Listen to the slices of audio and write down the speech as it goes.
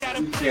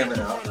jamming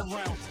out.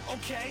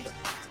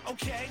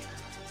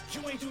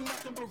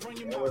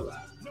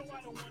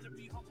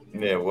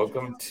 Yeah,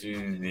 welcome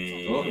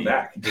to Welcome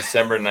back.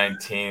 December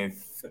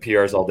 19th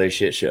PR's All Day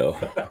Shit Show.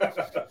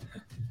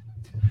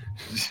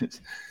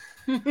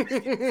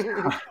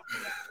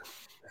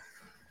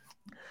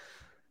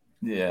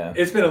 Yeah,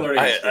 It's been a learning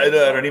I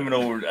experience. don't even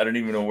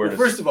know where. Well,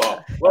 first of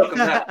all, welcome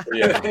Matt.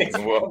 Yeah, Thanks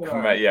for welcome coming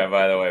on. Matt. Yeah,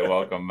 by the way,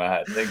 welcome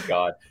Matt. Thank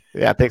God.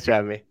 Yeah, thanks for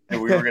having me. We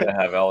were gonna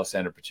have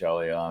Alessandra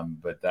Pacelli on,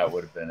 but that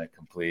would have been a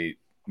complete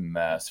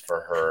mess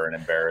for her and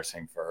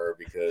embarrassing for her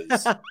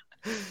because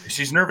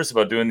she's nervous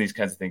about doing these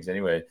kinds of things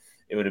anyway.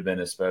 It would have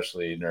been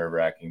especially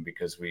nerve-wracking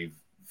because we've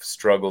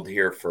struggled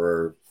here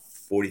for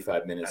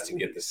 45 minutes to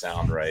get the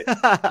sound right.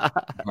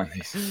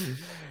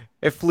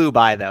 It flew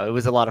by though. It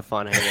was a lot of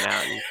fun hanging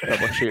out and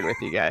troubleshooting with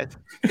you guys.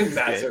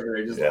 Matt's over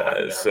here just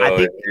so I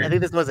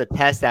think this was a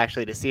test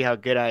actually to see how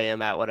good I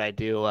am at what I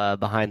do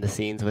behind the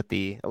scenes with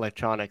the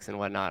electronics and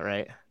whatnot,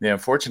 right? Yeah,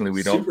 unfortunately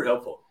we don't. Super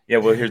helpful. Yeah,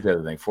 well, here's the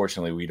other thing.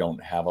 Fortunately, we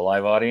don't have a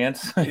live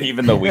audience,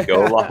 even though we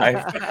go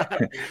live.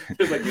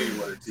 There's like maybe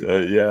one or two. So,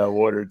 yeah,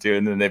 one or two,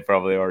 and then they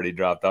probably already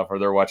dropped off, or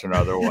they're watching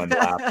another one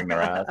laughing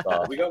their ass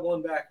off. We got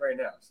one back right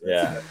now. So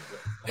Yeah.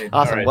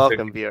 Awesome, right,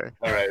 welcome, viewer.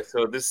 All right,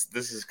 so this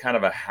is kind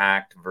of a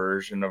hacked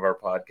version of our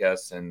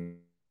podcast, and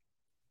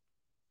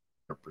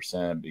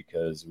 100%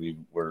 because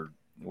we're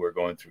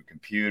going through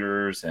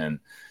computers and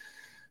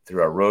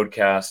through our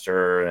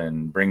roadcaster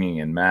and bringing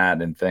in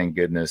Matt, and thank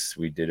goodness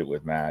we did it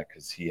with Matt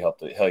because he helped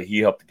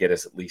to get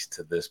us at least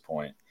to this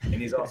point. And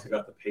he's also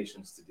got the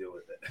patience to deal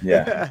with it.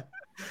 Yeah.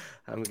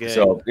 I'm good.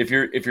 So if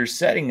you're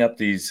setting up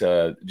these,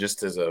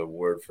 just as a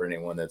word for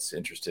anyone that's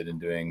interested in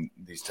doing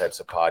these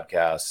types of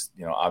podcasts,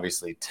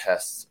 obviously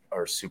tests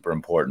are super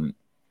important.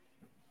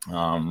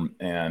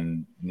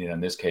 And in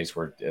this case,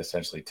 we're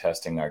essentially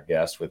testing our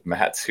guest with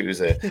Matt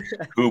Souza,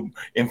 who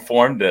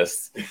informed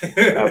us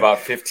about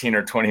 15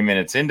 or 20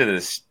 minutes into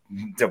this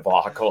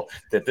debacle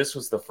that this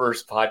was the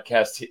first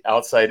podcast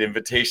outside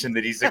invitation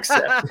that he's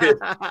accepted.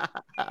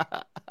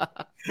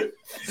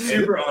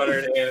 Super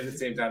honored and at the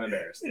same time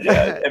embarrassed.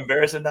 Yeah,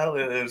 embarrassed. And not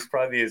only that, it was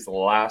probably his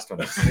last one.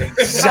 This is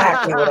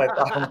exactly what I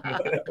thought.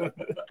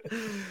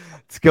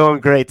 It's going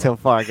great so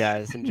far,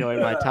 guys. Enjoying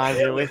my time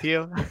here with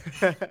you.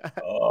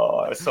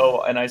 I'll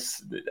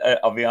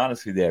be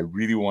honest with you. I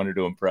really wanted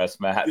to impress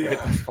Matt.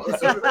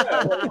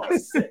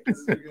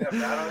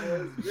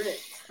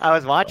 I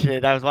was watching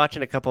it. I was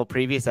watching a couple of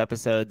previous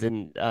episodes,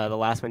 and the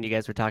last one you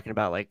guys were talking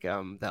about, like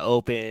the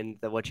Open,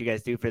 what you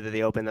guys do for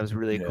the Open. That was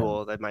really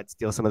cool. That might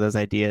steal some of those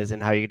ideas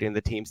and how you're doing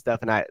the team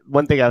stuff. And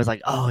one thing I was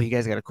like, oh, you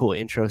guys got a cool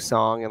intro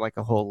song and like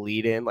a whole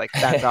lead in, like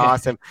that's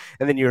awesome.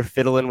 And then you were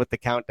fiddling with the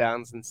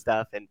countdowns and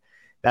stuff, and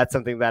that's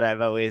something that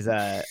I've always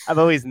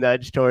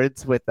nudged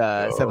towards with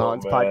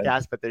Savon's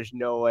podcast, but there's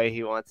no way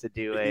he wants to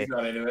do He's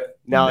not into it.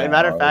 No, as a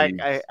matter of fact,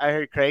 I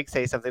heard Craig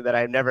say something that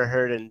I've never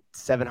heard in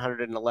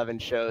 711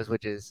 shows,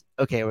 which is,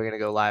 okay, we're going to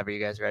go live. Are you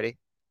guys ready?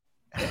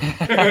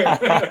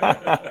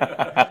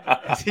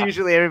 So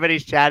usually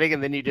everybody's chatting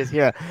and then you just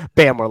hear,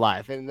 bam, we're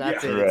live. And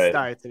that's it. It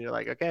starts and you're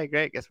like, okay,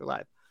 great. Guess we're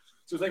live.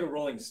 So it's like a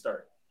rolling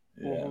start.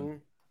 Yeah,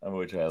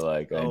 which I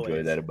like. I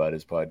enjoy that about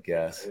his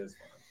podcast. It is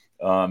fun.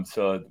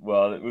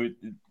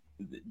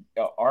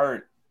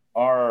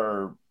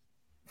 Our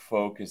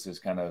focus has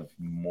kind of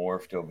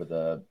morphed over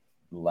the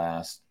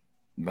last,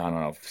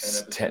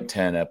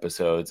 10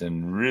 episodes,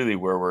 and really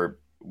where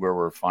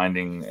we're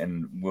finding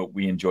and what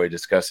we enjoy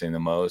discussing the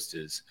most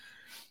is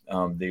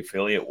the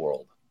affiliate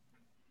world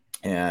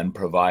and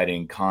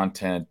providing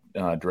content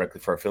directly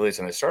for affiliates.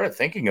 And I started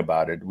thinking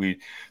about it.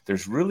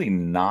 There's really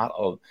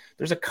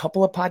there's a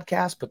couple of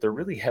podcasts, but they're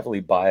really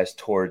heavily biased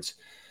towards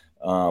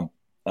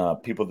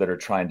people that are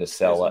trying to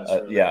sell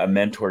a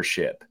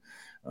mentorship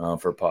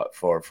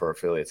for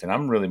affiliates. And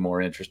I'm really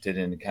more interested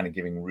in kind of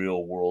giving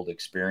real world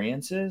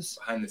experiences,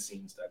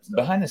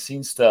 behind the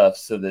scenes stuff,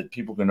 so that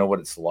people can know what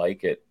it's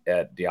like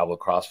at Diablo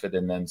CrossFit,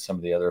 and then some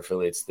of the other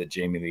affiliates that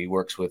Jamie Lee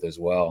works with as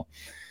well.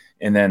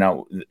 And then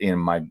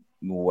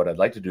what I'd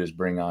like to do is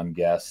bring on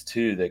guests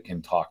too that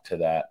can talk to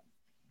that.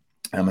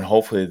 And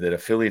hopefully that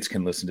affiliates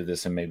can listen to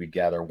this and maybe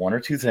gather one or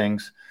two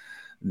things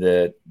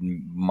that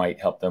might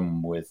help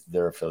them with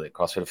their affiliate.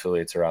 CrossFit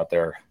affiliates are out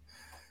there.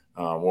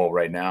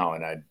 Right now,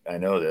 and I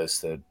know this,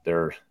 that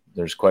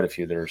there's quite a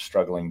few that are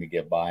struggling to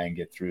get by and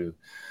get through,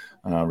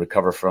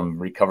 recover from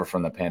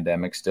the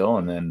pandemic still,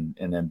 and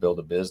then build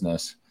a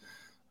business.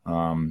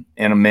 And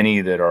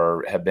many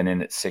that have been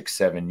in it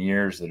 6-7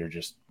 years that are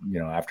just,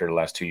 after the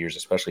last 2 years,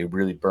 especially,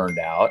 really burned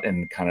out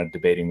and kind of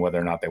debating whether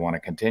or not they want to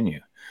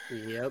continue.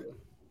 Yep.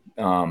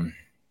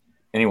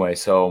 Anyway,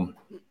 so.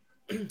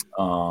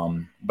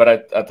 But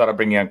I thought I'd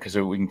bring you on because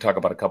we can talk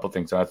about a couple of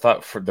things. And I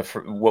thought for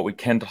what we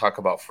can talk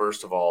about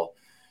first of all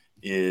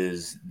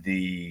is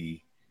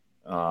the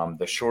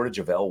shortage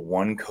of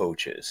L1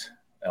 coaches,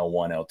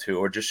 L1, L2,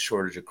 or just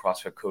shortage of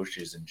CrossFit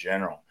coaches in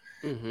general.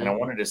 Mm-hmm. And I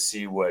wanted to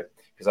see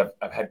because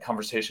I've had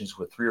conversations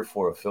with 3 or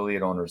 4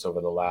 affiliate owners over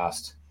the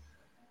last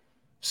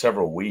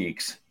several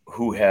weeks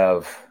who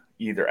have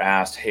either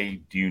asked,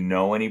 hey, do you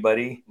know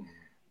anybody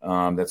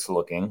that's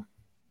looking?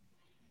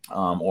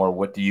 or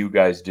what do you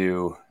guys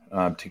do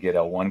to get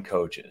L1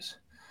 coaches?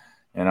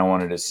 And I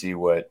wanted to see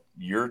what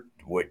your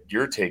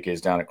take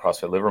is down at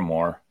CrossFit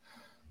Livermore.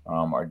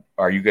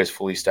 Are you guys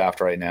fully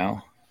staffed right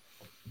now?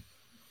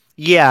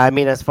 Yeah, I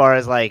mean, as far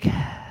as like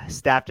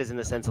staffed is in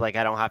the sense of like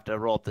I don't have to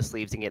roll up the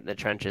sleeves and get in the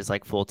trenches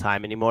like full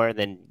time anymore,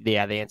 then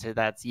yeah, the answer to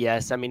that's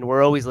yes. I mean,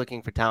 we're always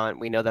looking for talent.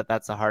 We know that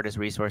that's the hardest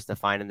resource to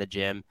find in the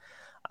gym.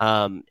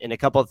 And a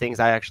couple of things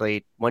I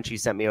actually, once you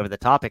sent me over the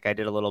topic, I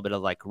did a little bit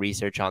of like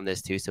research on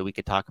this too, so we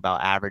could talk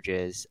about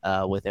averages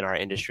within our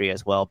industry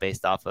as well,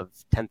 based off of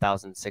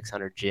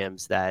 10,600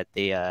 gyms that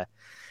they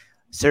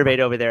surveyed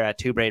over there at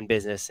Two Brain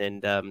Business,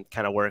 and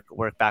kind of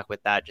work back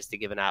with that just to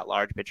give an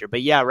at-large picture.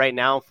 But yeah, right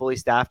now fully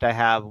staffed. I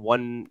have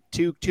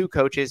two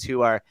coaches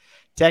who are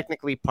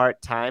technically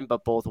part-time,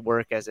 but both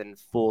work as in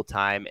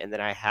full-time, and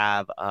then I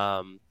have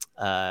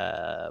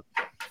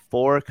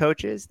 4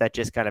 coaches that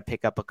just kind of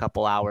pick up a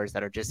couple hours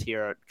that are just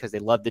here because they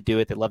love to do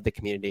it. They love the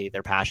community.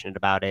 They're passionate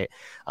about it.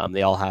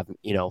 They all have,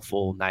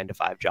 full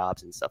 9-to-5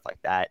 jobs and stuff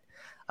like that.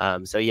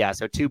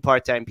 So 2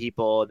 part-time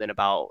people, then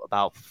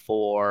about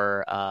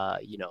 4,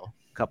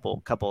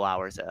 couple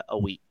hours a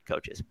week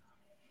coaches.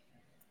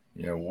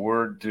 Yeah,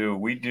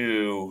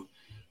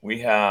 we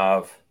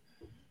have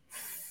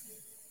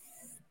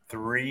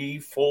 3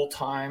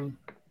 full-time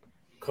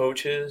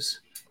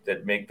coaches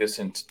that make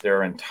this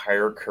their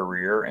entire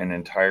career and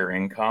entire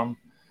income.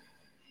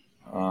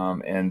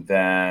 And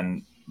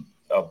then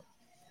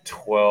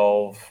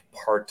 12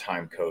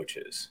 part-time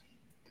coaches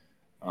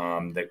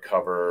that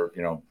cover,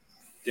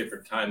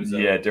 different time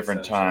zones. Yeah,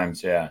 different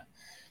times. Yeah.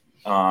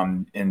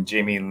 And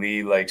Jamie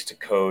Lee likes to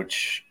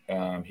coach.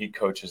 He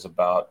coaches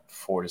about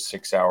 4 to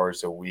 6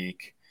 hours a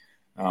week.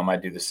 I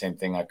do the same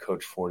thing. I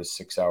coach 4 to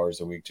 6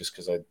 hours a week just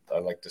because I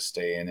like to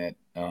stay in it.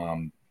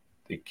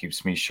 It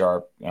keeps me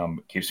sharp.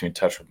 It keeps me in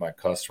touch with my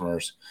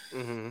customers.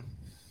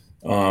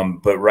 Mm-hmm.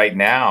 But right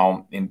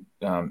now,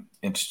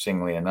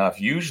 interestingly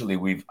enough,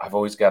 usually I've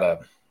always got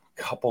a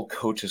couple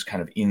coaches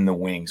kind of in the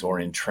wings or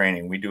in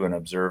training. We do an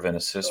observe and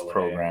assist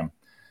program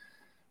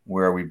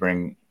where we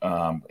bring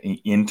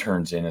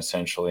interns in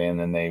essentially, and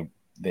then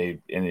they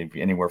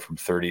anywhere from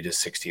 30 to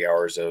 60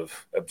 hours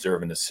of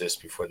observe and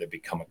assist before they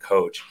become a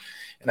coach.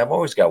 And I've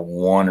always got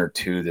 1 or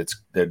 2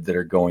 that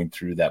are going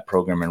through that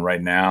program. And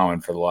right now,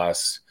 and for the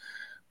last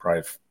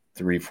probably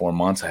 3-4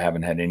 months, I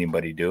haven't had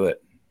anybody do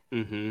it.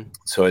 Mm-hmm.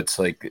 So it's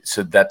like,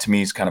 that to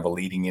me is kind of a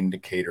leading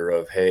indicator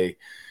of, hey,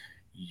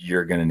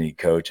 you're going to need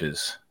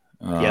coaches.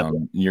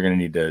 You're going to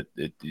need to,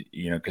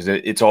 because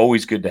it's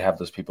always good to have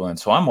those people in.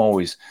 So I'm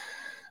always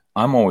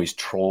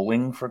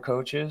trolling for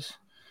coaches,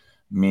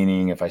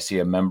 meaning if I see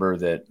a member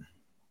that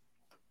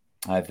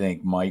I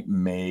think might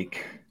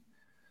make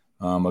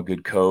a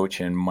good coach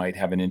and might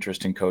have an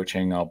interest in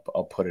coaching,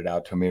 I'll put it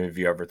out to them. Have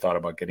you ever thought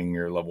about getting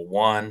your level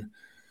 1?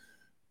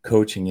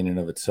 Coaching in and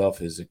of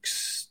itself is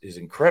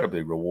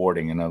incredibly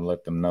rewarding, and I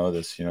let them know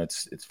this.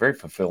 It's very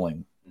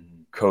fulfilling.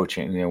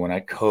 Coaching. When I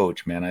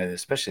coach, man,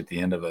 especially at the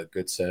end of a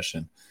good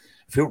session,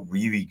 I feel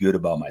really good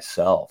about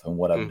myself and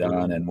what I've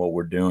done and what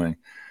we're doing.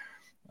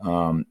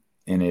 And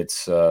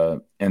it's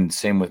and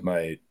same with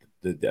I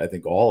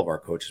think all of our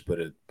coaches,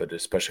 but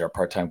especially our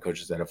part-time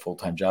coaches that have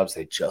full-time jobs,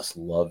 they just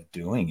love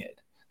doing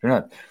it.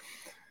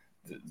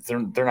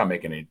 They're not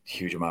making a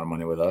huge amount of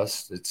money with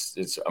us.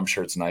 It's I'm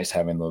sure it's nice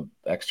having the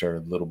extra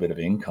little bit of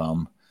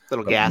income,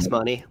 little gas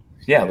money.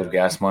 Yeah, a little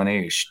gas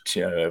money,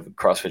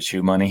 CrossFit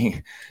shoe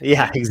money.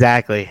 Yeah,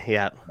 exactly.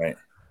 Yeah. Right.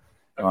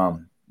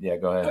 Yeah,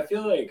 go ahead. I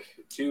feel like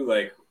too,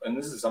 and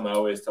this is something I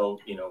always tell,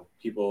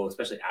 people,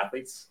 especially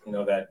athletes,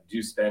 that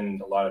do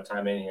spend a lot of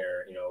time in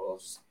here, I'll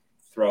just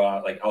throw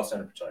out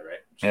Alessandra Pacelli, right?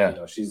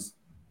 Yeah. She's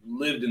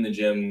lived in the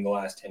gym the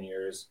last 10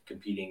 years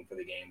competing for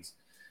the games.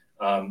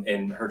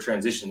 And her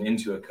transition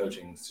into a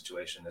coaching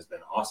situation has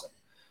been awesome.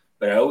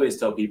 But I always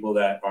tell people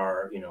that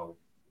are,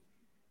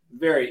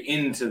 very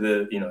into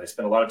they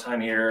spend a lot of time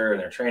here and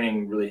they're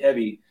training really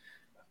heavy.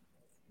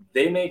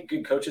 They make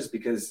good coaches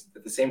because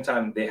at the same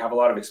time, they have a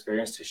lot of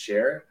experience to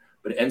share,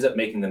 but it ends up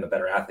making them a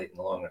better athlete in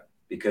the long run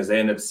because they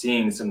end up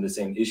seeing some of the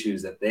same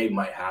issues that they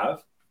might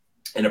have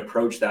and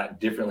approach that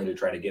differently to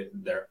try to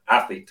get their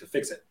athlete to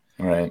fix it.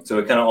 Right. So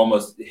it kind of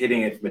almost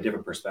hitting it from a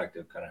different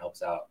perspective kind of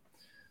helps out.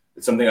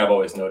 It's something I've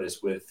always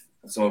noticed with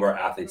some of our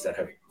athletes that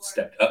have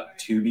stepped up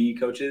to be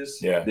coaches.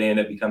 Yeah. They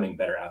end up becoming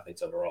better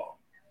athletes overall.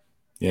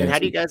 Yeah. And how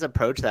do you guys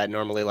approach that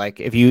normally?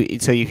 If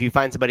you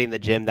find somebody in the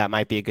gym that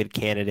might be a good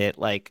candidate,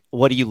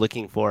 what are you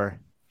looking for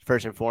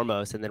first and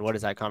foremost? And then what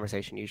does that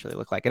conversation usually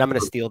look like? And I'm going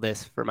to steal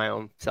this for my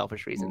own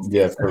selfish reasons.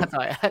 Yeah. So that's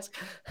how I ask.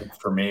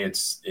 For me,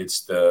 it's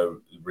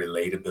the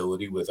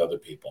relatability with other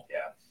people.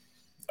 Yeah.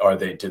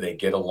 Do they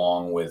get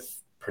along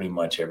with pretty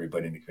much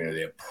everybody in the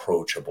community? Are they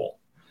approachable?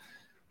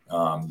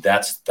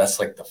 That's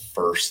like the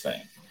first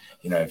thing.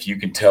 If you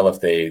can tell if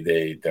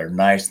they're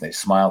nice and they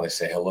smile, they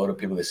say hello to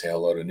people, they say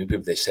hello to new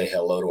people, they say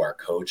hello to our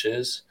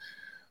coaches,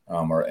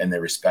 and they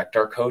respect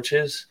our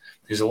coaches.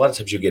 Because a lot of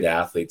times you get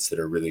athletes that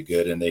are really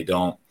good and they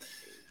don't.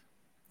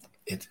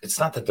 it's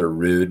not that they're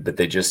rude, but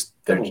they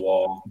have a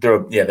wall.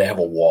 They have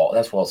a wall.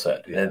 That's well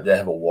said. Yeah. They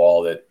have a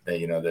wall that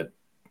that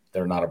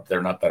they're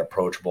not that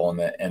approachable,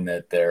 and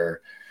that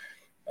they're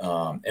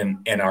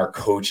and our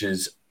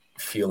coaches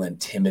feel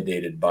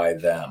intimidated by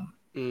them.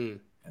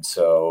 And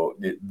so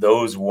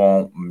those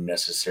won't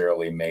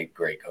necessarily make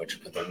great coaches,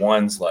 but the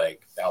ones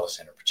like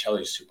Alessandra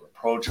Pacelli is super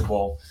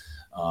approachable,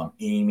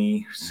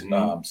 Amy,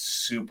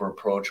 super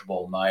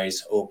approachable,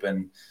 nice,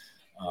 open.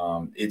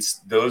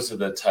 Those are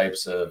the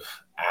types of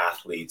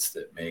athletes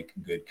that make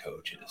good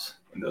coaches.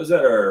 And those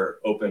that are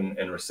open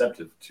and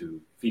receptive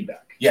to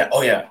feedback. Yeah.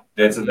 Oh yeah.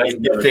 That's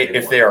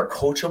if they are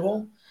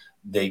coachable,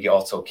 they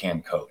also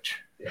can coach.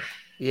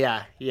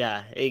 Yeah.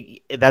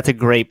 That's a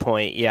great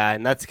point. Yeah.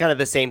 And that's kind of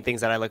the same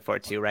things that I look for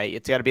too, right?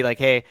 It's got to be like,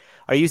 hey,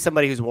 are you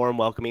somebody who's warm,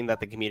 welcoming that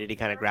the community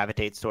kind of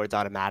gravitates towards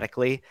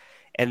automatically?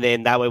 And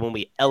then that way, when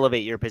we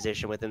elevate your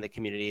position within the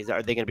communities,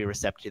 are they going to be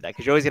receptive to that?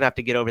 Because you're always going to have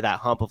to get over that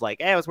hump of like,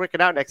 hey, I was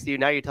working out next to you.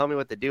 Now you tell me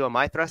what to do on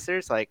my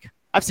thrusters. Like,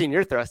 I've seen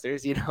your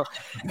thrusters,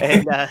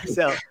 And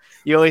so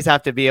you always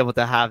have to be able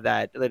to have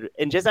that.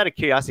 And just out of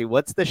curiosity,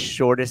 what's the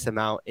shortest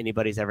amount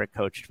anybody's ever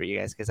coached for you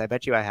guys? Because I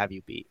bet you I have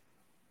you beat.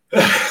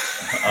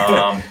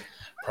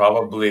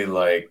 Probably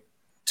like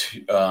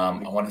I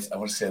want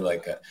to say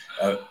like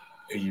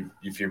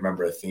if you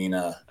remember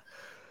Athena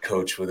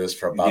coached with us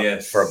for about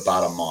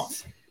a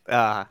month.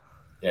 Yeah,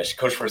 she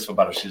coached for us for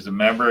about she's a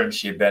member, and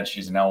she's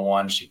an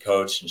L1. She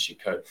coached and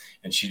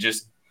she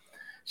just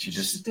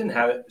didn't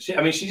have it. She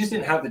just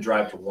didn't have the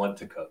drive to want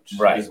to coach.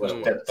 Right.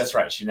 That's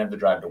right. She didn't have the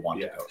drive to want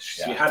to coach.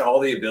 Yeah. She had all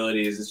the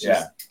abilities. It's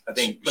just I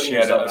think she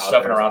had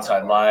stuff in her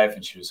outside life,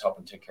 and she was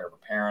helping take care of her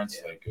parents.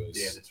 Yeah. Like it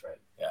was, that's right.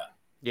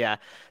 Yeah.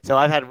 So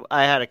I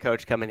had a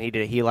coach come and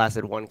he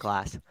lasted one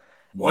class.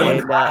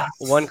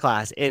 One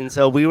class. And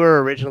so we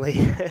were originally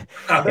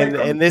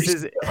and this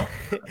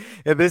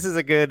is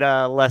a good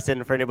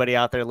lesson for anybody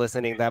out there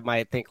listening that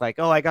might think like,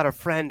 oh, I got a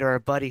friend or a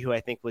buddy who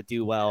I think would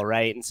do well,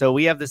 right? And so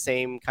we have the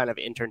same kind of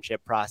internship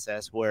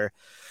process where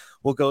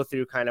we'll go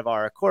through kind of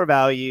our core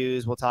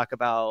values. We'll talk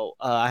about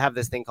I have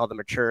this thing called the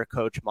mature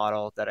coach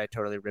model that I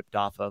totally ripped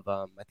off of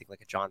I think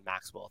like a John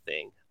Maxwell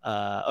thing.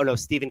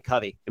 Stephen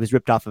Covey. It was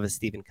ripped off of a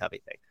Stephen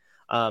Covey thing.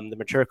 The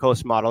mature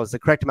coach model is the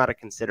correct amount of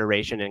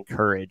consideration and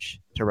courage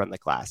to run the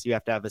class. You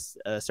have to have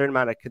a certain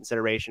amount of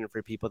consideration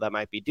for people that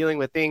might be dealing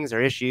with things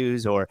or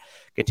issues or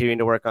continuing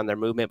to work on their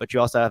movement. But you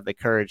also have the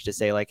courage to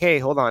say like, hey,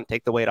 hold on,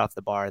 take the weight off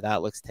the bar.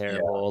 That looks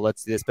terrible. Yeah.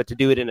 Let's do this, but to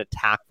do it in a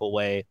tactful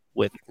way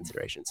with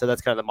consideration. So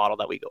that's kind of the model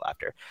that we go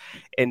after.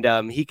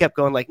 And he kept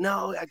going like,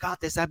 no, I got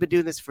this. I've been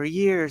doing this for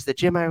years. The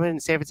gym I went in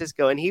San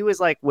Francisco. And he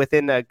was like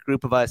within a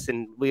group of us.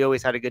 And we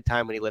always had a good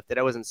time when he lifted.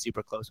 I wasn't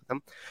super close with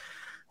him.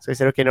 So he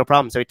said, okay, no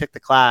problem. So he took the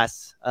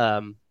class,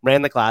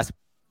 ran the class,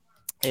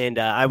 and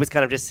I was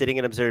kind of just sitting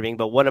and observing.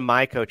 But one of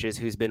my coaches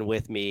who's been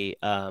with me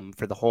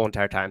for the whole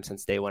entire time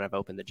since day one I've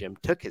opened the gym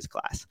took his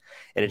class.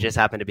 And it just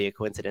happened to be a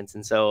coincidence.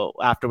 And so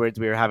afterwards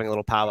we were having a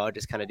little powwow,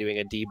 just kind of doing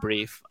a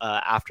debrief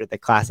after the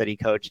class that he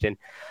coached. And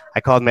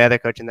I called my other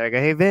coach in there. I go,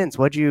 hey, Vince,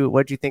 what'd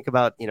you think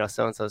about,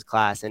 so-and-so's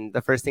class? And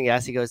the first thing he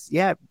asked, he goes,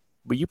 yeah,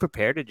 were you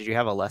prepared? Or did you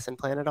have a lesson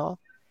plan at all?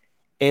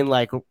 And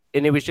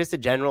it was just a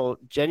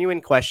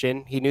genuine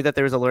question. He knew that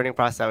there was a learning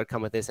process that would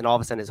come with this. And all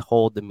of a sudden his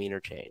whole demeanor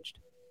changed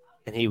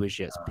and he was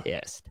just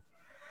pissed.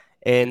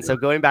 And so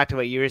going back to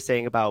what you were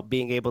saying about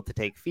being able to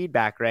take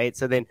feedback, right?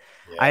 So then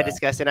I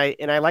discussed, and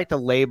I like to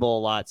label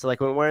a lot. So like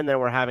when we're in there,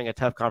 we're having a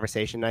tough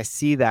conversation. And I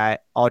see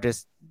that, I'll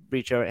just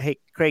reach over. Hey,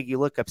 Craig, you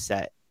look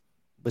upset.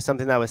 Was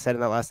something that was said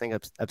in that last thing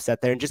upset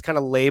there, and just kind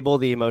of label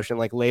the emotion,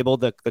 like label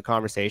the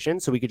conversation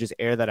so we could just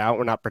air that out.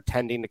 We're not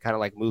pretending to kind of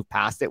like move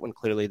past it when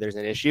clearly there's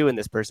an issue and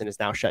this person is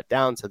now shut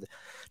down. So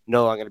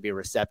no longer going to be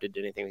receptive to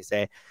anything we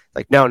say.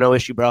 Like, no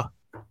issue, bro.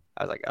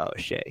 I was like, oh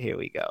shit, here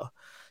we go.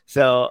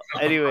 So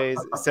anyways,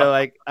 so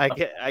like I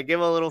give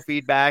him a little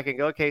feedback and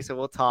go, okay, so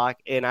we'll talk,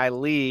 and I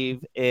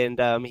leave,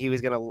 and he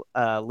was going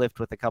to lift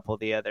with a couple of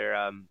the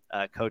other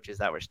coaches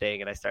that were staying,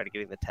 and I started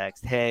getting the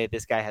text, hey,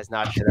 this guy has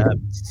not shut up,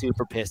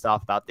 super pissed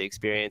off about the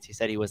experience. He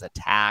said he was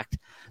attacked,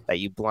 that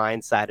you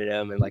blindsided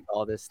him and like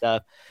all this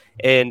stuff.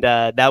 And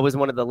that was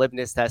one of the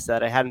litmus tests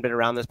that I hadn't been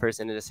around this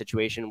person in a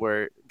situation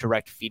where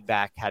direct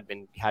feedback had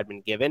been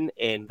given.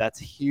 And that's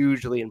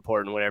hugely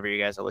important whenever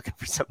you guys are looking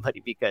for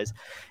somebody, because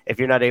if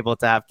you're not able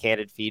to have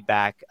candid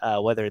feedback,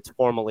 whether it's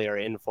formally or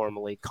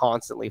informally,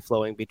 constantly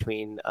flowing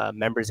between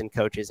members and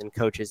coaches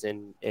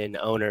and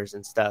owners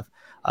and stuff,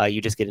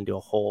 you just get into a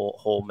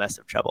whole mess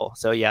of trouble.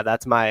 So yeah,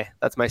 that's my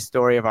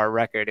story of our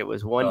record. It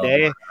was one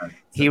day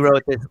he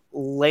wrote this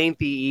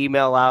lengthy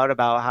email out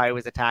about how he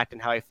was attacked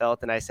and how he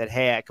felt. And I said,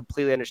 hey, I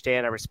completely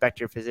understand. I respect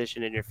your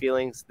position and your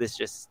feelings. This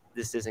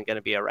isn't going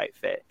to be a right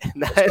fit.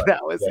 And that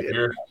was it.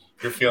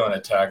 You're feeling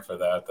attacked for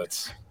that.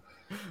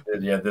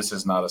 This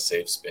is not a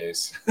safe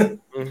space.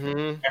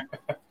 Mm-hmm.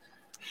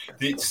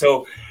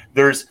 So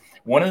there's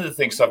one of the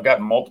things. So I've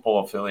got multiple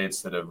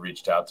affiliates that have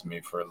reached out to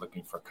me for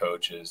looking for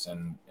coaches,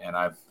 and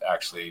I've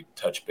actually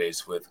touched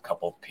base with a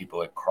couple of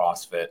people at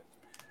CrossFit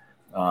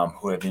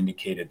who have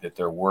indicated that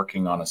they're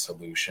working on a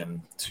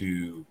solution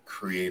to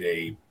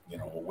create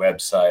a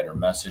website or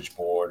message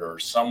board or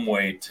some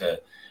way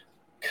to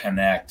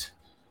connect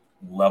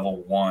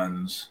level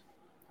ones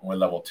or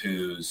level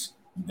twos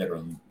that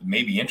are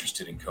maybe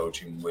interested in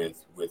coaching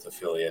with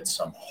affiliates.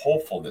 I'm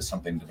hopeful that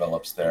something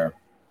develops there.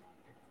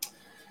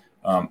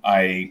 I'm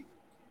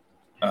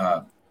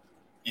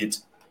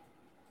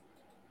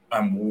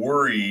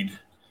worried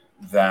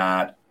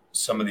that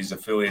some of these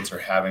affiliates are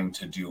having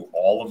to do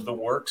all of the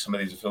work. Some of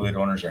these affiliate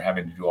owners are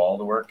having to do all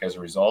the work as a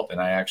result. And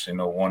I actually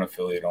know one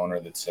affiliate owner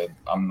that said,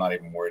 I'm not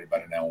even worried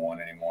about an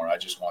L1 anymore. I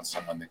just want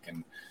someone that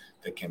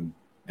can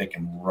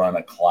run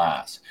a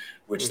class,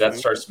 which that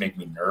starts to make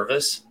me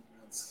nervous.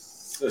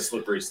 It's a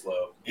slippery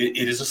slope.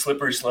 It is a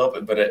slippery slope,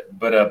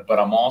 but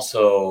I'm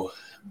also,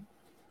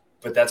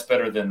 but that's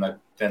better than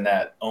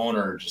that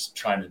owner just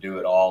trying to do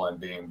it all and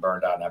being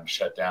burned out and having to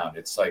shut down.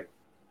 It's like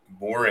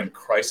more in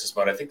crisis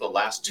mode. I think the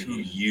last 2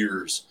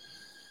 years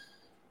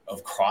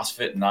of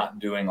CrossFit not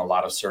doing a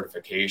lot of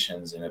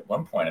certifications, and at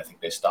one point I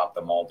think they stopped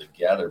them all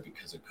together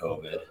because of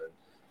COVID.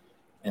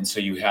 And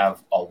so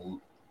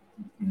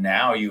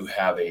now you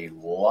have a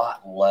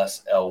lot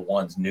less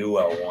L1s, new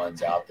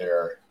L1s out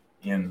there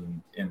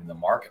in the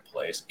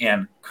marketplace,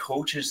 and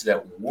coaches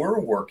that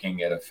were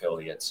working at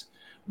affiliates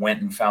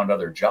went and found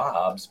other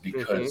jobs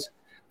because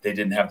they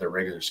didn't have their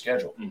regular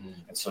schedule. And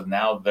so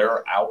now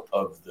they're out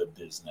of the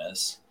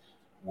business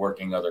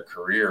working other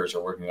careers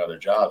or working other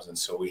jobs. And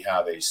so we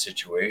have a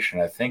situation,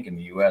 I think, in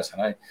the US,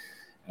 and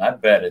I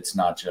bet it's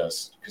not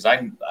just because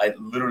I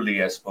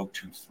spoke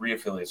to 3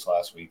 affiliates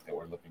last week that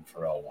were looking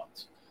for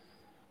L1s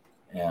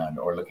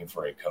or looking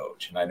for a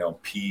coach. And I know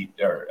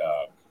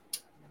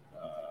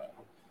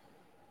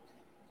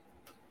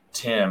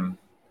Tim,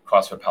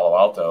 CrossFit Palo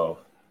Alto,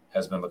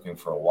 has been looking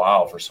for a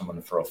while for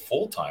a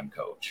full-time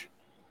coach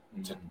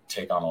to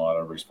take on a lot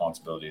of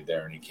responsibility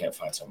there, and he can't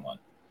find someone.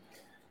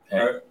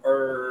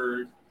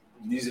 Are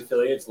these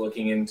affiliates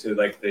looking into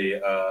like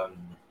the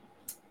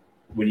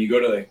when you go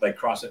to like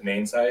CrossFit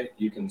main site,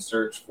 you can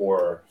search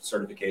for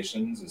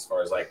certifications as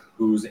far as like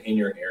who's in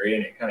your area,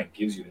 and it kind of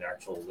gives you an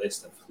actual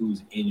list of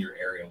who's in your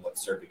area and what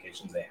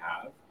certifications they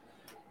have.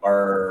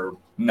 Are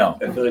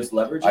affiliates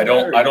leveraging? I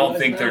don't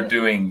think they're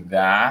doing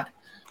that.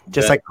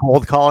 Just like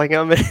cold calling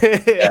them.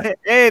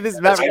 Hey, this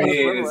is Matt.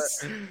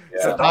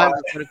 Sometimes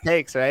that's what it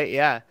takes, right?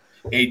 Yeah.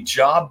 A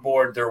job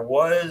board. There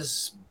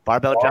was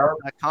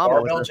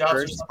BarbellJobs.com. It was our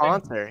first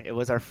sponsor. It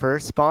was our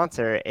first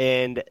sponsor.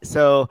 And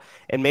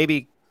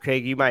maybe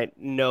Craig, you might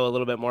know a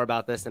little bit more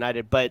about this than I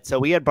did, but so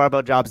we had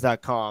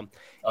BarbellJobs.com.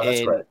 Oh,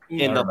 that's right.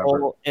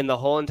 And the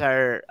whole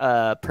entire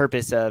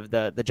purpose of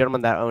the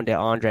gentleman that owned it,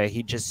 Andre,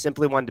 he just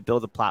simply wanted to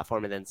build a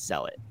platform and then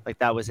sell it. Like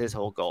that was his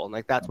whole goal. And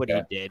like that's what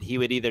he did. He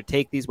would either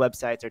take these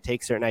websites or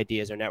take certain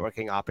ideas or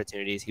networking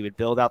opportunities. He would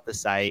build out the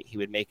site. He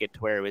would make it to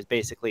where it was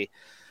basically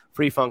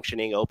free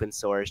functioning, open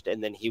sourced,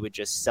 and then he would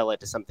just sell it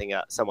to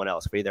someone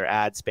else for either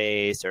ad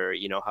space or,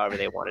 however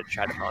they wanted to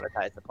try to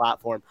monetize the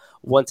platform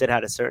once it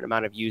had a certain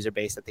amount of user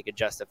base that they could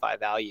justify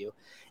value.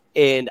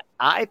 And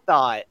I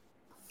thought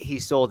he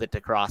sold it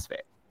to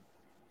CrossFit.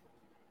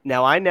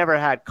 Now, I never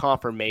had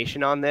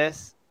confirmation on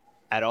this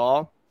at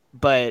all,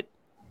 but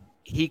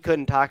he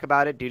couldn't talk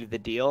about it due to the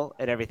deal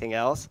and everything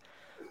else.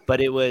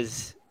 But it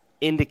was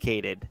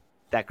indicated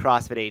that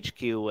CrossFit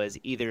HQ was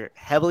either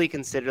heavily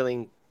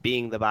considering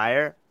being the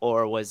buyer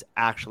or was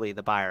actually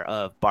the buyer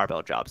of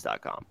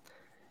BarbellJobs.com.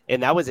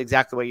 And that was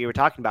exactly what you were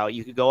talking about.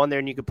 You could go on there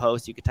and you could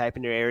post, you could type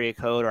in your area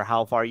code or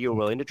how far you were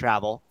willing to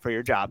travel for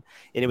your job.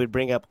 And it would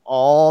bring up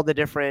all the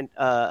different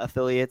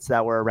affiliates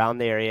that were around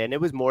the area. And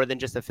it was more than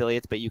just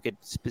affiliates, but you could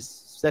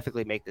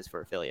specifically make this for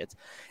affiliates.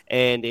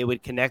 And it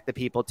would connect the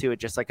people to it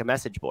just like a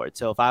message board.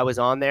 So if I was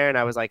on there and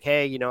I was like,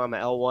 hey, I'm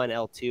an L1,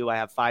 L2, I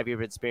have 5 years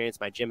of experience,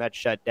 my gym had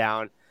shut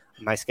down,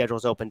 my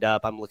schedule's opened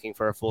up, I'm looking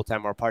for a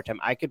full-time or part-time,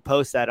 I could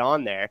post that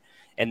on there,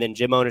 and then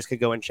gym owners could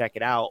go and check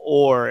it out,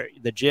 or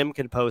the gym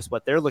could post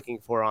what they're looking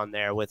for on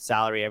there with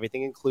salary,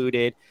 everything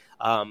included,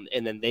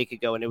 and then they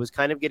could go, and it was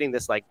kind of getting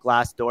this like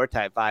Glassdoor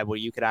type vibe where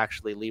you could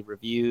actually leave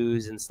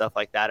reviews and stuff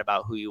like that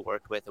about who you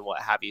worked with and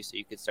what have you, so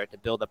you could start to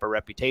build up a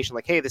reputation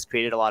like, hey, this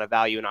created a lot of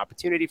value and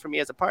opportunity for me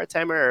as a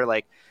part-timer, or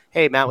like,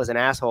 hey, Matt was an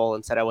asshole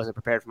and said I wasn't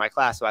prepared for my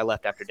class, so I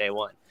left after day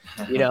 1.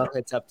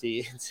 It's up to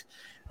you. It's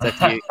up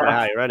to you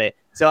how you run it.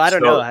 So I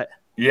don't know.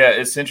 Yeah,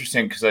 it's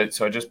interesting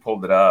because I just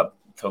pulled it up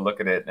to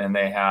look at it, and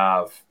it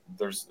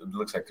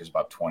looks like there's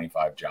about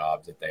 25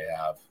 jobs that they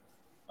have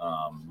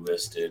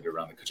listed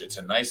around the country. It's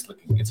a nice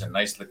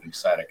looking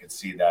site. I could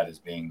see that as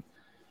being,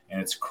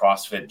 and it's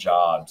CrossFit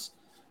Jobs.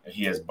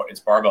 It's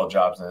Barbell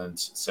Jobs, and it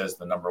says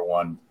the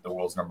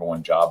world's number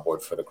one job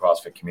board for the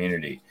CrossFit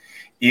community.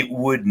 It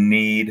would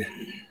need,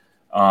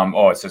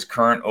 it says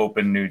current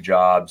open new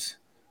jobs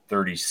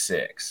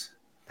 36.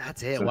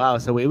 That's it. Wow.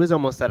 So it was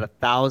almost at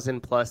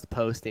 1,000 plus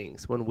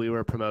postings when we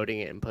were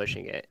promoting it and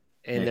pushing it.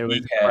 And there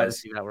was quite a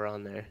few that were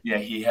on there. Yeah,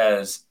 he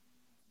has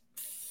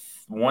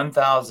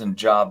 1,000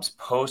 jobs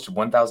posted,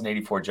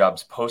 1,084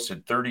 jobs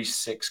posted,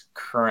 36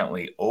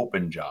 currently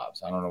open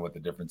jobs. I don't know what the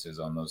difference is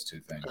on those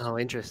two things. Oh,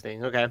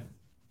 interesting. Okay.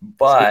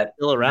 But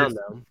still around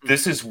though.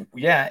 This is,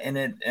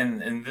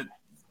 and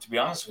to be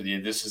honest with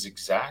you, this is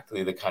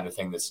exactly the kind of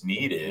thing that's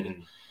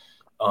needed.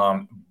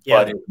 Mhm.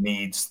 But it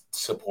needs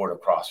support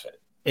of CrossFit.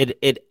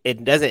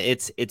 It doesn't.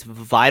 It's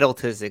vital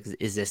to its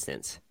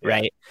existence, Yeah.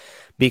 right?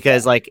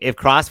 Because like if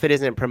CrossFit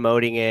isn't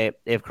promoting it,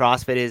 if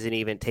CrossFit isn't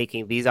even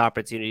taking these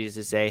opportunities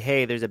to say,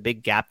 hey, there's a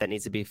big gap that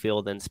needs to be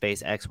filled in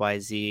space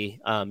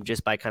XYZ,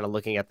 just by kind of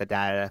looking at the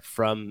data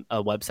from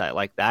a website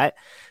like that,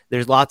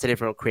 there's lots of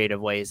different creative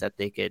ways that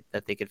they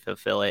could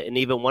fulfill it. And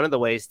even one of the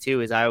ways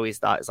too is I always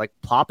thought is like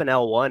plop an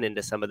L1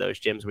 into some of those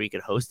gyms where you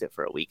could host it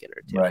for a weekend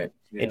or two, right?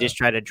 And just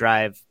try to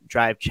drive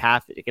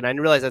traffic. And I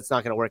realize that's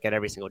not going to work at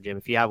every single gym.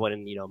 If you have one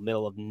in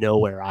middle of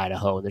nowhere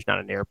Idaho and there's not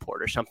an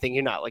airport or something,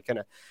 you're not like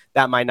gonna,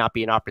 that might not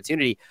be an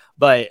opportunity.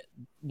 But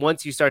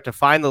once you start to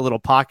find the little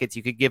pockets,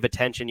 you could give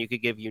attention, you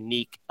could give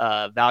unique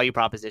value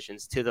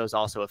propositions to those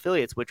also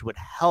affiliates, which would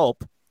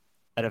help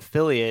an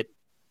affiliate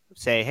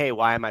say, hey,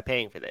 why am I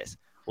paying for this?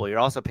 Well, you're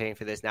also paying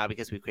for this now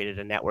because we created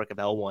a network of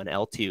L1,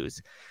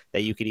 L2s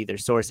that you could either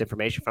source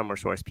information from or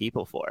source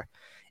people for.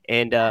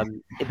 And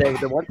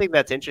the one thing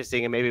that's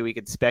interesting, and maybe we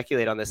could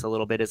speculate on this a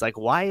little bit, is like,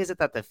 why is it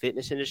that the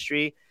fitness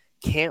industry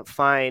can't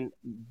find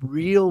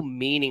real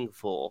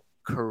meaningful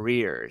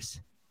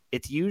careers?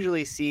 It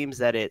usually seems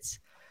that it's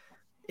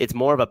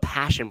more of a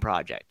passion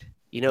project.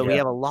 We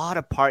have a lot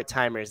of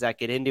part-timers that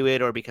get into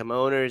it or become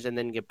owners and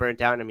then get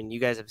burnt out. I mean, you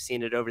guys have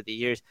seen it over the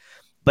years,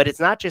 but it's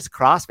not just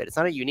CrossFit. It's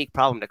not a unique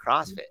problem to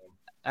CrossFit.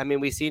 I mean,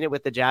 we've seen it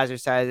with the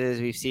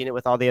Jazzercises. We've seen it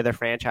with all the other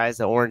franchises,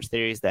 the Orange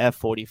Theories, the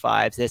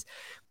F45s,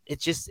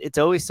 it's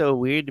always so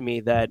weird to me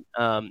that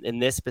in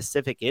this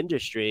specific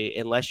industry,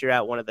 unless you're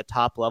at one of the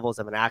top levels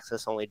of an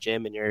access only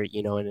gym and you're,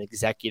 an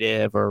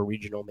executive or a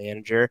regional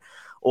manager,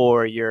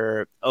 or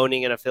you're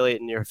owning an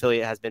affiliate and your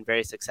affiliate has been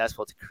very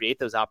successful to create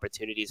those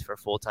opportunities for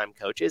full-time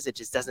coaches, it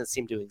just doesn't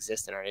seem to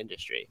exist in our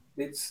industry.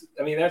 That's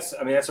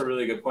a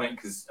really good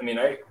point. Cause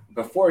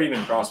before even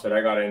CrossFit,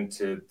 I got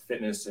into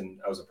fitness and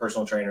I was a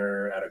personal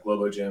trainer at a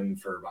Globo gym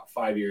for about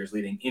 5 years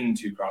leading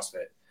into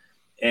CrossFit.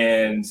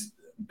 And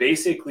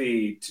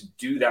basically to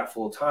do that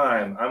full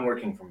time, I'm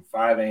working from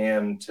 5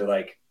 a.m. to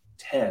like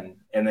 10.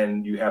 And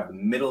then you have the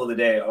middle of the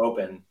day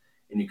open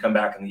and you come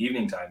back in the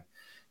evening time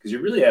because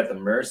you're really at the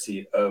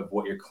mercy of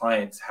what your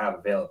clients have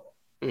available.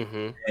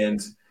 Mm-hmm. And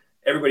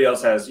everybody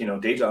else has,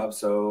 day jobs.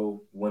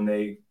 So when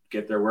they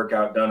get their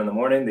workout done in the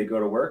morning, they go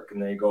to work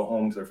and they go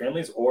home to their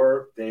families,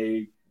 or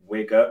they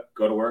wake up,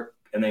 go to work,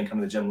 and then come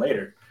to the gym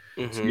later.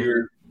 Mm-hmm.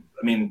 So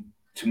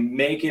to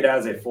make it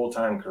as a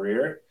full-time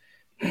career,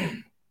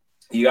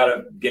 you got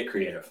to get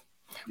creative.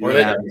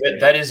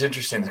 That is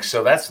interesting.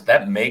 So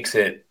that makes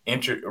it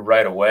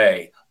right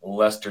away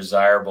less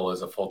desirable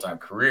as a full-time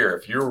career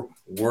if you're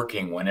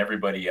working when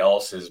everybody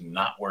else is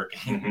not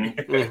working.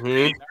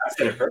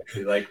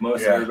 Mm-hmm. Like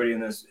most everybody in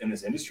this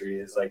industry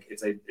is like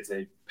it's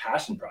a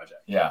passion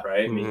project. Yeah.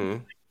 Right. Mm-hmm. I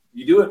mean,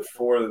 you do it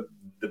for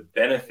the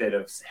benefit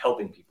of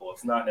helping people.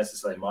 It's not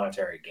necessarily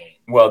monetary gain.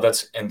 Well,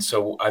 and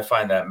so I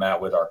find that,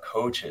 Matt, with our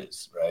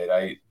coaches,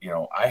 right?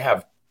 I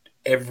have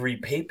every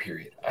pay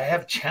period, I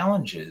have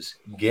challenges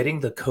getting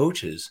the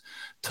coaches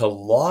to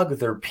log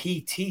their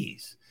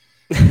PTs.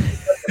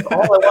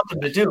 All I want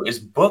them to do is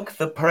book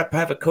the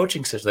private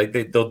coaching session.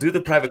 Like they'll do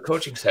the private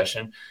coaching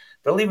session.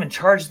 They'll even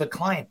charge the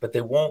client, but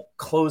they won't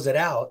close it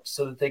out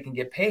so that they can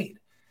get paid.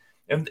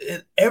 And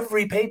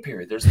every pay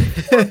period, there's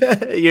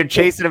you're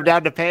chasing them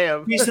down to pay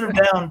them. Chasing them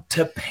down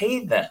to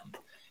pay them.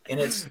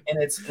 And it's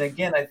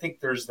again, I think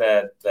there's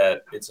that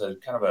it's a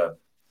kind of a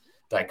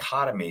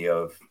dichotomy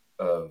of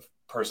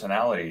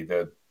personality.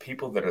 The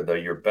people that are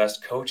your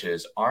best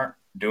coaches aren't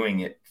doing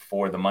it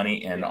for the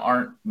money and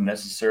aren't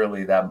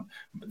necessarily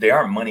they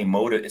aren't money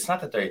motivated. It's not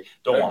that they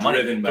don't want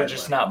money. They're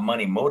just not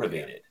money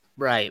motivated.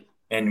 Right.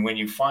 And when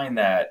you find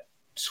that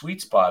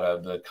sweet spot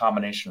of the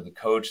combination of the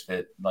coach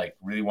that like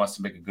really wants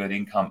to make a good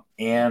income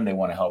and they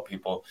want to help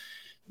people,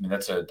 I mean,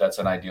 that's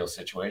an ideal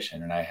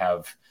situation. And I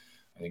have,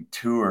 I think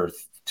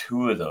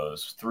three of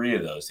those.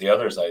 The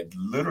others, I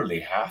literally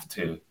have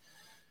to,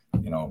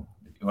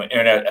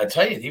 and I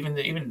tell you,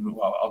 even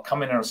I'll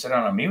come in and I'll sit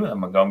down and meet with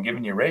them and go, I'm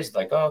giving you a raise.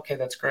 Like, oh, okay,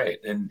 that's great.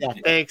 And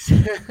thanks.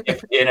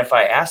 if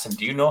I ask them,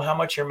 do you know how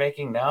much you're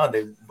making now?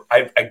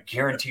 I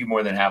guarantee you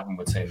more than half of them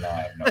would say, no,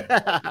 I have no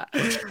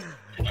idea.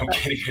 I'm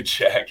getting a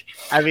check.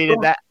 I mean,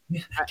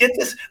 get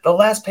this. The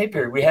last pay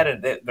period we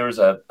had, there was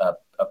a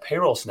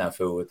payroll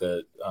snafu with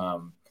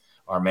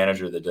our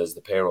manager that does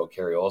the payroll,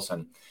 Carrie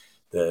Olson.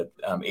 The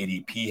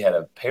ADP had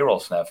a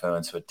payroll snafu,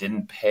 and so it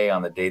didn't pay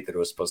on the date that it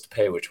was supposed to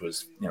pay, which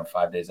was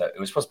 5 days. It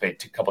was supposed to pay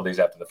a couple days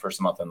after the first of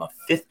the month, and the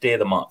fifth day of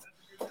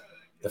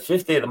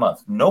the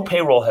month, no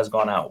payroll has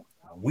gone out.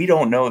 We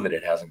don't know that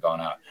it hasn't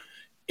gone out.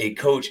 A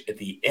coach at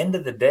the end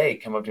of the day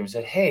came up to me and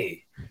said,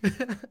 "Hey,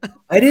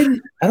 I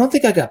don't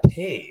think I got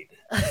paid."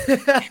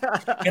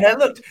 And I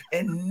looked,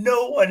 and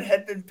no one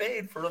had been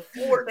paid for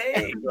 4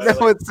 days. No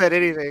one said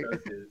anything.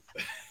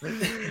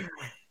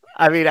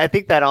 I mean, I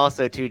think that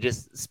also too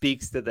just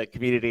speaks to the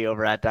community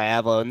over at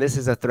Diablo, and this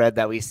is a thread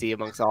that we see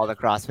amongst all the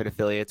CrossFit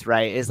affiliates,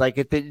 right? Is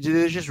like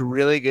there's just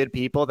really good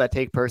people that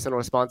take personal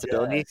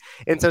responsibility,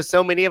 Yes. and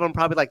so many of them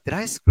probably like, did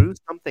I screw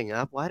something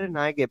up? Why didn't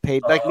I get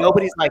paid? Like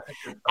nobody's like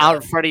out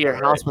in front of your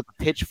house with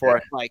a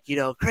pitchfork, like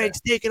Craig's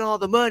taking all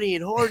the money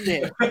and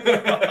hoarding it.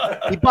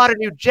 He bought a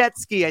new jet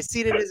ski. I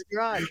seen it in his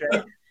garage,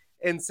 right?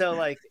 And so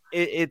like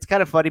it's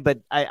kind of funny, but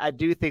I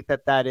do think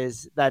that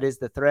is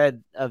the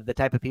thread of the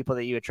type of people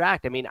that you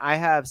attract. I mean, I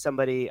have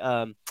somebody,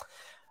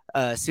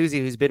 Susie,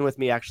 who's been with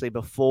me actually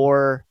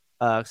before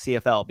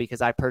CFL,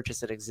 because I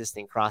purchased an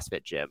existing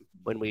CrossFit gym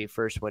when we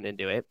first went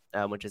into it,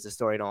 which is a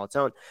story in all its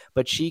own.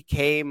 But she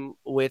came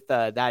with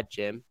that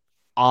gym.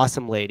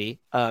 Awesome lady.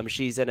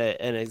 She's an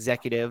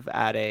executive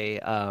at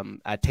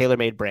at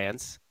TaylorMade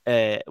Brands,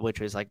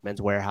 which was like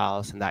Men's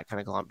Warehouse and that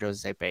kind of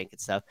Joseph Bank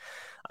and stuff.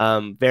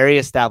 Very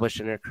established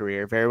in her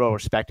career, very well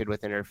respected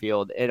within her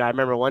field. And I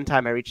remember one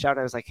time I reached out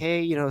and I was like,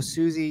 hey,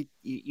 Susie,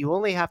 you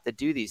only have to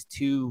do these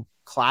 2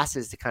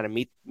 classes to kind of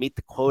meet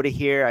the quota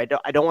here. I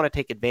don't want to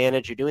take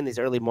advantage. You're doing these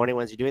early morning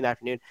ones, you're doing the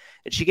afternoon.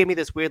 And she gave me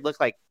this weird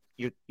look like,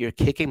 you're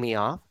kicking me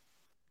off.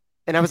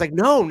 And I was like,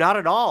 no, not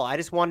at all. I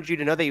just wanted you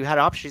to know that you had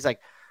an option. She's like,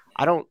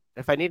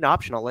 if I need an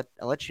option, I'll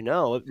let you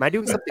know. Am I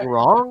doing something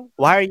wrong?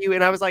 Why are you?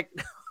 And I was like,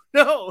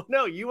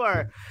 no, you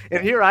are.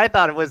 And here I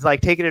thought it was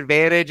like taking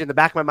advantage. In the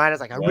back of my mind, I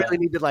was like, I really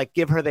need to like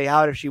give her the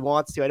out if she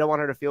wants to. I don't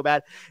want her to feel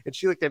bad. And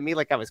she looked at me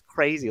like I was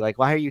crazy. Like,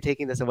 why are you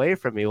taking this away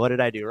from me? What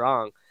did I do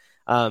wrong?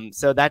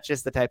 So that's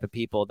just the type of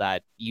people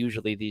that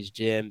usually these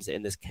gyms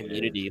in this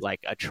community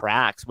like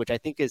attracts, which I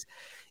think is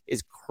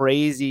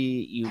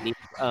crazy unique.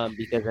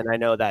 Because then I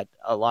know that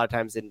a lot of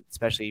times, and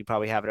especially you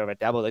probably have it over at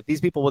Dabble, like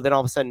these people will then all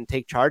of a sudden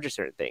take charge of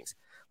certain things.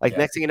 Like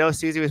next thing you know,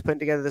 Susie was putting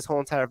together this whole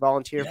entire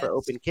volunteer for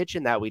Open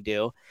Kitchen that we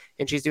do.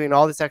 And she's doing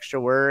all this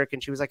extra work.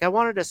 And she was like, I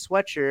wanted a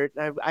sweatshirt.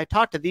 And I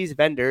talked to these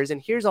vendors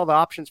and here's all the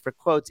options for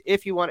quotes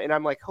if you want. And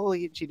I'm like,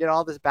 holy, and she did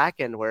all this back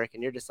end work.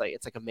 And you're just like,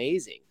 it's like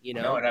amazing,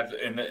 No,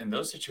 and in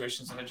those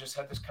situations, and I just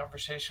had this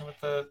conversation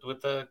with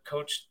the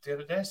coach the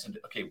other day. I said,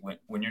 okay,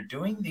 when you're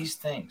doing these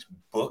things,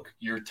 book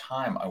your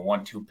time. I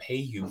want to pay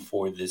you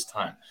for this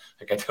time.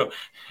 Like I told,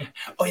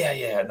 oh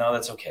yeah, no,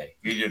 that's okay.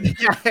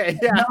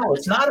 No,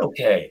 it's not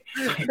okay.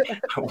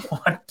 I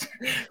want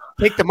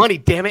take the money,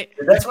 damn it.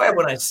 That's why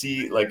when I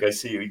see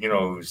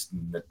who's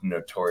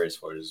notorious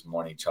for his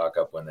morning chalk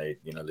up when they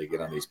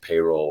get on these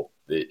payroll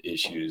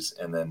issues,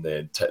 and then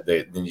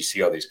then you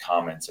see all these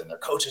comments and their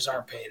coaches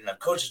aren't paid and their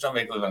coaches don't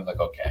make living. I'm like,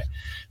 okay,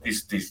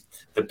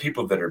 the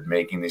people that are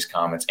making these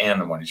comments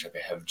and the morning chalk,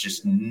 they have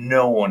just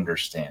no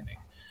understanding.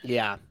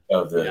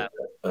 Of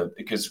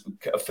because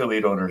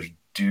affiliate owners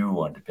do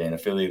want to pay, and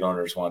affiliate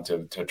owners want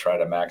to try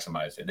to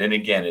maximize it. And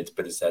again,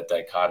 it's that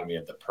dichotomy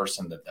of the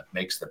person that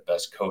makes the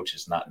best coach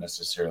is not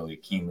necessarily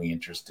keenly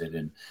interested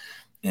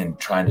in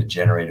trying to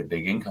generate a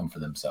big income for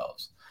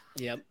themselves.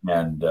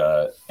 And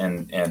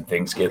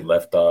things get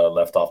left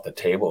off the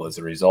table as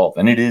a result.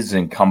 And it is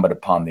incumbent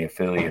upon the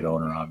affiliate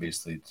owner,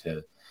 obviously,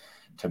 to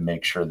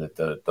make sure that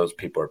those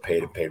people are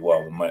paid and paid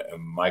well.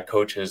 My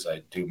coaches,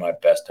 I do my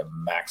best to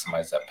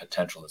maximize that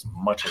potential as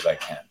much as I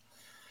can,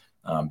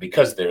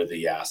 because they're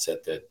the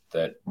asset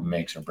that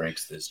makes or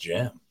breaks this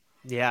gym.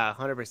 Yeah,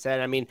 100%.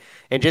 I mean,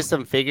 and just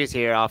some figures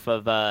here off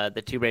of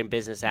the Two Brain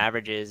Business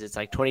averages. It's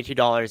like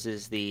 $22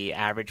 is the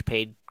average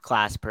paid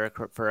class for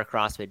a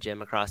CrossFit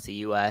gym across the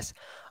U.S.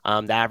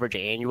 The average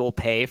annual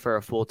pay for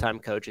a full-time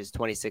coach is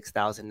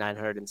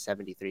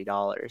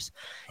 $26,973.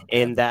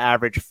 And the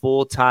average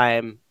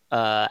full-time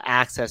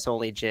access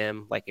only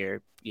gym, like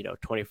your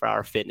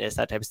 24-hour fitness,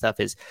 that type of stuff,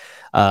 is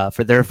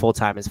for their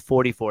full-time is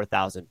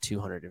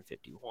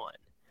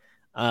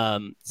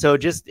 $44,251. So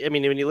just, I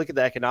mean, when you look at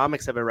the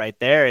economics of it right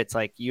there, it's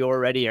like you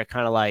already are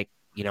kind of like,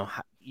 you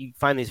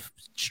find these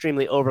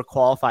extremely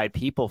overqualified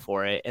people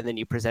for it. And then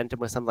you present them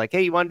with something like,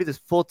 hey, you want to do this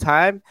full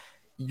time?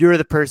 You're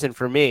the person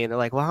for me. And they're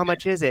like, well, how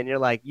much is it? And you're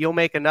like, you'll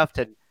make enough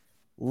to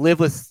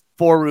live with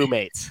 4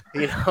 roommates,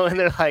 and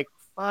they're like,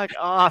 fuck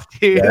off,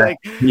 dude. I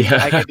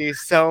could do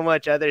so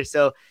much other.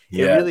 So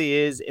it really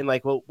is. And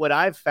like what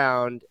I've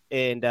found,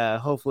 and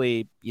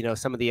hopefully,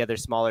 some of the other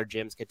smaller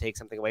gyms could take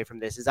something away from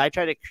this, is I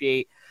try to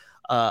create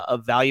a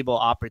valuable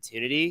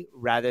opportunity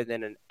rather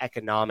than an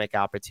economic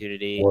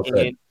opportunity.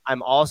 And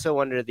I'm also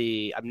I'm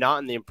not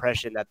in the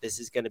impression that this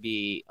is going to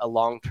be a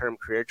long-term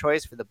career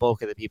choice for the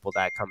bulk of the people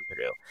that come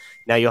through.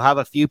 Now you'll have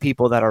a few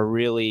people that are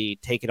really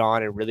take it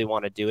on and really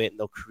want to do it, and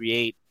they'll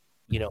create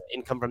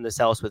income from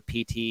themselves with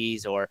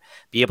PTs, or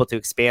be able to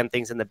expand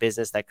things in the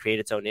business that create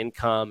its own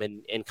income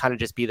and kind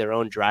of just be their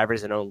own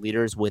drivers and own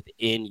leaders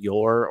within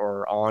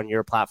or on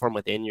your platform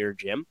within your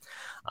gym.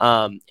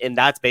 And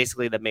that's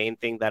basically the main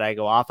thing that I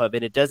go off of.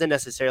 And it doesn't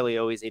necessarily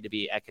always need to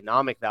be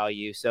economic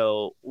value.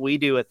 So we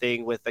do a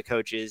thing with the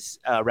coaches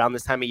around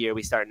this time of year.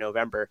 We start in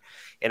November,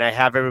 and I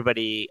have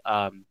everybody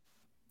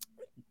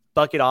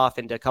bucket off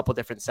into a couple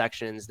different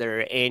sections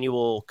their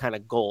annual kind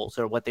of goals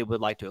or what they would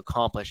like to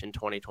accomplish in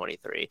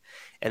 2023.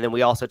 And then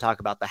we also talk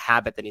about the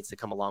habit that needs to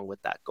come along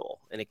with that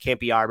goal. And it can't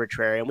be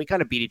arbitrary. And we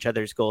kind of beat each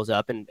other's goals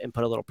up and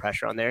put a little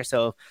pressure on there.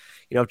 So,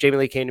 if Jamie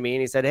Lee came to me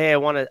and he said, hey, I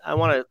want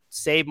to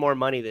save more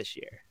money this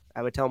year,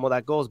 I would tell them, well,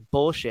 that goal is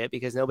bullshit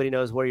because nobody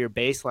knows where your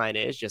baseline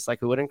is, just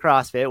like we would in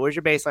CrossFit. Where's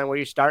your baseline, where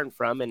you're starting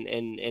from,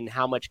 and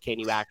how much can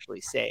you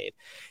actually save?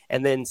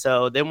 And then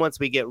once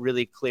we get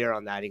really clear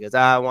on that, he goes,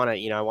 I want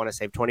to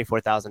save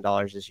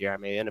 $24,000 this year.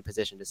 I'm in a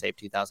position to save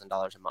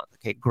 $2,000 a month.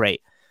 Okay,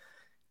 great.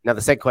 Now,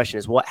 the second question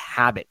is, what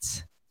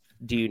habits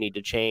do you need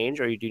to change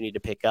or you do need to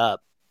pick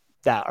up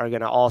that are going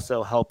to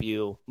also help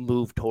you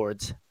move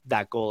towards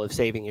that goal of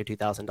saving your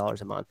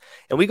 $2,000 a month?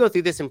 And we go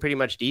through this in pretty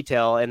much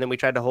detail, and then we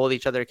try to hold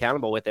each other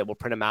accountable with it. We'll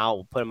print them out.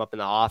 We'll put them up in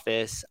the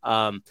office.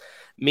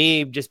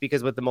 Me, just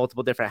because with the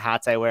multiple different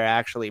hats I wear, I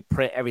actually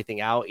print everything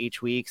out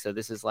each week. So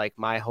this is like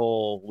my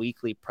whole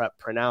weekly prep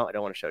printout. I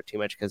don't want to show too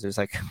much because there's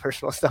like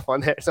personal stuff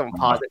on there. Someone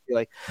pause it, be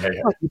like,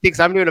 oh, he thinks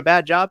I'm doing a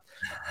bad job.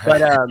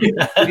 But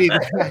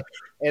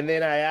and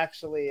then I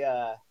actually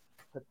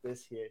put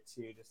this here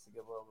too, just to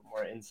give a little bit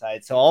more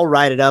insight. So I'll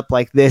write it up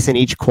like this in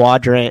each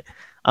quadrant.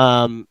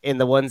 And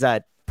the ones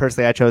that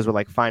personally I chose were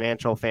like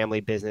financial, family,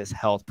 business,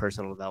 health,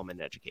 personal development,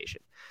 and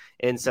education.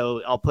 And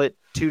so I'll put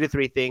 2 to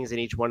 3 things in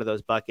each one of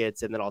those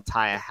buckets, and then I'll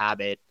tie a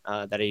habit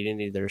that I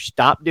didn't either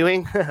stop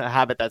doing, a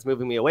habit that's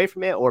moving me away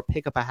from it, or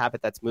pick up a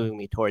habit that's moving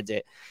me towards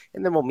it.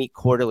 And then we'll meet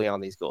quarterly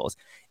on these goals.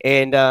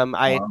 And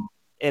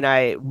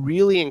I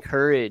really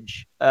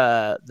encourage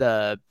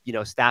the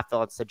staff that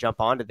wants to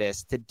jump onto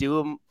this to do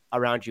them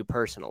around you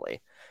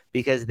personally,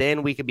 because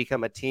then we can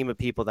become a team of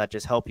people that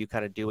just help you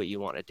kind of do what you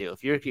want to do.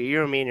 If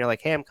you're me and you're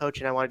like, hey, I'm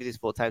coaching, I want to do these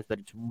full times, but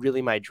it's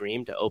really my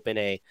dream to open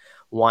a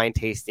wine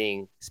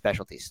tasting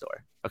specialty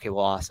store. Okay,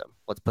 well, awesome.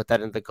 Let's put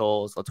that into the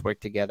goals. Let's work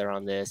together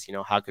on this.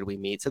 How could we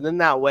meet? So then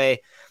that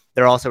way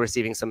they're also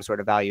receiving some sort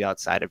of value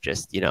outside of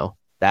just, the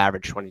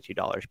average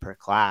 $22 per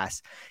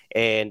class,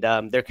 and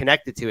they're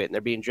connected to it and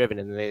they're being driven,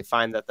 and they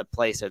find that the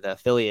place or the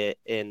affiliate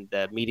in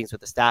the meetings with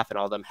the staff and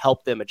all of them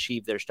help them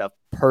achieve their stuff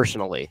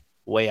personally,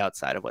 way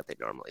outside of what they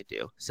normally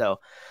do.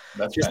 So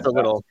that's just fantastic. a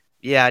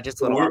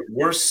little.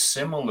 We're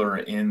similar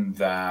in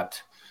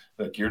that.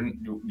 Look,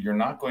 you're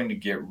not going to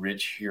get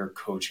rich here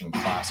coaching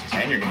classes,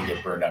 and you're going to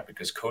get burned out,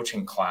 because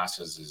coaching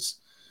classes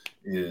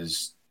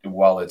is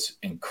while it's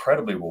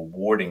incredibly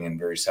rewarding and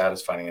very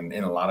satisfying, and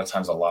a lot of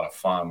times a lot of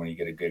fun when you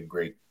get a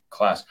great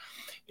class,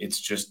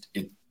 it's just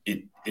it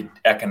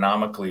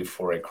economically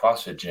for a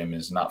CrossFit gym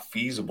is not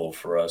feasible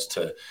for us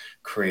to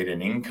create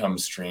an income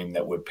stream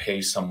that would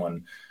pay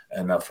someone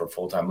enough for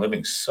full-time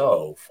living.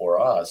 So for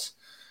us,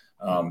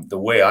 the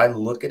way I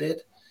look at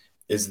it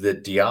is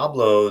that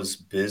Diablo's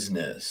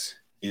business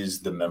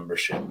is the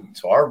membership.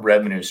 So our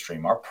revenue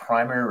stream, our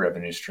primary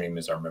revenue stream,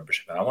 is our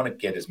membership, and I want to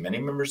get as many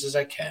members as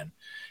I can,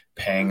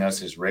 paying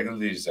us as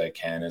regularly as I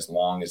can, as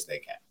long as they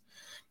can.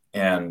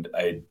 And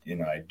I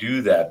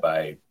do that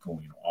by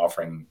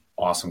offering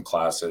awesome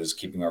classes,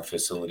 keeping our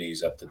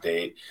facilities up to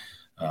date,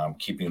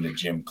 keeping the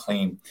gym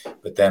clean,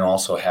 but then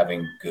also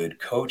having good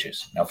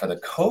coaches. Now, for the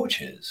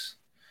coaches,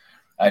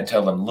 I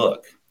tell them,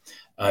 look,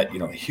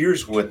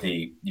 here's what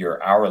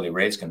your hourly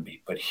rate's going to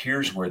be, but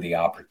here's where the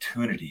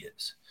opportunity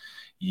is.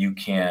 You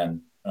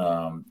can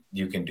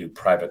do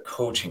private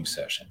coaching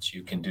sessions.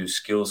 You can do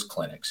skills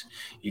clinics.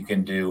 You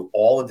can do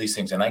all of these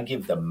things, and I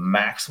give the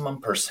maximum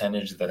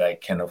percentage that I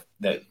can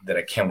that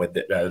I can with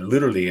it.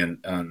 Literally,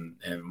 in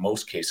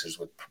most cases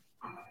with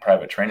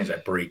private trainings, I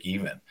break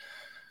even,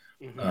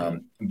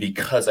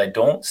 because I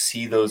don't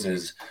see those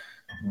as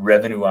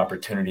revenue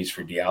opportunities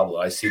for Diablo.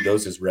 I see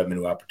those as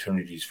revenue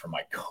opportunities for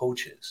my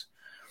coaches.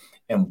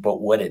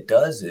 But what it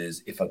does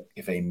is,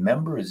 if a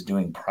member is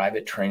doing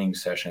private training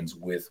sessions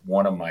with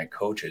one of my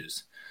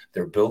coaches,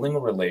 they're building a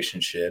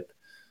relationship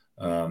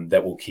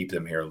that will keep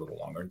them here a little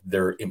longer.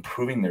 They're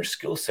improving their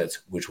skill sets,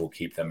 which will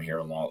keep them here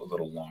a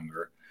little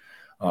longer.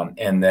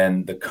 And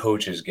then the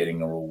coach is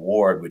getting a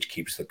reward, which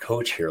keeps the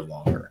coach here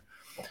longer.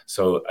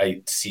 So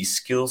I see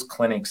skills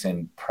clinics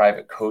and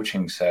private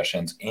coaching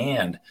sessions,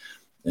 and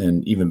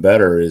even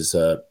better is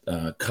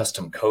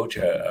custom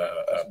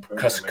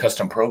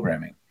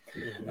programming.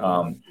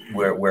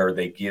 Where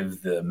they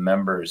give the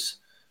members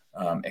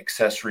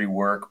accessory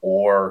work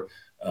or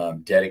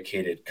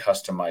dedicated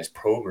customized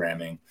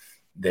programming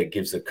that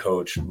gives the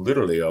coach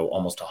literally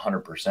almost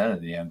 100%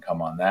 of the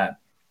income on that.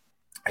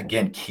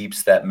 Again,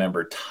 keeps that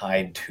member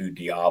tied to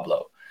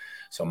Diablo.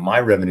 So my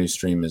revenue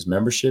stream is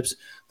memberships.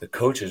 The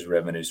coach's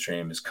revenue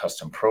stream is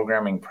custom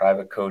programming,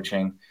 private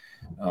coaching,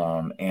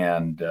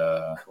 and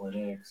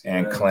clinics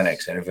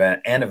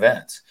and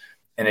events.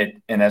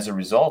 And as a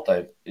result,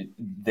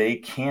 they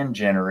can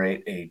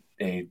generate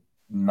a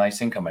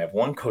nice income. I have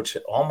one coach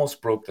that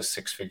almost broke the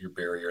 6-figure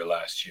barrier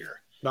last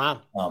year.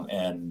 Wow.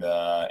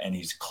 And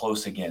he's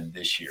close again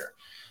this year.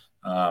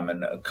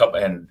 And a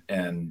couple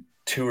and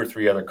 2 or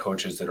 3 other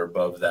coaches that are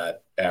above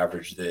that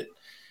average that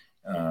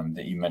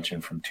you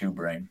mentioned from Two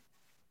Brain.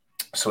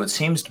 So it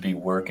seems to be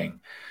working.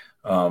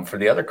 For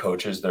the other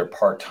coaches, they're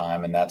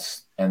part-time,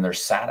 and they're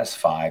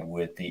satisfied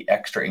with the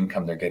extra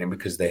income they're getting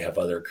because they have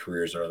other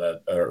careers or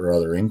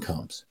other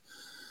incomes.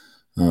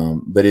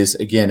 But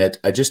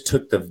I just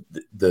took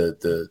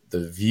the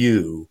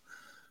view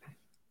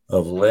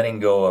of letting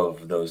go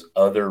of those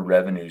other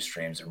revenue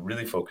streams and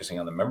really focusing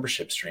on the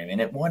membership stream. And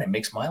it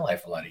makes my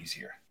life a lot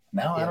easier.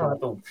 Now I don't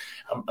have to,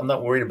 I'm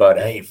not worried about,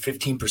 hey,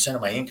 15%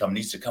 of my income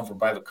needs to come from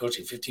private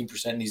coaching.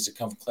 15% needs to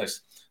come from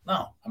class.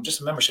 No, I'm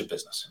just a membership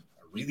business.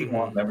 I really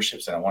want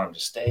memberships, and I want them to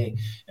stay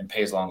and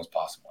pay as long as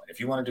possible. If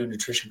you want to do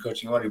nutrition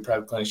coaching, you want to do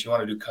private clinics, you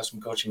want to do custom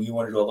coaching, you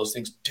want to do all those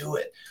things, do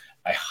it.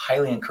 I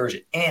highly encourage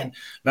it. And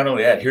not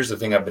only that, here's the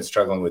thing I've been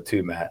struggling with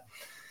too, Matt,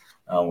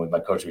 with my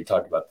coach. We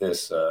talked about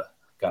this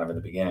kind of in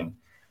the beginning.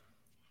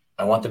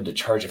 I want them to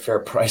charge a fair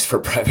price for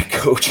private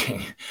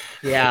coaching.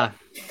 Yeah.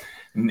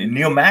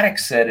 Neil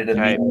Maddox said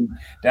it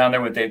down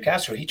there with Dave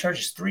Castro. He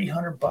charges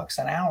 $300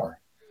 an hour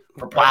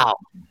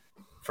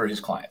for his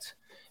clients.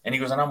 And he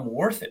goes, and I'm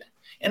worth it.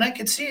 And I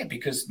could see it,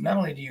 because not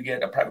only do you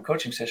get a private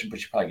coaching session,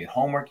 but you probably get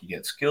homework, you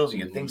get skills,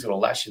 you get things that will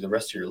last you the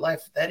rest of your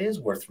life. That is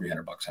worth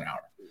 $300 an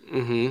hour.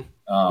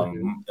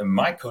 And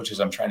my coaches,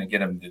 I'm trying to get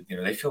them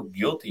to, they feel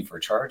guilty for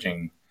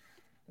charging,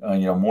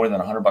 more than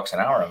 $100 an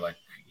hour. I'm like,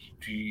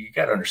 you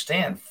got to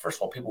understand, first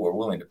of all, people are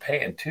willing to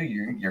pay, and two,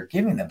 you're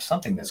giving them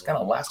something that's going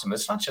to last them.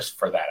 It's not just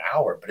for that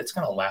hour, but it's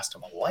going to last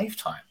them a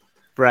lifetime.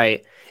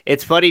 Right.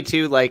 It's funny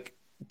too, like,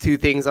 two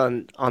things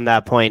on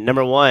that point.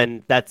 Number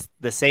one, that's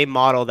the same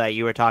model that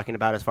you were talking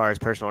about as far as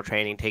personal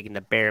training, taking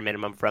the bare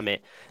minimum from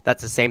it.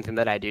 That's the same thing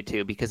that I do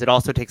too, because it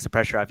also takes the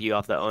pressure off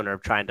the owner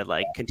of trying to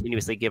like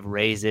continuously give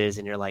raises,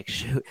 and you're like,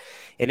 shoot.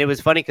 And it was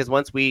funny because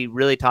once we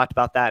really talked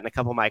about that, and a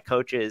couple of my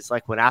coaches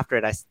like went after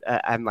it,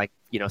 I'm like,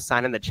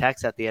 signing the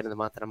checks at the end of the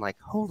month, and I'm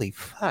like, holy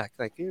fuck,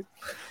 like, dude,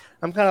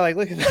 I'm kind of like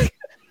looking like,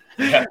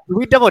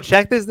 we double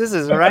check this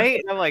is right.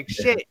 And I'm like,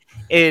 shit.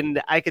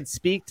 And I could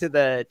speak to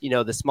the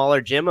the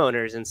smaller gym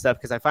owners and stuff,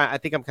 because I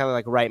think I'm kind of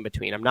like right in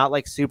between. I'm not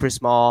like super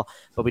small,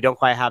 but we don't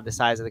quite have the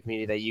size of the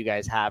community that you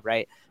guys have,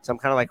 right? So I'm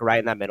kind of like right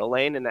in that middle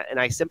lane, and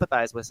I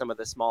sympathize with some of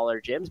the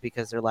smaller gyms,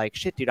 because they're like,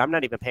 shit, dude, I'm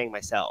not even paying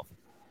myself,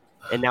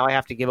 and now I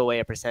have to give away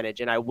a percentage.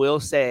 And I will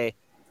say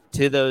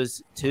to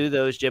those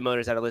gym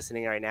owners that are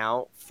listening right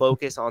now,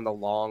 focus on the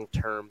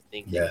long-term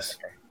thinking. Yes.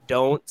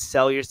 Don't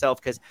sell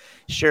yourself, because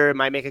sure, it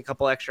might make a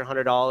couple extra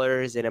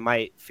 $100 and it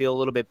might feel a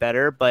little bit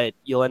better, but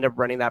you'll end up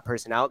running that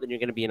person out. Then you're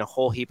going to be in a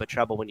whole heap of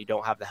trouble when you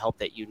don't have the help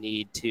that you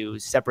need to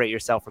separate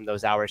yourself from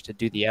those hours to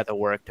do the other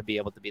work, to be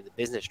able to be the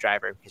business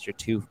driver, because you're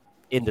too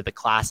into the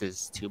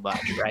classes too much,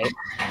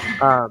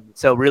 right?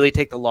 So really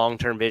take the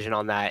long-term vision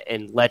on that,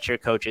 and let your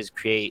coaches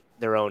create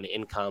their own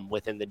income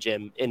within the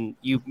gym. And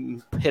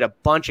you hit a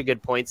bunch of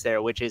good points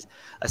there, which is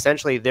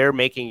essentially they're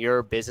making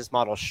your business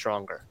model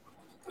stronger.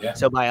 Yeah.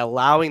 So by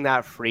allowing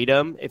that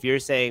freedom, if you're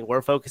saying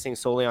we're focusing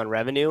solely on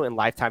revenue and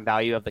lifetime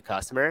value of the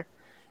customer,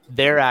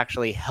 they're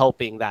actually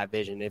helping that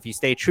vision. If you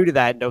stay true to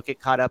that and don't get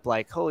caught up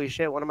like, holy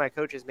shit, one of my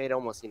coaches made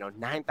almost,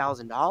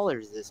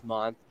 $9,000 this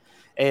month,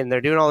 and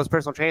they're doing all this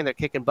personal training, they're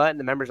kicking butt, and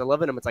the members are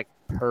loving them. It's like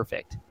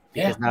perfect,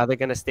 because now they're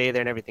going to stay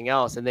there and everything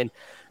else. And then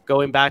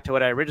going back to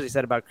what I originally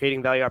said about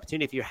creating value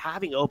opportunity, if you're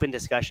having open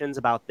discussions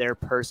about their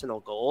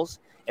personal goals,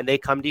 and they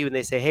come to you and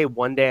they say, hey,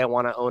 one day I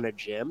want to own a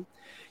gym,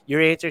 your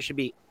answer should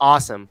be,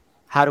 awesome.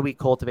 How do we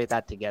cultivate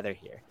that together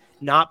here?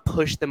 Not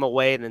push them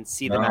away and then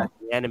see them as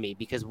the enemy,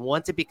 because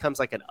once it becomes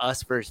like an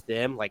us versus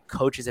them, like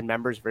coaches and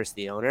members versus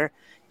the owner,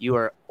 you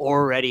are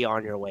already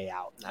on your way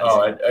out.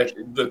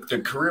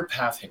 The career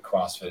path at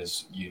CrossFit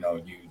is, you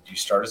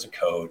start as a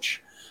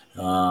coach.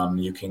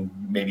 You can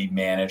maybe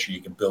manage, or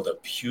you can build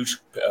a huge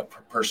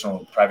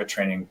personal private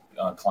training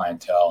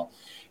clientele.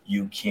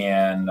 You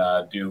can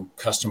do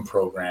custom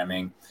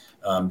programming.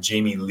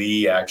 Jamie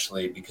Lee,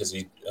 actually, because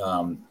he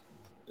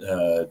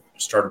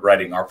started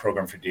writing our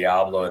program for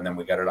Diablo, and then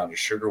we got it onto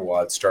Sugar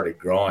Wad, started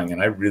growing,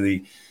 and I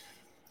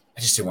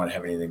just didn't want to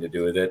have anything to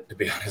do with it, to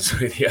be honest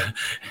with you.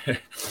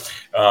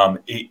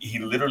 He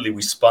literally,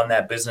 we spun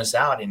that business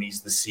out, and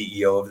he's the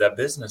CEO of that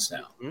business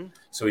now. Mm-hmm.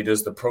 So he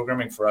does the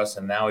programming for us,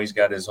 and now he's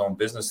got his own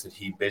business that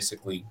he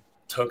basically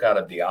took out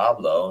of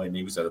Diablo, and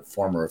he was a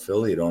former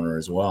affiliate owner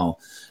as well,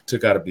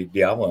 took out of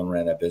Diablo and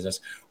ran that business.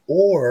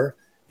 Or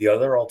the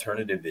other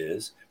alternative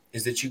is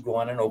that you go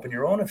on and open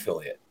your own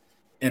affiliate.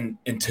 And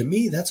to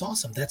me, that's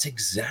awesome. That's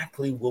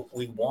exactly what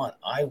we want.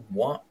 I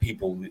want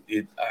people.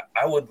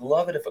 I would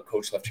love it if a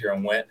coach left here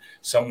and went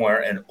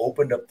somewhere and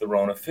opened up their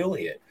own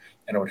affiliate,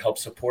 and it would help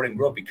support and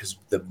grow, because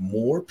the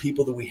more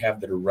people that we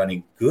have that are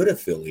running good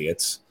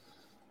affiliates,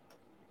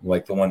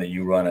 like the one that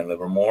you run in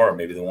Livermore, or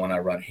maybe the one I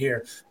run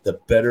here, the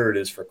better it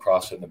is for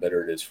CrossFit, and the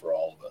better it is for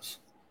all of us.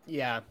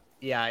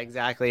 Yeah,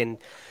 exactly. And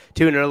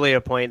to an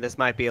earlier point, this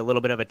might be a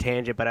little bit of a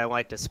tangent, but I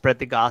like to spread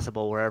the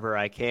gospel wherever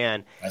I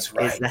can. That's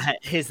right.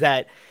 Is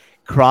that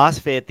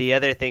CrossFit, the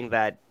other thing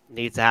that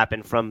needs to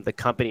happen from the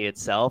company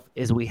itself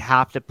is we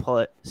have to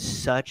put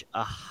such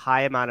a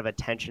high amount of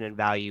attention and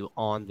value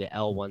on the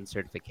L1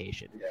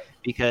 certification,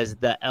 because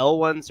the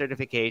L1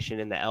 certification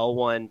and the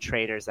L1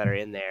 trainers that are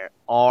in there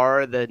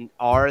are the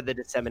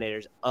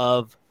disseminators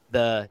of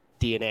the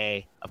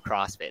DNA of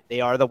CrossFit.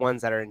 They are the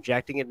ones that are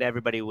injecting it into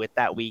everybody with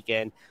that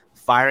weekend,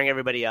 firing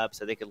everybody up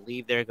so they can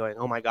leave there going,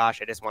 oh my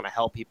gosh, I just want to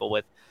help people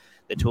with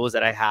the tools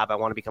that I have. I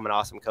want to become an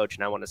awesome coach,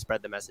 and I want to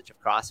spread the message of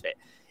CrossFit.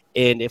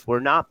 And if we're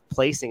not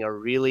placing a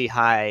really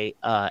high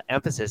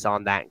emphasis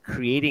on that,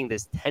 creating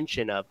this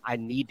tension of I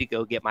need to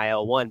go get my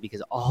L1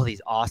 because all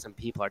these awesome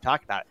people are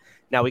talking about it.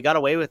 Now, we got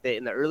away with it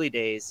in the early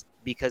days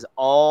because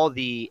all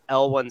the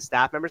L1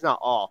 staff members, not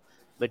all,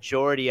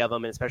 majority of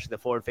them, and especially the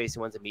forward-facing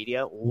ones in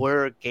media,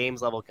 were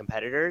games-level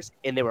competitors,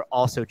 and they were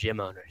also gym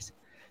owners.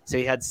 So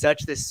you had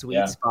such this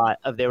sweet spot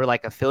of they were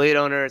like affiliate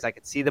owners. I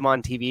could see them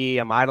on TV.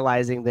 I'm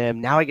idolizing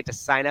them. Now I get to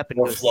sign up and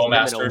go Flow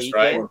Masters,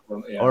 right?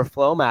 Or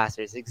Flow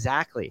Masters,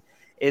 exactly.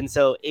 And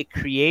so it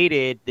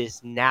created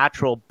this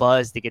natural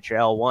buzz to get your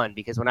L1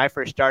 because when I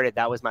first started,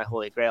 that was my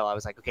holy grail. I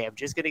was like, okay, I'm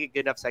just going to get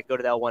good enough so I can go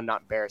to the L1,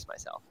 not embarrass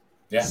myself.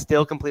 Yeah.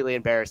 Still completely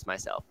embarrassed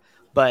myself.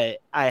 But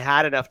I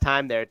had enough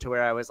time there to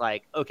where I was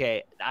like,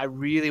 okay, I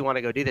really want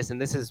to go do this.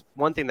 And this is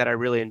one thing that I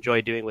really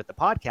enjoy doing with the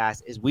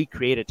podcast is we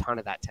create a ton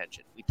of that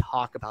tension. We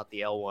talk about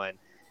the L1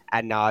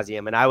 ad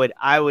nauseum. And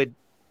I would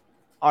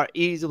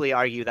easily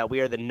argue that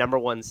we are the number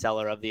one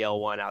seller of the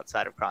L1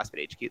 outside of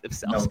CrossFit HQ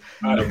themselves.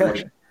 No,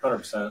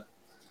 100%.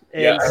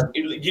 Yeah,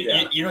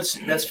 you know,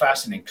 that's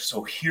fascinating.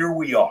 So here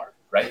we are,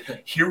 right?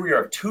 Here we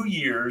are, 2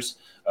 years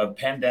of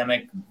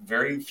pandemic,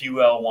 very few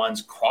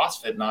L1s,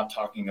 CrossFit not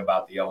talking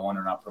about the L1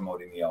 or not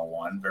promoting the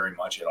L1 very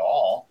much at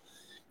all.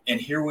 And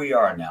here we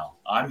are now.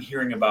 I'm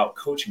hearing about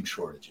coaching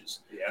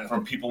shortages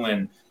from people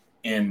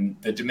in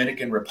the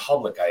Dominican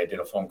Republic. I did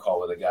a phone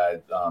call with a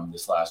guy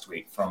this last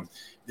week from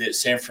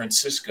San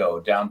Francisco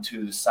down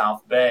to the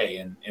South Bay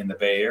in the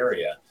Bay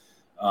Area.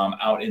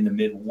 Out in the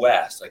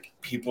Midwest, like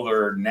people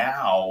are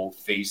now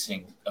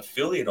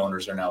affiliate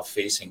owners are now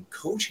facing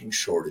coaching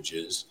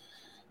shortages.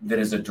 That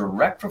is a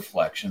direct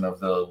reflection of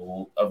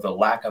the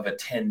lack of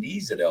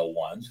attendees at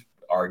L1s,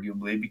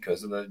 arguably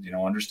because of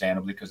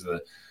understandably because of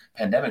the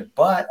pandemic,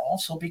 but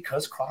also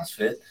because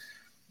CrossFit,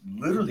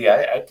 literally,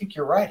 I think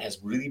you're right, has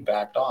really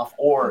backed off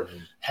or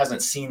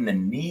hasn't seen the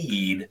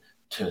need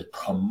to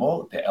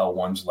promote the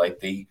L1s like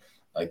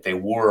they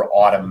were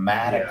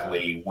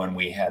automatically when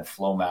we had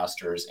Flow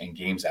Masters and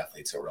Games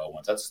athletes that were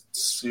L1s. That's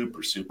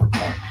super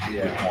point.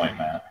 Good point,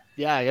 Matt.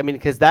 Yeah, I mean,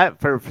 because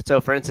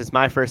for instance,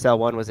 my first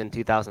L1 was in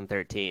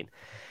 2013,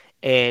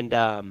 and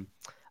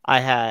I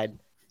had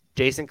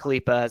Jason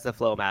Kalipa as the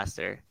Flow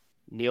Master,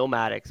 Neil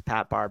Maddox,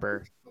 Pat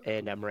Barber,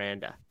 and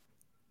Miranda.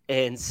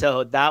 And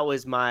so that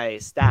was my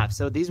staff.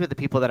 So these were the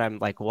people that I'm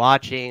like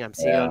watching, I'm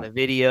seeing on the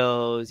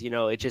videos,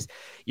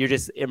 you're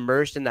just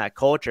immersed in that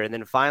culture. And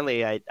then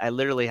finally I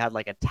literally had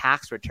like a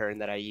tax return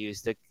that I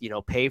used to,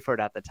 pay for it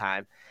at the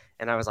time.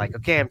 And I was like,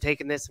 okay, I'm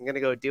taking this, I'm going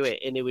to go do it.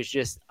 And it was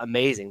just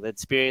amazing. The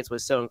experience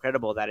was so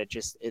incredible that it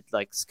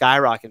like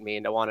skyrocketed me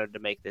and I wanted to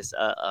make this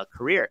a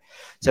career.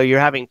 So you're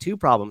having two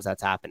problems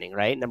that's happening,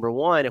 right? Number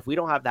one, if we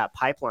don't have that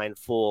pipeline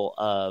full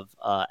of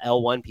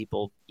L1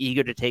 people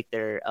eager to take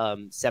their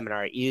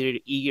seminar,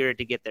 eager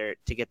to get their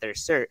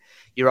cert,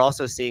 you're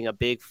also seeing a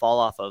big fall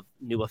off of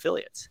new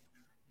affiliates.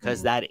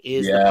 Because that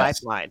is the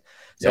pipeline.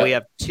 So we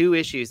have two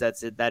issues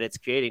that it's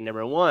creating.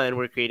 Number one,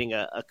 we're creating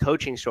a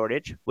coaching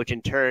shortage, which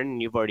in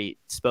turn, you've already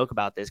spoke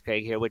about this,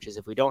 Craig, here, which is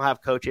if we don't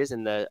have coaches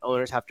and the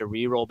owners have to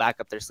re-roll back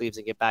up their sleeves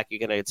and get back, you're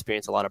going to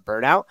experience a lot of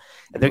burnout.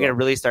 And they're going to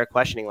really start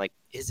questioning, like,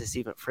 is this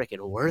even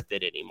freaking worth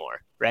it anymore?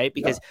 Right?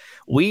 Because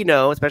we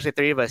know, especially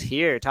three of us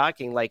here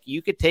talking, like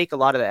you could take a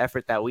lot of the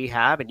effort that we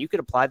have and you could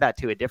apply that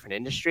to a different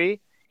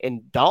industry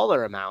in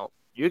dollar amount,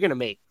 you're going to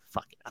make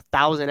fucking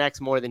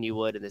 1,000x more than you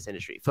would in this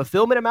industry.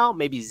 Fulfillment amount,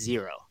 maybe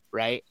zero,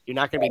 right? You're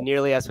not going to be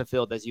nearly as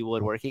fulfilled as you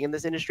would working in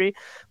this industry,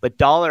 but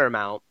dollar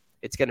amount,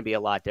 it's going to be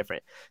a lot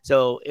different.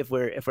 So if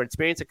we're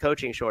experiencing a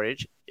coaching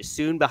shortage,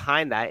 soon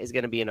behind that is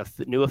going to be a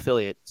new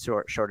affiliate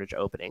shortage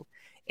opening.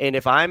 And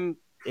if I'm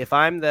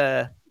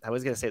I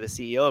was going to say the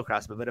CEO of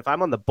CrossFit, but if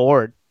I'm on the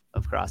board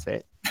of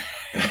CrossFit,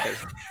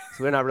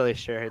 so we're not really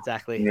sure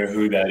exactly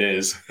who that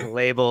is,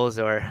 labels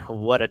or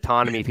what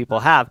autonomy people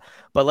have.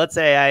 But let's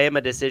say I am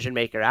a decision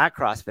maker at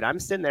CrossFit. I'm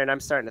sitting there and I'm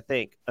starting to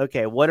think,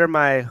 okay, what are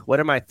my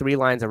 3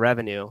 lines of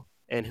revenue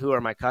and who are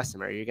my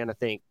customer? You're going to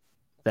think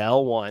the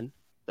L1,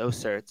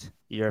 those certs,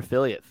 your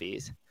affiliate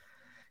fees.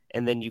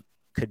 And then you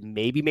could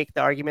maybe make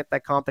the argument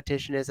that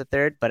competition is a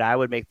third, but I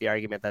would make the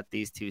argument that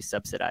these two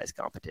subsidize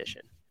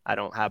competition. I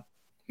don't have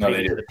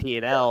to the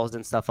P&Ls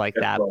and stuff like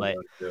that,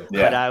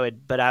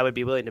 but I would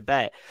be willing to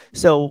bet.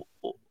 So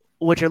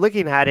what you're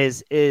looking at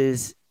is,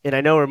 and I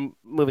know we're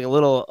moving a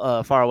little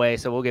far away,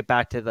 so we'll get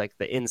back to like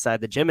the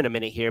inside the gym in a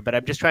minute here, but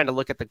I'm just trying to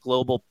look at the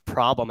global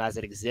problem as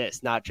it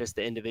exists, not just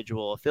the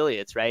individual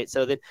affiliates, right?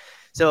 So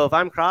if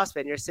I'm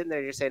CrossFit and you're sitting there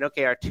and you're saying,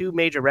 okay, our 2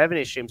 major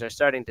revenue streams are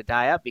starting to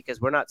die up because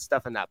we're not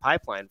stuffing that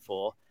pipeline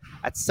full.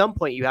 At some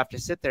point you have to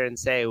sit there and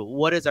say,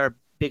 what is our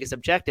biggest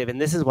objective?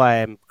 And this is why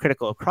I'm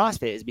critical of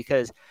CrossFit, is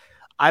because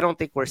I don't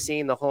think we're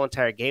seeing the whole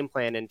entire game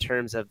plan in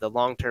terms of the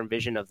long-term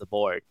vision of the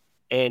board.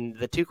 And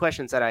the 2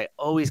 questions that I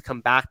always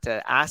come back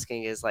to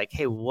asking is like,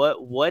 hey,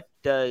 what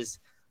does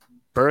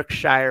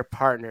Berkshire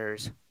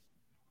Partners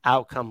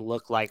outcome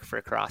look like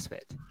for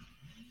CrossFit?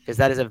 Because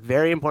that is a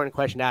very important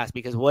question to ask,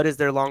 because what does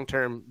their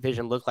long-term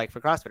vision look like for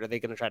CrossFit? Are they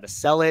going to try to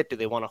sell it? Do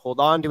they want to hold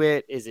on to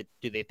it?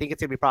 Do they think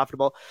it's going to be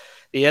profitable?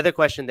 The other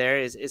question there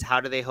is how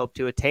do they hope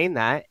to attain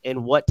that?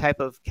 And what type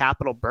of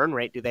capital burn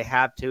rate do they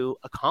have to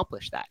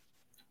accomplish that?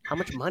 How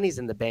much money's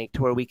in the bank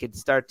to where we could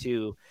start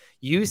to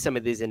use some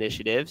of these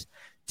initiatives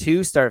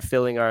to start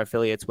filling our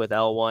affiliates with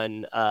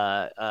L1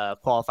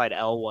 qualified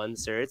L1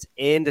 certs,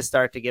 and to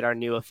start to get our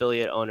new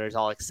affiliate owners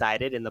all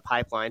excited in the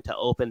pipeline to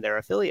open their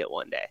affiliate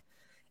one day.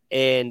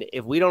 And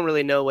if we don't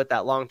really know what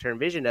that long-term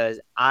vision is,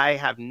 I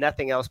have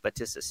nothing else but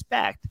to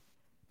suspect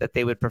that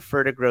they would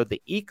prefer to grow the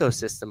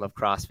ecosystem of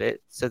CrossFit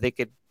so they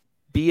could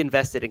be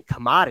invested in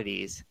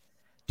commodities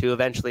to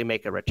eventually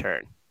make a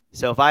return.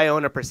 So if I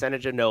own a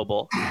percentage of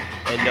Noble,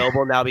 and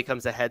Noble now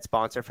becomes a head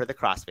sponsor for the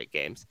CrossFit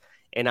Games,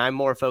 and I'm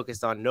more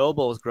focused on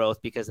Noble's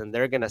growth because then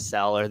they're going to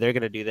sell or they're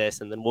going to do this,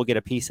 and then we'll get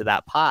a piece of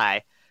that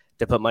pie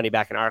to put money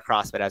back in our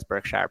CrossFit as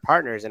Berkshire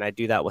partners. And I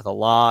do that with a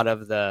lot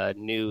of the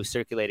new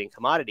circulating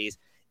commodities.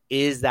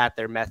 Is that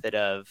their method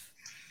of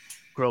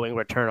growing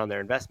return on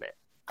their investment?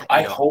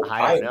 I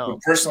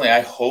personally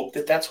hope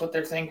that that's what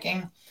they're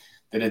thinking.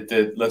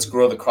 That let's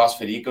grow the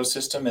CrossFit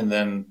ecosystem, and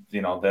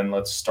then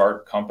let's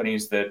start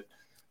companies that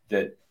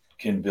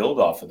can build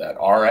off of that.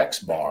 RX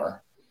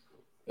Bar,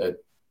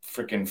 that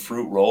freaking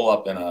fruit roll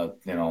up in a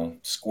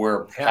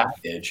square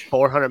package.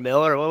 400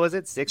 mil, or what was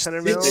it?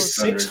 600 mil?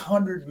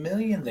 600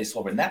 million they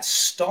sold. And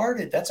that's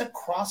a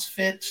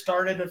CrossFit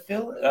started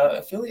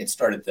affiliate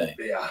started thing.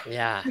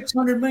 Yeah.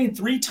 600 million,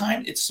 3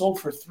 times. It's sold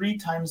for 3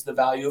 times the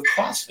value of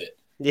CrossFit.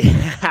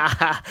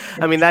 Yeah.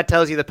 I mean, that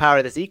tells you the power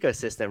of this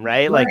ecosystem,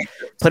 right? Like,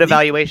 put a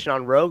valuation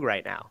on Rogue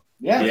right now.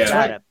 Yeah. Is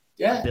that a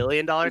 $1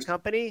 billion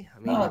company? I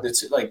mean, no,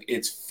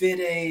 it's Fit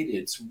Aid,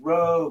 it's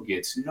Rogue,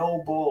 it's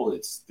Noble,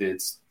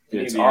 it's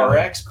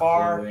RX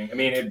Bar. I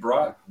mean, it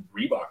brought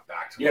Reebok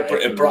back to life.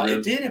 It brought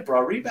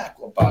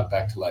Reebok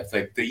back to life.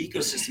 Like, the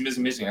ecosystem is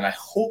amazing, and I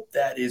hope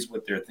that is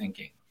what they're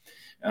thinking,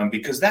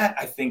 because that,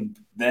 I think,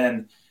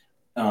 then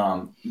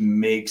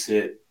makes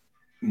it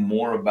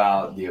more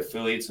about the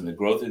affiliates and the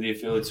growth of the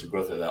affiliates, the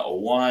growth of the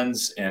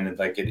O1s, and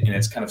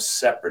it's kind of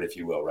separate, if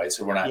you will, right?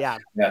 So we're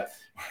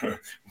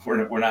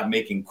not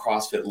making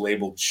CrossFit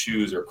labeled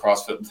shoes or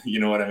CrossFit, you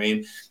know what I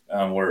mean?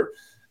 Or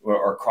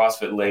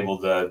CrossFit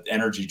labeled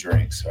energy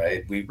drinks,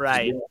 right? We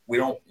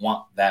don't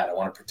want that. I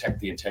want to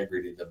protect the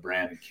integrity of the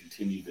brand and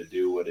continue to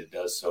do what it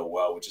does so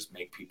well, which is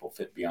make people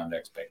fit beyond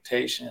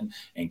expectation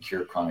and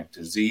cure chronic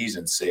disease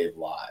and save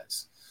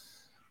lives.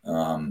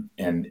 And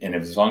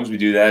as long as we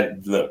do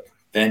that, look,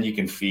 then you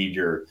can feed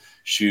your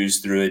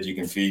shoes through it. You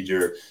can feed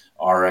your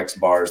RX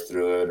bars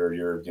through it, or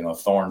your,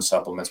 Thorn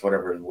supplements,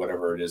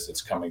 whatever it is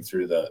that's coming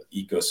through the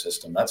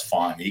ecosystem. That's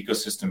fine. The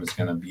ecosystem is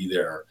going to be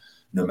there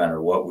no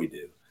matter what we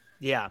do.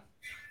 Yeah.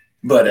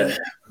 But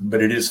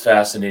it is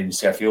fascinating to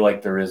see. I feel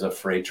like there is a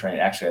freight train.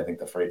 Actually, I think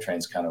the freight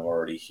train's kind of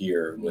already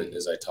here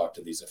as I talk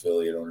to these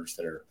affiliate owners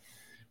that are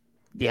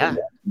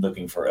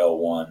looking for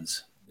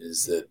L1s.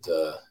 Is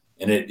that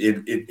and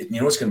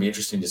what's going to be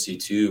interesting to see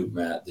too,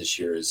 Matt, this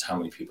year is how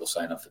many people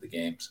sign up for the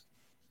games.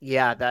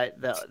 Yeah,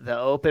 the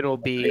Open will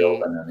be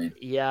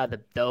the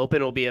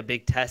Open will be a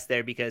big test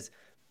there, because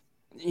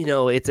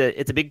it's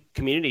a big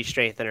community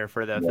strengthener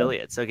for the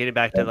affiliate. So getting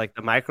back to like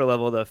the micro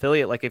level of the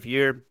affiliate, like if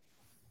you're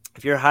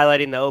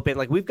highlighting the Open,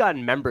 like we've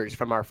gotten members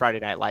from our Friday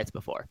Night Lights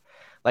before.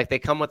 Like they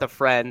come with a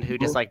friend who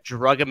just like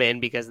drug them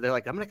in because they're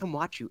like, I'm going to come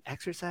watch you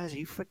exercise. Are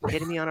you freaking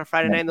kidding me on a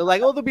Friday night? And they're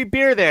like, oh, there'll be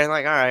beer there. And I'm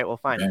like, all right, well,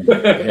 fine.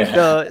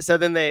 So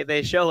then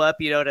they show up,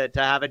 to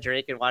have a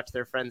drink and watch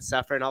their friends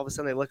suffer. And all of a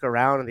sudden they look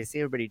around and they see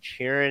everybody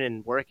cheering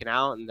and working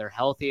out, and they're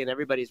healthy and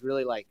everybody's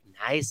really like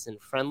nice and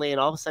friendly. And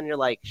all of a sudden you're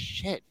like,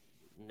 shit,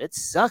 it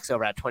sucks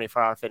over at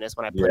 24 Hour Fitness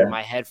when I put in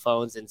my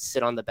headphones and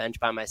sit on the bench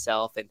by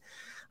myself. And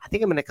I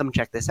think I'm going to come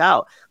check this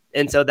out.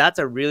 And so that's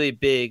a really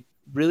big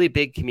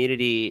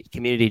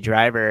community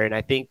driver. And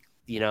I think,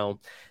 the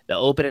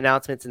Open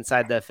announcements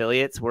inside the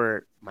affiliates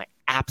were my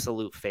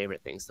absolute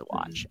favorite things to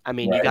watch. I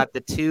mean, you got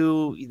the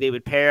two, they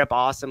would pair up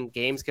awesome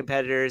games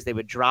competitors. They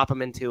would drop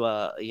them into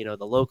the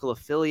local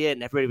affiliate,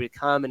 and everybody would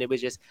come. And it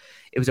was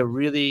a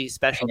really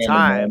special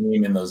time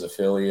in those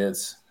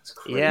affiliates. It's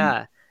crazy.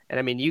 Yeah. And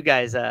I mean, you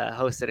guys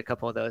hosted a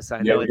couple of those, so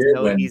I know it's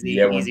no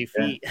easy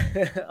feat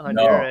on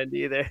your end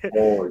either.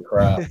 Holy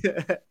crap.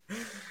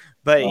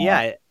 But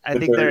I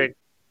think they're.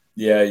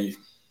 Yeah,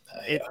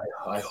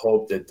 I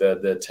hope that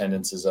the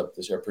attendance is up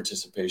this year,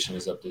 participation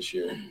is up this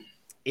year.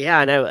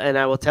 Yeah, and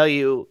I will tell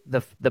you,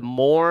 the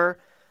more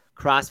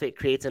CrossFit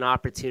creates an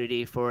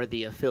opportunity for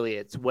the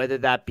affiliates, whether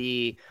that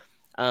be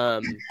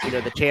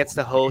the chance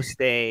to host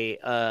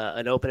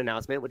an open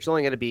announcement, which is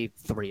only going to be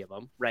 3 of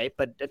them, right?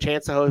 But a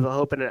chance to host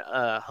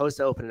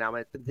an open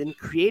announcement, but then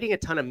creating a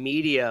ton of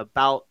media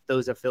about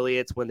those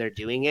affiliates when they're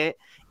doing it,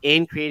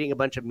 and creating a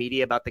bunch of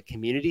media about the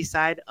community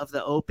side of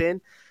the open.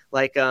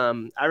 Like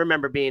I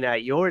remember being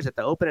at yours at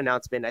the open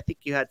announcement. I think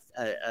you had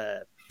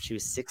she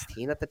was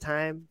 16 at the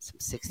time, some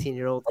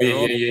 16-year-old Oh,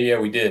 girl. yeah.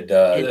 We did.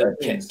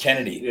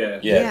 Kennedy.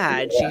 Yeah,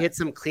 and she hit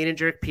some clean and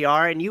jerk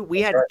PR, and you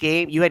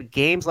had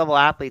games level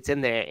athletes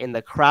in there, and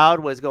the crowd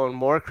was going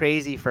more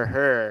crazy for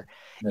her.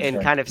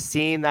 Kind of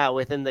seeing that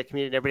within the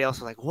community, everybody else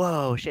was like,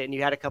 "Whoa, shit!" And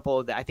you had a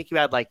couple. I think you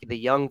had like the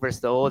young versus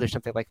the old, or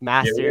something like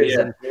Masters,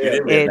 and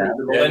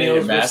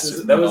millennials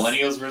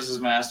versus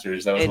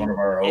Masters. That was one of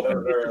our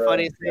open. It's the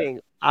funniest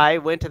thing. I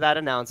went to that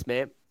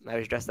announcement. I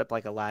was dressed up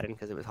like Aladdin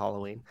because it was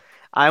Halloween.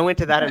 I went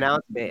to that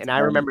announcement, and I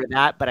remember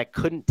that, but I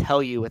couldn't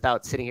tell you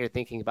without sitting here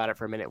thinking about it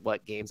for a minute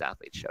what games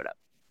athletes showed up.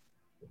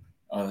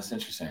 Oh, that's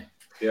interesting.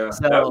 Yeah,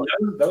 so,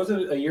 that was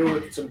a year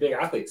with some big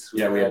athletes.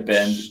 We had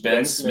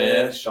Ben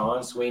Smith,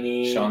 Sean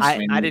Sweeney. I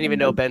didn't even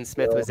know Ben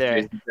Smith was there.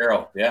 Jason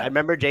Carroll, yeah. I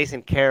remember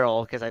Jason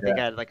Carroll because I think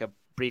I had like a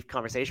brief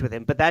conversation with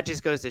him. But that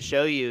just goes to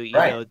show you, you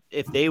know,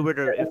 if they were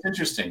to. That's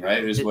interesting,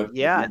 right?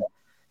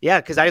 Yeah,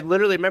 because I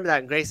literally remember that,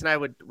 and Grace and I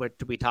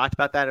we talked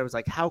about that. And it was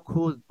like, how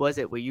cool was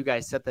it where you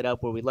guys set that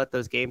up, where we let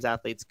those games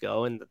athletes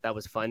go, and that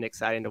was fun,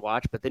 exciting to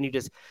watch. But then you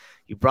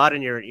brought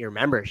in your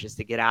members just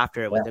to get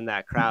after it within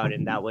that crowd,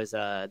 and that was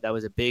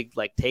a big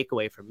like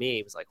takeaway for me.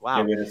 It was like, wow.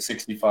 Yeah, we had a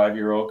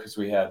 65-year-old because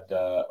we had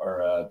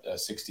a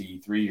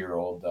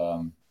 63-year-old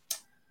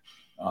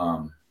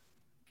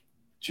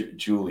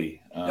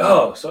Julie.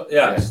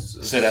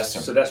 Sedestrom,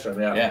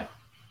 yeah.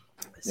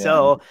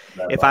 So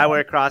if I were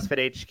at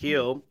CrossFit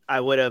HQ, I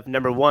would have,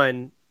 number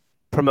one,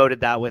 promoted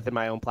that within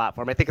my own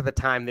platform. I think at the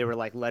time they were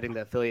like letting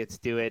the affiliates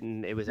do it,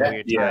 and it was a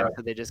weird time.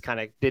 So they just kind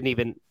of didn't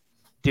even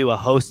do a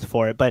host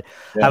for it. But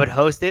I would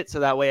host it so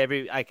that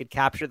way I could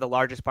capture the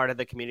largest part of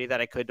the community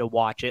that I could to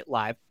watch it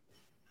live.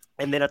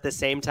 And then at the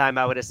same time,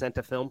 I would have sent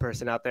a film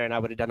person out there, and I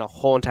would have done a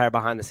whole entire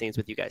behind the scenes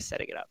with you guys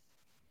setting it up.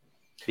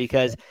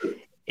 Because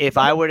if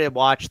I were to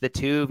watch the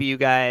two of you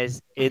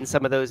guys in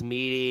some of those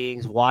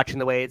meetings, watching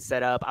the way it's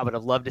set up, I would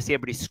have loved to see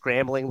everybody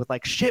scrambling with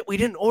like, shit, we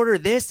didn't order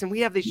this, and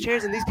we have these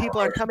chairs, and these people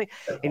are coming.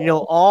 And,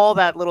 all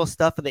that little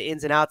stuff of the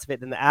ins and outs of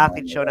it, then the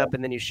athlete showed up,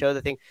 and then you show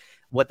the thing.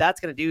 What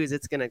that's going to do is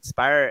it's going to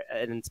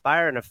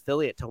inspire an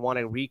affiliate to want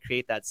to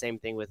recreate that same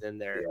thing within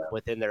their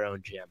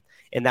own gym.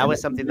 And that was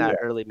something that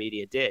early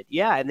media did.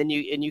 Yeah. And then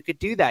you could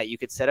do that. You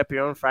could set up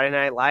your own Friday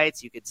Night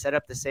Lights. You could set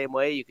up the same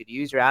way. You could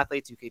use your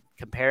athletes. You could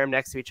compare them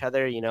next to each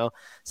other,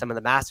 some of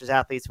the Masters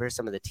athletes versus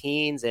some of the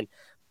teens.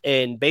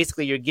 And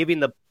basically you're giving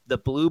the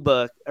blue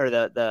book or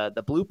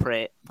the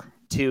blueprint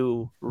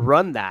to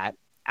run that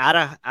at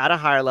a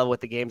higher level with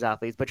the games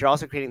athletes, but you're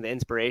also creating the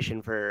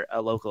inspiration for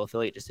a local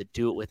affiliate just to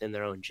do it within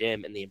their own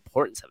gym, and the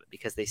importance of it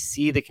because they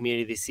see the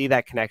community, they see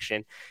that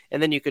connection.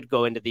 And then you could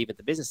go into even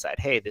the business side.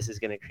 Hey, this is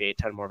going to create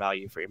a ton more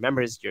value for your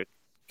members. Your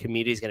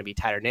community is going to be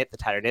tighter knit. The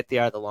tighter knit they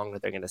are, the longer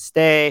they're going to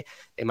stay.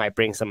 They might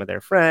bring some of their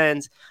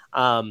friends.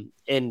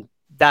 And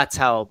that's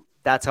how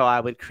I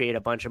would create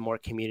a bunch of more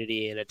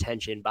community and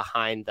attention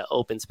behind the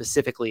open,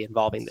 specifically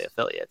involving the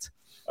affiliates.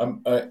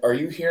 Are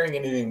you hearing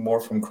anything more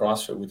from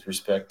CrossFit with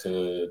respect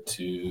to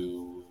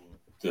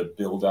the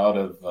build out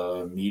of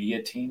a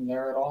media team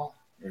there at all,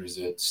 or is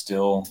it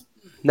still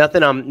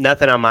nothing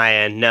on my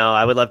end? No,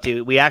 I would love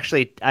to. I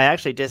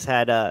actually just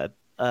had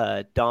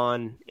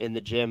Dawn in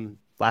the gym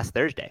last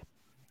Thursday.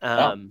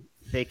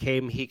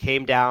 He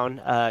came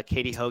down.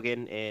 Katie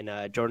Hogan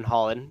and Jordan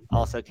Holland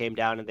also came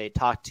down, and they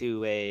talked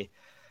to a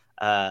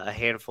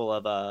handful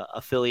of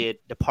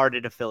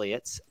departed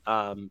affiliates,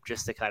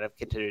 just to kind of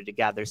continue to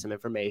gather some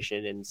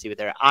information and see what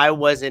they're. I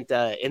wasn't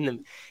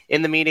in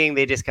the meeting.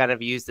 They just kind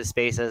of used the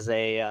space as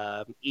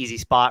a easy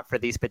spot for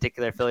these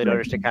particular affiliate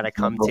owners to kind of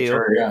come to.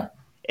 Sure, yeah.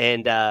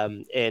 And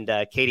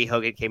Katie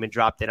Hogan came and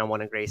dropped in on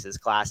one of Grace's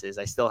classes.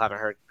 I still haven't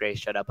heard Grace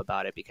shut up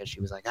about it because she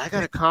was like, I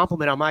got a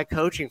compliment on my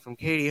coaching from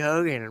Katie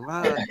Hogan. And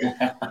wow.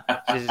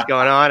 She's just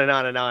going on and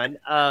on and on.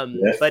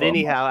 But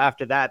anyhow,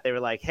 after that, they were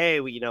like, hey,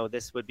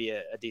 this would be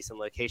a decent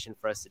location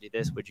for us to do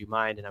this. Would you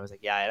mind? And I was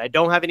like, yeah. And I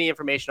don't have any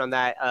information on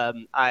that.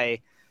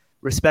 I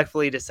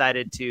respectfully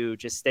decided to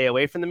just stay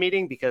away from the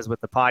meeting because with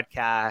the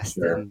podcast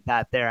and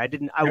that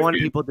I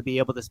wanted people to be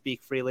able to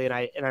speak freely. And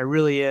I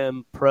really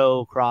am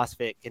pro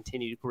CrossFit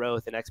continued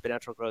growth and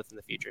exponential growth in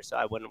the future. So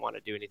I wouldn't want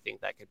to do anything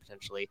that could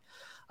potentially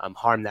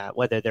harm that,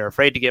 whether they're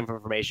afraid to give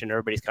information.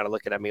 Everybody's kind of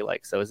looking at me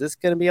like, so is this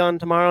going to be on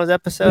tomorrow's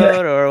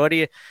episode or what do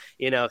you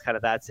kind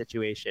of that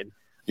situation.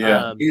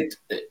 Yeah.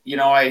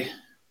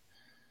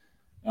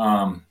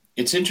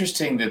 It's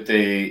interesting that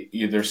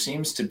there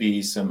seems to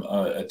be some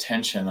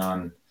attention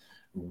on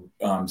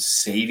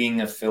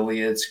saving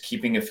affiliates,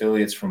 keeping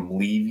affiliates from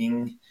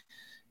leaving,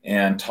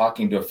 and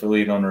talking to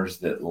affiliate owners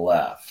that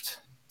left.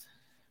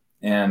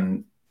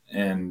 And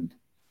I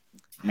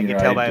can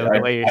tell by the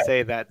way you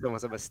say that it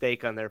was a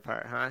mistake on their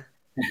part, huh?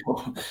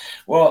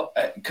 Well,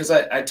 because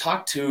I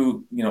talked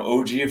to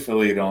OG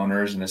affiliate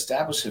owners and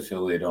established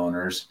affiliate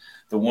owners,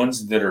 the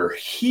ones that are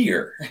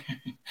here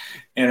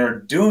and are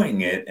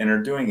doing it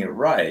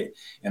right.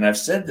 And I've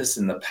said this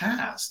in the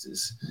past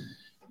is,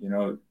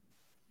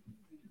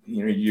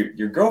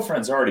 your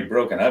girlfriend's already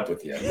broken up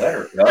with you. Let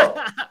her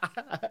go.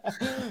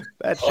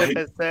 That ship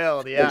has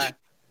sailed. Yeah.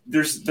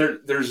 There's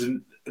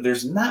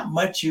there's not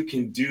much you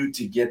can do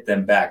to get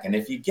them back. And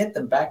if you get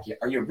them back,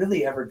 are you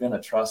really ever going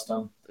to trust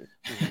them?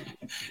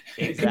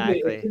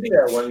 Exactly. It could be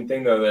that one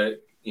thing though that,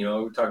 we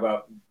talk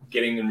about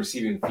getting and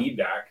receiving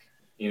feedback.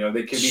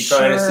 They could be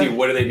trying to see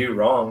what do they do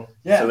wrong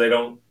so they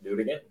don't do it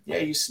again. Yeah,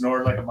 you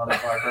snore like a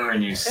motherfucker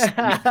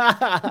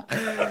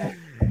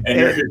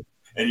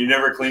and you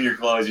never clean your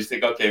clothes. You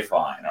think, okay,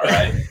 fine, all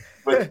right.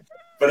 But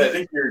I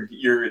think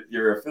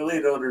your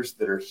affiliate owners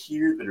that are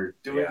here, that are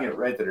doing it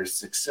right, that are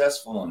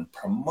successful and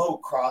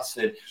promote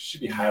CrossFit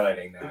should be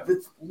highlighting that.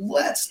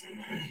 Let's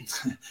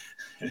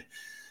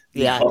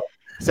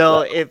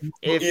So if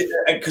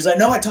because I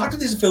know I talked to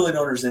these affiliate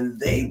owners and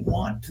they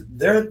want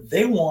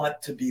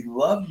to be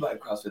loved by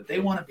CrossFit. They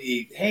want to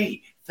be,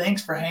 hey,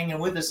 thanks for hanging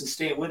with us and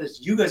staying with us.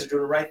 You guys are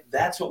doing it right.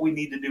 That's what we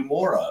need to do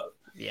more of.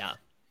 Yeah.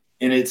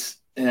 And it's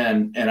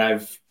and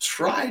I've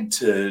tried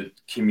to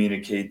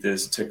communicate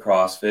this to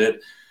CrossFit.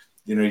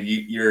 Here's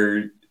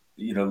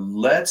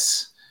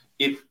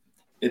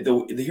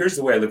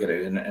the way I look at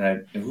it.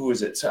 And who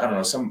is it? So I don't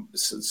know.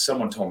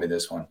 Someone told me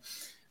this one.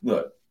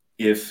 Look,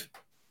 if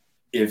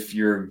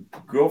your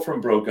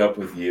girlfriend broke up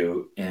with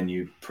you and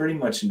you pretty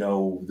much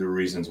know the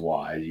reasons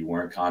why, you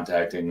weren't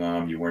contacting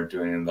them, you weren't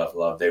doing enough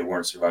love, they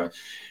weren't surviving,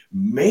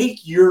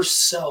 make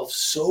yourself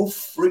so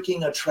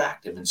freaking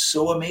attractive and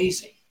so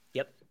amazing,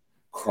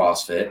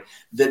 CrossFit,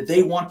 that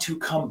they want to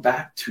come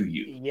back to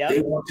you. Yep.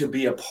 They want to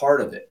be a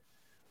part of it.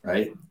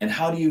 Right. And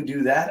how do you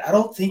do that? I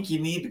don't think you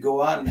need to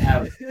go out and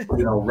have,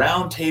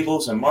 round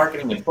tables and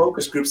marketing and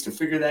focus groups to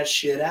figure that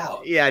shit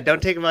out. Yeah.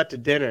 Don't take them out to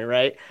dinner.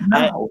 Right.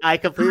 No, I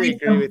completely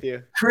agree with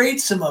you.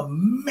 Create some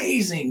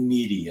amazing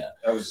media.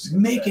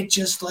 Make it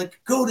just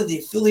like go to the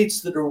affiliates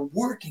that are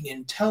working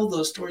and tell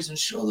those stories and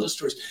show those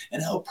stories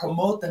and help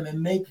promote them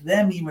and make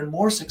them even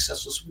more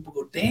successful. So people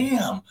go,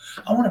 damn,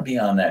 I want to be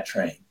on that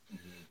train.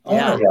 I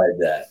want to ride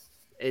that.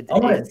 I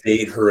want to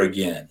date her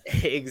again.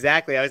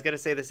 Exactly. I was going to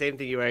say the same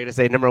thing you were going to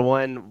say. Number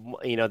one,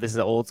 this is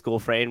an old school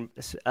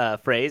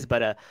phrase,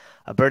 but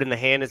a bird in the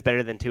hand is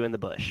better than two in the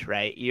bush,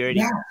 right? You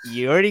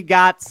already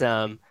got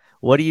some.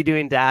 What are you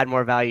doing to add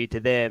more value to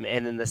them?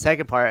 And then the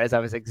second part, as I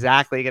was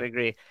exactly going to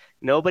agree,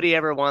 nobody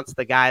ever wants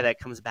the guy that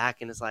comes back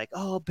and is like,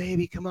 oh,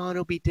 baby, come on,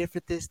 it'll be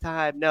different this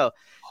time. No,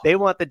 they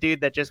want the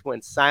dude that just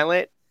went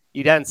silent.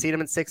 You hadn't seen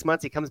him in 6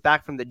 months. He comes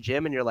back from the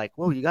gym and you're like,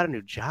 whoa, you got a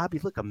new job?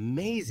 You look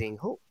amazing.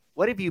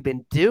 What have you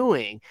been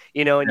doing?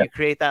 You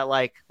create that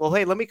like, well,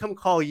 hey, let me come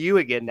call you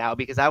again now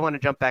because I want to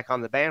jump back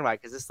on the bandwagon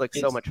because this looks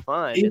so much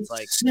fun. It's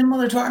like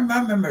similar to our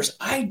members.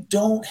 I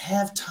don't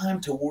have time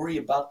to worry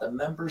about the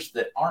members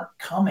that aren't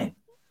coming.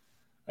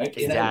 Right?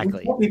 Exactly. And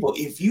I tell people,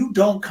 if you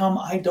don't come,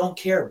 I don't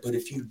care. But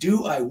if you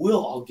do, I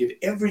will. I'll give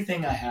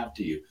everything I have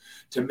to you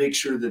to make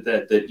sure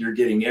that you're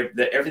getting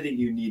everything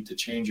you need to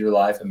change your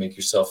life and make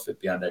yourself fit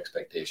beyond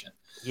expectation.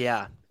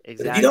 Yeah.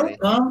 Exactly. But if you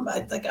don't come,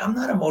 I'm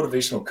not a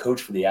motivational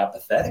coach for the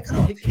apathetic.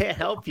 I can't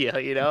help you,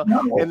 No.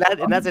 And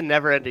that's a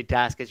never-ending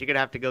task because you're gonna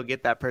have to go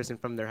get that person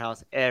from their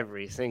house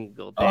every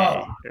single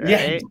day. Right?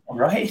 Yeah,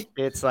 right.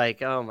 It's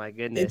like, oh my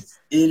goodness,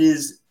 it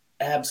is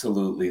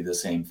absolutely the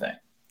same thing.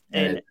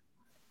 And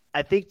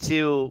I think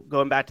too,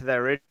 going back to the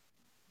original,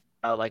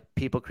 like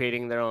people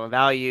creating their own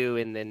value,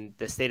 and then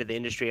the state of the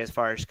industry as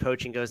far as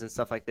coaching goes and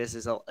stuff like this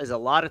is a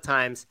lot of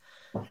times.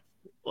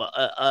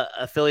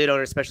 Affiliate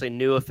owners, especially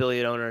new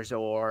affiliate owners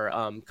or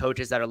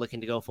coaches that are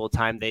looking to go full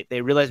time,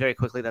 they realize very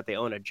quickly that they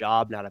own a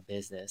job, not a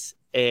business.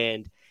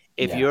 And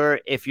if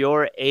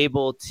you're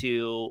able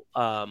to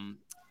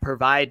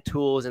provide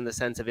tools in the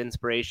sense of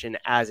inspiration,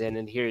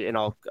 and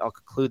I'll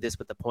conclude this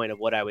with the point of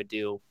what I would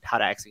do, how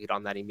to execute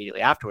on that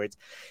immediately afterwards,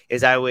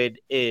 is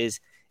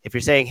if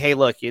you're saying, hey,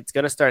 look, it's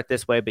going to start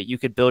this way, but you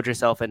could build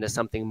yourself into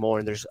something more.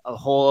 And there's a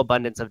whole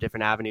abundance of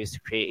different avenues to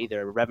create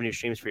either revenue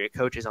streams for your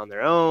coaches on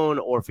their own,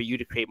 or for you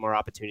to create more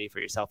opportunity for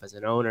yourself as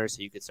an owner.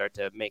 So you could start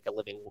to make a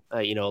living,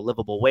 a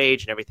livable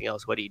wage and everything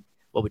else. What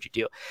would you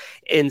do?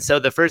 And so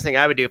the first thing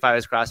I would do if I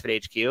was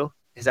CrossFit HQ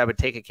is I would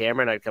take a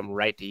camera and I'd come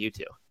right to you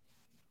two.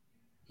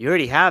 You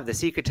already have the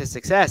secret to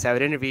success. I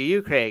would interview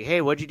you, Craig.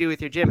 Hey, what'd you do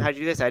with your gym? How'd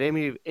you do this? I'd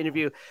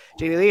interview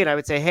Jamie Lee, and I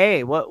would say,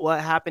 hey,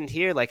 what happened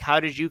here? Like, how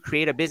did you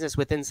create a business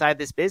inside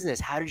this business?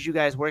 How did you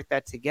guys work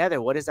that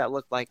together? What does that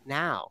look like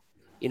now?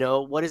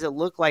 What does it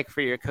look like for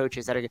your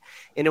coaches and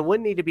it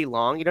wouldn't need to be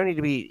long. You don't need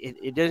to be,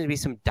 it doesn't need to be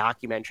some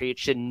documentary. It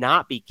should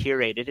not be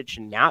curated. It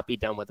should not be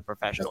done with a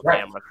professional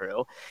camera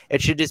crew. It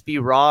should just be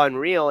raw and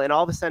real. And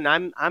all of a sudden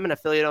I'm an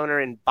affiliate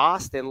owner in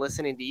Boston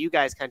listening to you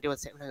guys kind of doing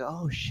something. I go,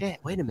 oh shit,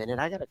 wait a minute.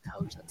 I got a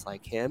coach that's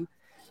like him.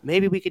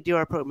 Maybe we could do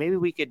our pro. Maybe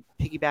we could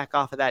piggyback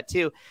off of that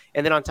too.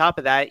 And then on top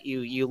of that,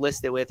 you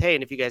list it with, hey,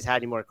 and if you guys had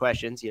any more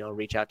questions,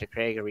 reach out to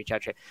Craig or reach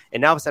out to,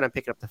 and now all of a sudden I'm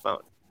picking up the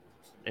phone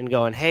and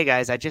going, hey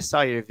guys, I just saw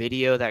your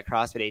video that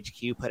CrossFit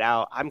HQ put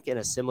out. I'm in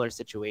a similar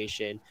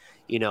situation.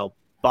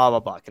 blah, blah,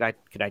 blah.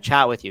 Can I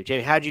chat with you?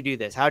 Jamie, how'd you do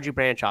this? How'd you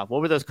branch off?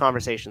 What were those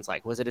conversations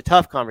like? Was it a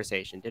tough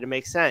conversation? Did it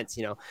make sense?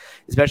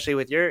 Especially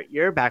with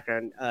your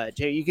background,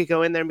 Jamie, you could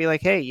go in there and be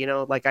like, hey,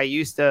 like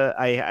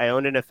I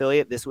owned an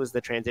affiliate. This was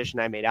the transition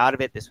I made out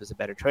of it. This was a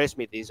better choice for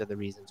me. These are the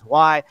reasons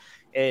why.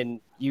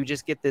 And you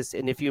just get this.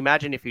 And if you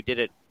did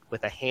it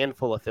with a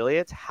handful of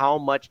affiliates, how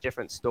much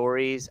different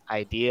stories,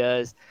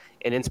 ideas,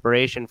 and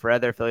inspiration for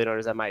other affiliate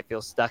owners that might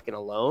feel stuck and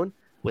alone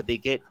would they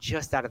get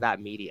just out of that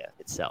media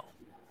itself?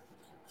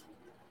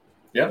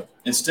 Yep.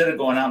 Instead of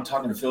going out and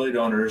talking to affiliate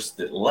owners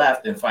that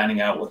left and finding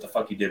out what the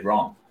fuck you did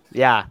wrong.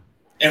 Yeah.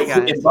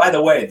 And by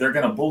the way, they're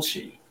going to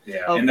bullshit you.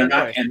 Yeah. And they're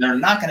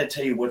not going to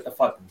tell you what the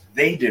fuck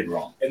they did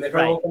wrong. And they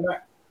probably won't come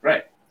back.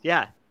 Right.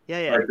 Yeah.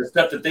 Like the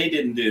stuff that they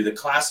didn't do, the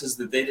classes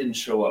that they didn't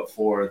show up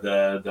for,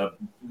 the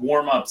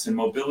warm-ups and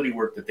mobility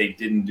work that they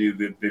didn't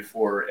do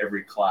before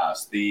every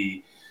class,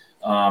 the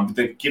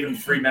giving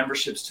free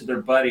memberships to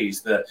their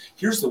buddies.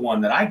 Here's the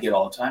one that I get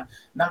all the time: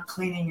 not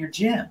cleaning your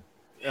gym.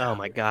 Oh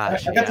my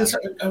gosh! I got this.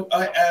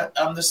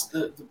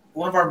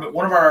 One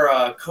of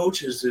our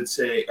coaches would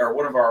say, or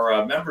one of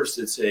our members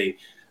would say,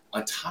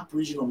 a top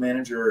regional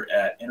manager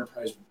at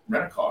Enterprise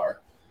Rent-A-Car,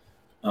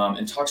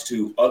 and talks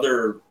to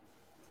other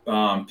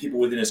people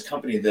within his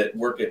company that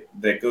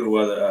go to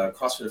other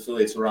CrossFit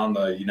affiliates around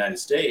the United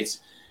States,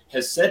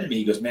 has said to me,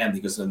 he goes,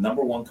 the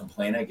number one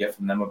complaint I get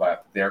from them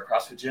about their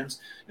CrossFit gyms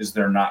is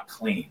they're not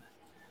clean.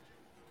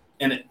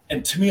 And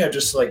to me, I'm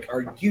just like,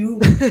 are you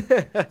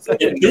at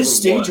this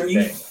stage? Are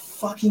you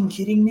fucking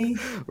kidding me?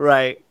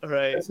 Right.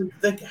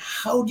 Like,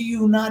 how do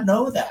you not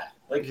know that?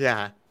 Like,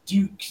 yeah.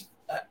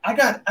 I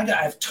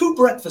have 2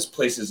 breakfast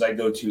places I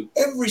go to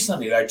every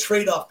Sunday. I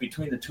trade off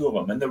between the 2 of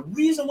them, and the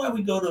reason why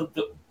we go to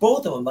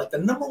both of them, like the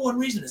number one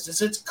reason,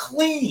 is it's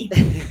clean.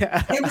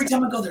 Every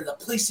time I go there, the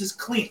place is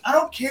clean. I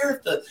don't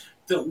care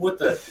if what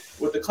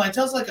the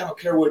clientele's like. I don't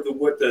care what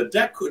the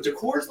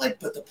decor is like,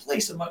 but the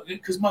place,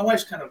 because my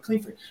wife's kind of a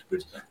clean freak,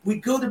 but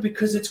we go there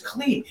because it's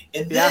clean.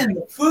 And then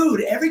the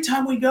food, every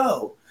time we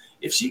go,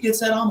 if she gets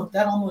that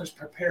omelet is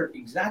prepared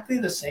exactly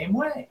the same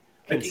way.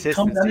 Like, it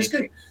comes out as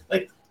good.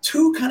 Like,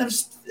 2 kind of,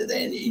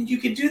 and you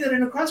can do that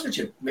in a CrossFit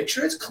gym. Make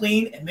sure it's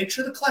clean and make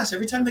sure the class,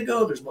 every time they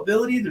go, there's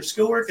mobility, there's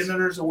skill work, and then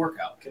there's a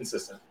workout.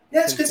 Consistent.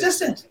 Yeah, it's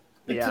consistent.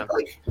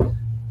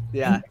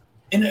 Yeah.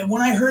 And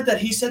when I heard that,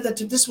 he said that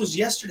this was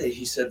yesterday.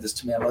 He said this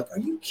to me. I'm like, are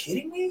you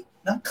kidding me?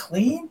 Not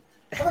clean?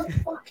 How the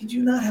fuck could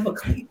you not have a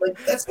clean? Like,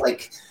 that's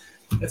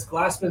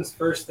Glassman's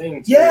first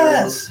thing.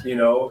 Yes.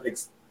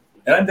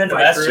 And I've been to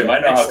Matt's gym. I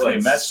know how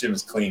clean. Matt's gym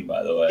is clean,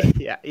 by the way.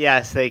 Yeah.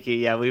 Yes. Thank you.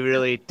 Yeah. We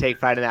really take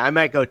pride in that. I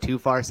might go too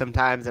far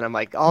sometimes, and I'm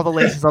like, all the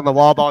laces on the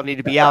wall ball need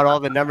to be out. All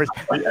the numbers.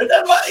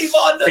 Paste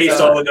all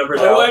the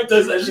numbers out. My wife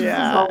does that.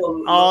 Yeah.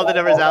 All the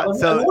numbers out.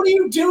 So what are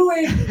you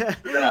doing?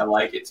 Then I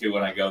like it too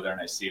when I go there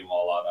and I see them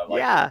all out. I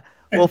like it.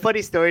 Well,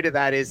 funny story to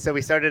that is, so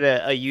we started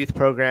a youth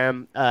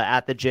program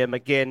at the gym.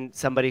 Again,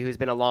 somebody who's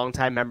been a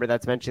longtime member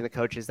that's mentioned the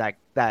coaches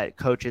that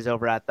coaches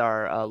over at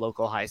our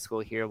local high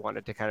school here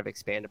wanted to kind of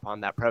expand upon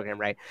that program,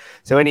 right?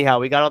 So anyhow,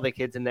 we got all the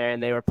kids in there,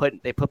 and they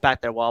put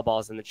back their wall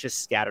balls, and it's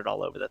just scattered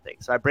all over the thing.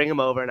 So I bring them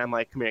over, and I'm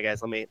like, come here,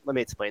 guys, let me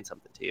explain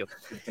something to you.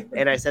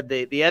 And I said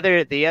the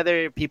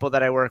other people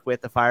that I work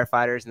with, the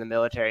firefighters and the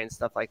military and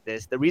stuff like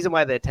this, the reason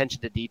why the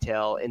attention to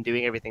detail and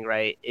doing everything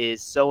right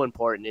is so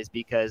important is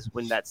because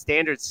when that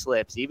standard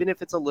slips, even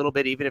if it's a little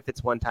bit, even if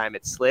it's one time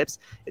it slips,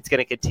 it's going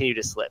to continue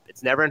to slip.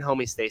 It's never in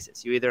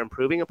homeostasis. You're either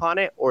improving upon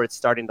it or it's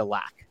starting to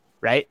lack,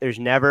 right? There's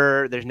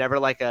never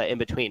like a in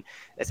between.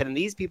 I said, and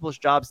these people's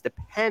jobs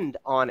depend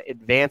on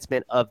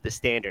advancement of the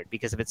standard,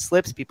 because if it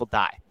slips, people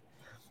die.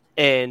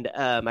 And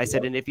I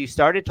said, and if you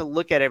started to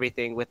look at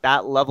everything with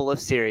that level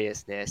of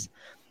seriousness,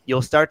 you'll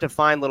start to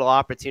find little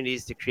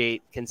opportunities to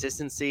create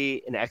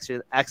consistency and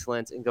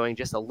excellence and going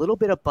just a little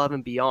bit above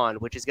and beyond,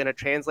 which is going to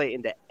translate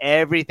into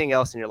everything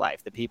else in your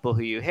life. The people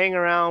who you hang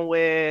around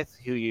with,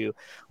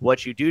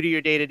 what you do to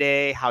your day to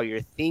day, how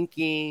you're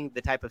thinking,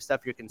 the type of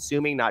stuff you're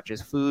consuming, not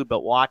just food,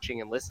 but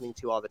watching and listening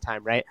to all the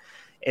time. Right.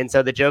 And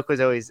so the joke was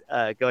always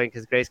going,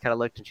 because Grace kind of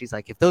looked and she's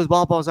like, if those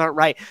wall balls aren't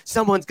right,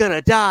 someone's going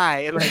to die.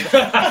 And like, so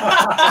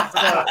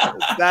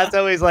that's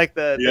always like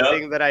the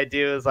thing that I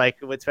do is like,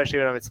 especially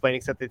when I'm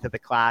explaining something to the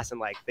class and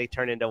like they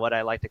turn into what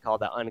I like to call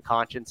the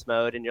unconscious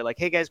mode. And you're like,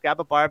 hey guys, grab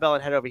a barbell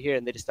and head over here.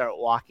 And they just start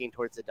walking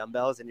towards the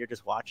dumbbells. And you're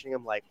just watching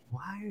them like,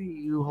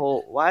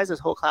 why is this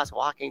whole class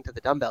walking to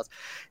the dumbbells?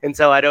 And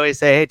so I'd always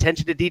say, hey,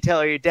 attention to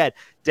detail or you're dead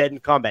in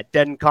combat.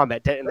 And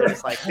they're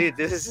just like, dude,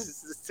 this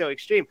is so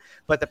extreme.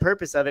 But the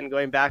purpose of it, and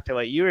going back to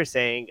what you were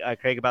saying,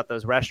 Craig, about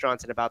those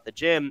restaurants and about the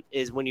gym,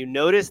 is when you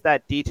notice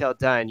that detail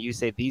done, you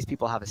say, these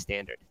people have a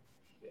standard.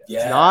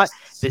 Yes.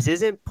 This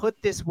isn't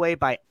put this way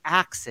by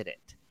accident.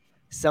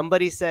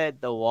 Somebody said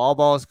the wall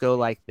balls go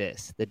like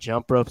this. The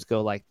jump ropes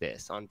go like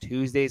this. On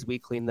Tuesdays, we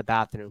clean the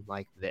bathroom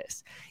like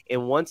this.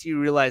 And once you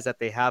realize that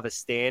they have a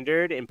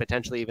standard and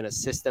potentially even a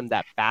system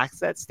that backs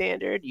that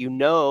standard, you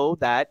know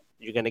that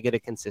you're going to get a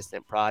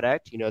consistent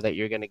product. You know that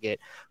you're going to get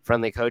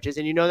friendly coaches,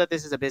 and you know that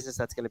this is a business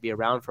that's going to be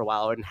around for a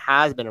while and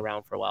has been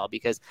around for a while,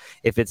 because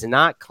if it's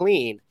not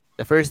clean,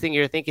 the first thing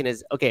you're thinking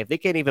is, okay, if they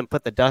can't even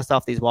put the dust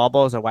off these wall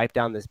balls or wipe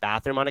down this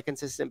bathroom on a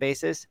consistent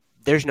basis,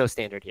 there's no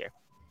standard here.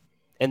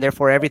 And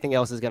therefore everything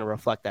else is going to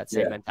reflect that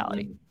same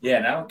mentality. Yeah.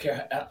 And I don't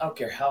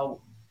care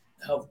how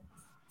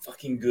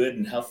fucking good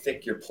and how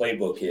thick your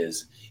playbook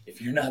is.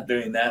 If you're not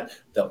doing that,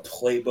 the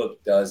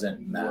playbook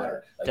doesn't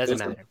matter. Like, doesn't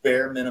those matter. Are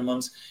bare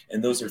minimums.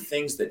 And those are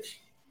things that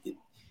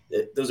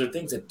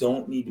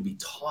don't need to be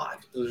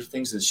taught. Those are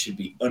things that should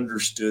be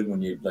understood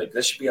when you like,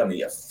 that should be on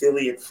the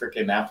affiliate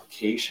freaking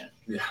application.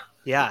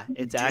 Yeah,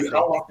 exactly.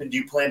 How often do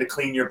you plan to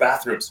clean your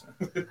bathrooms?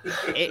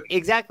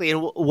 Exactly.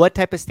 And what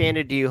type of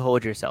standard do you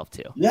hold yourself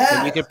to? Yeah.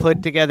 And you could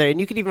put together, and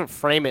you could even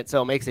frame it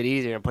so it makes it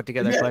easier and put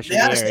together a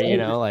questionnaire, you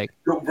know, like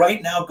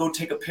right now, go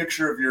take a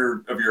picture of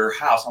your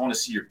house. I want to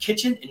see your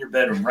kitchen and your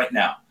bedroom right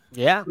now.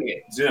 Yeah.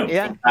 Zoom.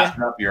 Yeah.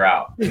 Up, you're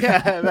out.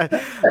 Yeah.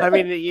 I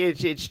mean,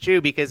 it's true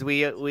because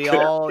we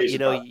all, you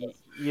know,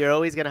 you're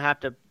always going to have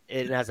to,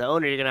 and as an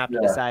owner, you're going to have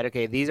to decide,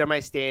 okay, these are my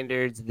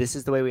standards. This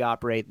is the way we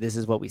operate. This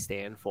is what we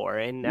stand for.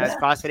 And as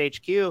CrossFit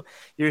HQ,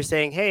 you're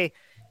saying, hey,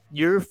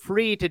 you're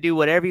free to do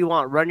whatever you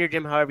want, run your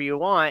gym however you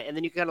want. And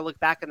then you kind of look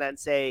back on that and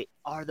say,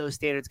 are those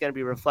standards going to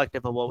be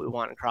reflective of what we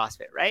want in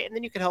CrossFit, right? And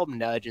then you can help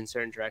nudge in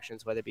certain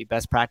directions, whether it be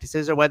best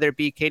practices or whether it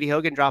be Katie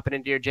Hogan dropping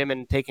into your gym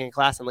and taking a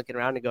class and looking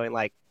around and going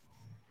like,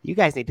 you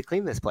guys need to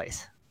clean this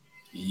place.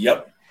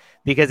 Yep.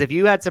 Because if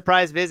you had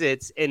surprise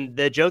visits, and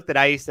the joke that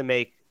I used to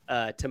make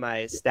to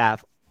my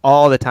staff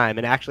all the time,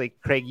 and actually,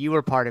 Craig, you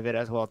were part of it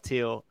as well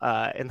too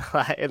in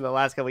the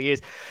last couple of years.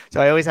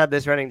 So I always had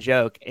this running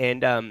joke,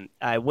 and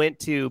I went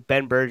to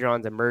Ben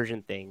Bergeron's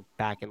immersion thing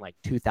back in like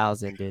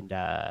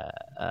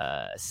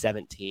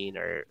 2017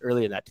 or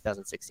early in that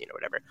 2016 or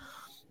whatever,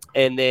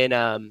 and then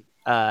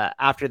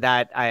after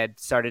that, I had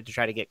started to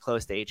try to get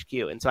close to HQ.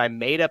 And so I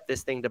made up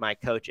this thing to my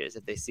coaches.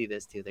 If they see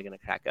this too, they're going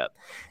to crack up.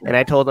 And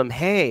I told them,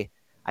 hey,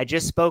 I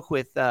just spoke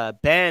with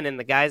Ben and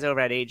the guys over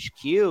at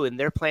HQ, and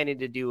they're planning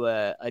to do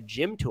a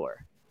gym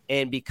tour.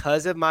 And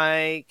because of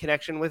my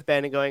connection with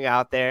Ben and going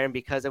out there, and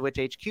because of which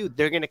HQ,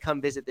 they're going to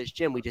come visit this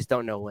gym. We just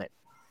don't know when.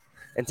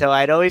 And so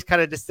I'd always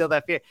kind of distill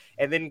that fear.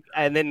 And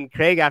then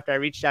Craig, after I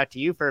reached out to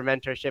you for a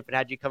mentorship and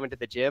had you come into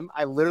the gym,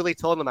 I literally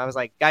told them, I was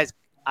like, guys,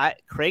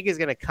 Craig is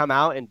going to come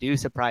out and do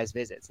surprise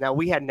visits. Now,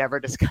 we had never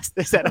discussed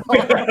this at all.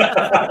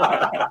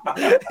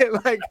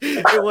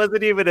 It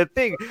wasn't even a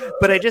thing.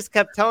 But I just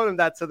kept telling them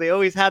that, so they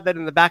always had that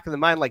in the back of the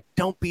mind, like,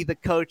 don't be the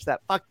coach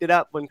that fucked it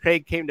up when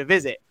Craig came to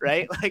visit,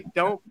 right? Like,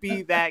 don't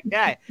be that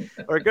guy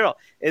or girl.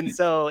 And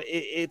so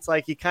it's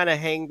like you kind of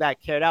hang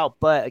that carrot out.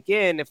 But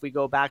again, if we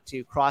go back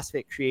to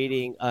CrossFit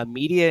creating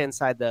media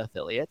inside the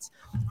affiliates,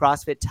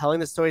 CrossFit telling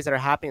the stories that are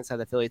happening inside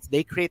the affiliates,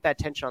 they create that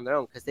tension on their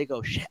own because they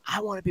go, shit,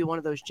 I want to be one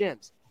of those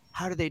gyms.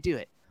 How do they do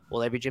it?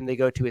 Well, every gym they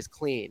go to is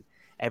clean.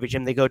 Every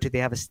gym they go to, they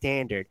have a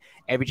standard.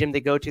 Every gym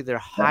they go to, they're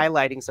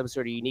highlighting some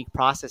sort of unique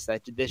process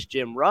that this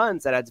gym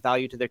runs that adds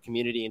value to their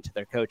community and to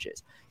their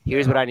coaches.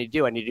 Here's what I need to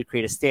do. I need to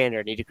create a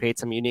standard. I need to create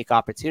some unique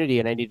opportunity,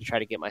 and I need to try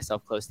to get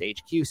myself close to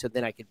HQ so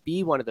then I could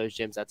be one of those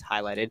gyms that's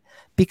highlighted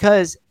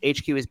because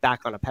HQ is back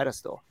on a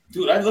pedestal.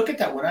 Dude, I look at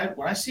that when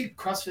I see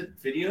CrossFit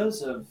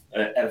videos of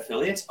at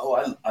affiliates.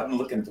 I'm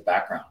looking at the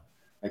background.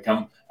 Like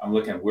I'm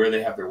looking at where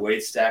they have their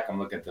weight stack. I'm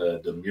looking at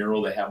the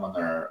mural they have on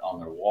their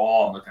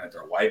wall. I'm looking at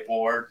their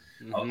whiteboard.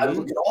 Mm-hmm. I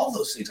look at all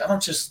those things. I don't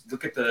just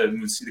look at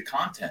see the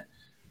content.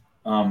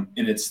 And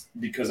it's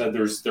because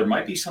there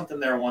might be something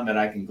there, one that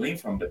I can glean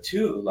from, but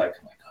two, like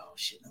I'm like, oh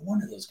shit, no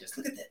wonder those guys.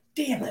 Look at that.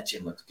 Damn, that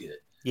gym looks good.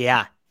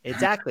 Yeah.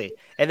 Exactly.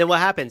 And then what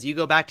happens? You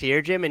go back to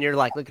your gym and you're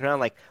like looking around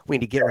like, we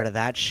need to get rid of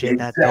that shit.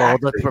 Exactly. That's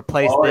old. Let's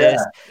replace this.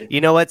 Yeah.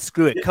 You know what?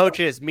 Screw it.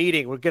 Coaches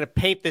meeting. We're going to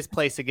paint this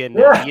place again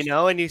now, you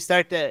know, and you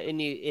start to,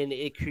 and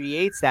it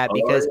creates that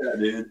because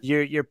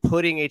you're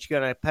putting HQ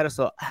on a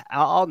pedestal.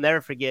 I'll never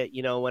forget,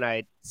 you know, when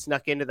I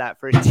snuck into that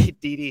first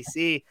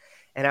DDC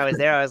and I was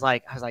there, I was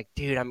like,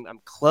 dude, I'm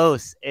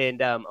close.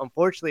 And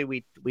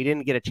unfortunately we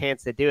didn't get a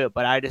chance to do it,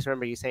 but I just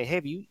remember you saying,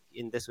 hey,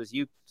 and this was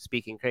you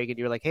speaking, Craig, and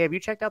you were like, hey, have you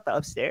checked out the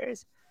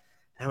upstairs?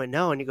 I went,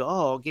 no. And you go,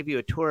 oh, I'll give you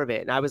a tour of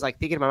it. And I was like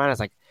thinking in my mind, I was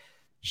like,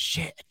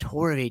 shit, a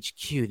tour of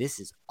HQ. This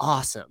is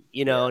awesome.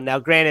 You know, Now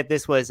granted,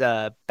 this was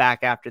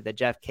back after the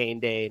Jeff Kane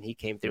day and he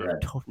came through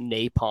and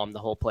napalm the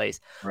whole place.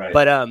 Right.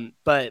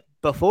 But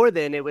before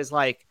then it was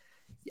like,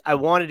 I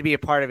wanted to be a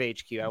part of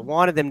HQ. I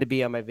wanted them to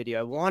be on my video.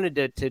 I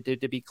wanted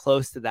to be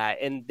close to that.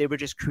 And they were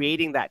just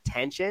creating that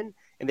tension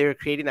and they were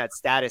creating that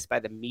status by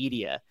the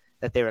media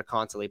that they were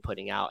constantly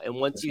putting out. And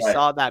once you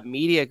saw that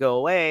media go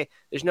away,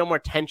 there's no more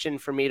tension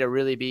for me to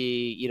really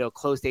be, you know,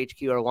 close to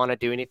HQ or want to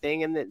do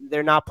anything. And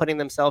they're not putting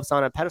themselves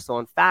on a pedestal.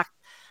 In fact,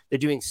 they're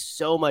doing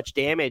so much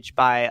damage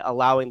by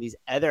allowing these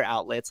other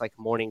outlets like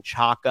Morning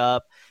Chalk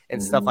Up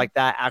and stuff like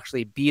that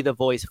actually be the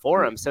voice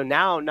for them. So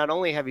now not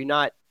only have you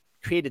not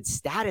created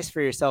status for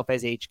yourself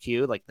as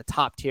HQ, like the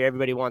top tier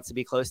everybody wants to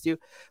be close to,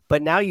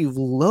 but now you've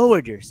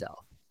lowered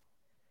yourself.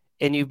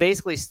 And you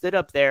basically stood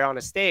up there on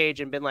a stage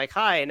and been like,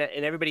 hi, and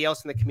everybody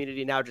else in the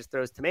community now just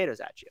throws tomatoes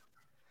at you.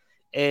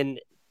 And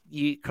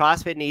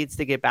CrossFit needs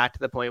to get back to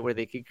the point where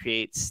they could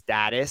create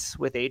status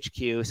with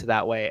HQ so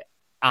that way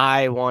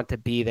I want to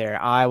be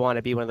there. I want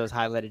to be one of those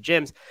highlighted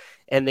gyms.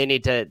 And they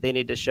need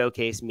to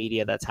showcase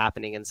media that's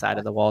happening inside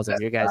of the walls of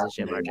your guys'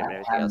 gym. I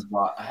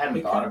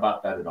hadn't thought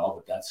about that at all,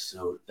 but that's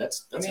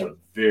a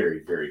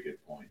very, very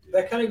good point. Dude.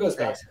 That kind of goes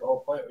back to the whole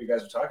point what you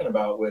guys were talking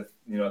about with,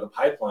 the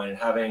pipeline,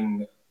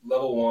 having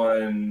level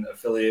 1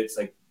 affiliates,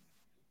 like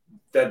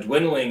that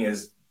dwindling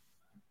is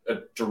a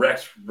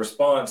direct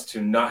response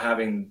to not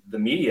having the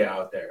media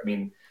out there. I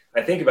mean,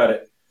 I think about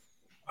it.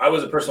 I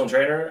was a personal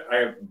trainer.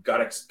 I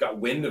got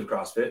wind of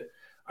CrossFit.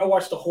 I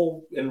watched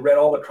and read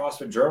all the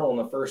CrossFit Journal in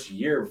the first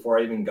year before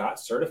I even got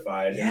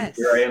certified. Yes. And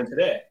here I am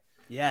today.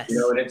 Yes.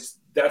 And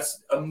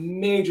that's a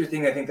major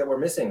thing I think that we're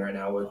missing right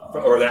now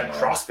or that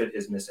CrossFit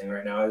is missing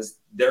right now is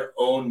their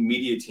own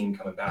media team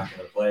coming back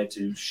into play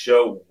to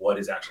show what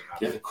is actually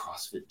happening. Yeah, the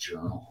CrossFit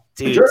Journal.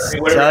 Dude,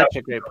 such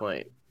a great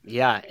point.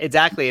 Yeah,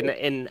 exactly.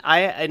 And I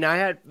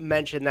had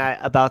mentioned that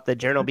about the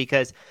journal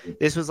because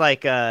this was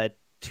like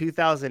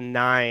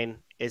 2009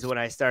 is when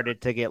I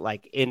started to get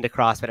like into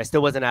CrossFit. I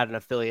still wasn't at an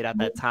affiliate at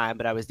that time,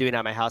 but I was doing it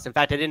at my house. In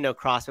fact, I didn't know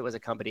CrossFit was a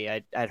company.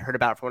 I'd heard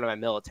about it from one of my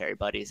military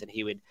buddies, and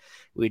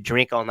we'd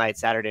drink all night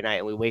Saturday night,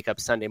 and we wake up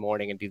Sunday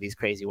morning and do these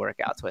crazy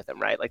workouts with him,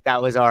 right? Like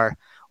that was our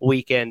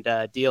weekend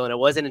deal. And it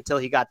wasn't until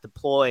he got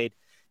deployed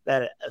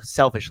that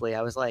selfishly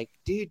I was like,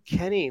 dude,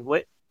 Kenny,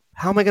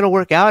 how am I going to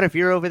work out if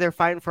you're over there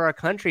fighting for our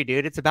country,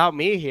 dude? It's about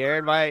me here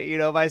and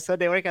my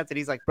Sunday workouts. And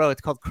he's like, bro,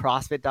 it's called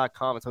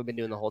CrossFit.com. It's what we've been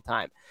doing the whole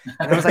time.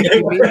 And I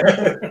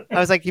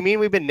was like, you mean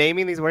we've been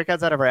naming these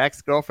workouts out of our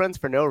ex-girlfriends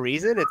for no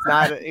reason? It's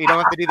not, you don't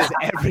have to do this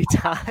every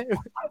time.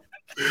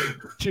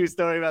 True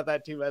story about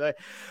that too, by the way.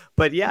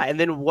 But yeah. And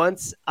then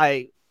once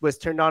I was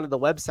turned on to the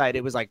website,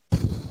 it was like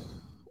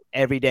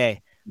every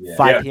day,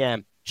 5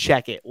 p.m.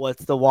 Check it.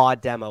 What's the WOD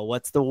demo?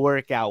 What's the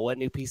workout? What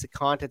new piece of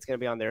content's going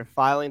to be on there?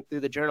 Filing through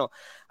the journal.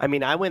 I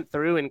mean, I went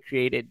through and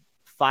created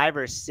 5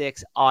 or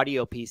 6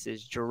 audio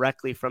pieces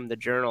directly from the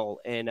journal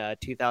in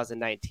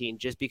 2019,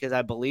 just because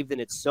I believed in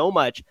it so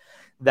much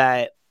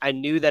that I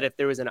knew that if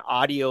there was an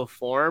audio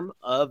form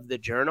of the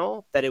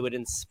journal, that it would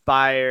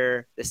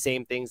inspire the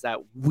same things that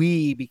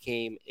we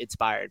became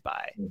inspired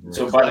by.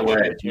 So by the way,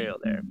 material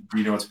there. Do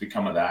you know what's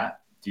become of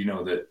that? Do you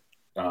know that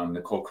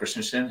Nicole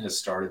Christensen has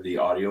started the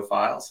audio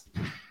files?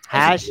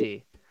 Has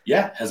she?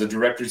 Yeah, as a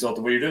direct result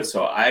of what you're doing.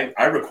 So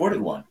I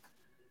recorded one.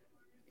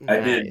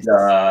 Nice.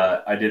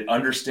 I did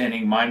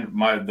understanding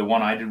the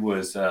one I did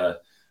was a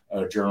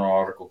journal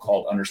article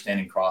called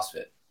Understanding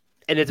CrossFit.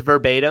 And it's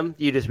verbatim.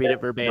 You just read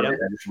it verbatim.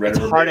 It's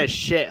hard as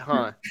shit,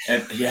 huh?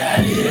 And,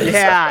 yeah, it is.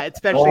 Yeah,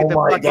 especially the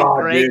fucking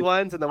Greg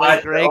ones and the way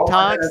Greg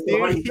talks,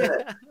 dude.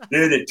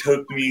 Dude, it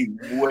took me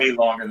way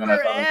longer than I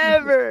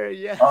thought. Forever.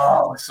 Yeah. Oh,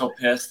 I was so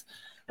pissed.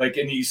 Like,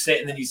 and then you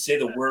say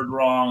the word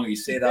wrong, or you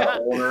say it out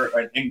of order,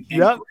 and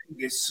Greg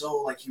is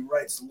so like he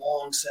writes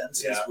long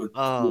sentences with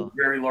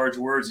very large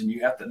words, and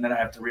then I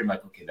have to read. I'm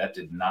like, okay, that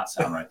did not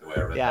sound right the way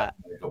I read that.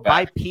 Go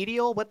back.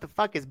 Bipedal? What the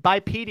fuck is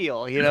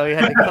bipedal? You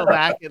had to go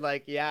back and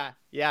like, yeah.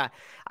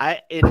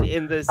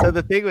 So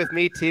the thing with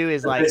me too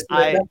is like,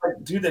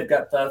 they've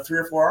got 3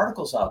 or 4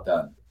 articles out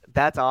done.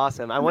 That's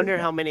awesome. I wonder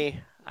how many.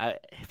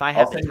 If I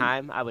had the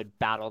time, I would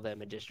battle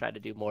them and just try to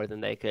do more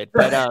than they could.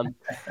 But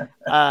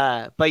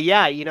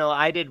yeah,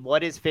 I did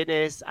What is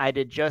Fitness? I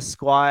did Just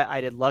Squat.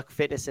 I did Luck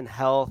Fitness and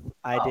Health.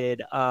 I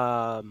did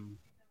a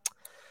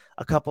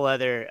couple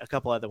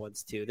other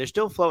ones too. They're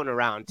still floating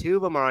around. 2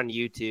 of them are on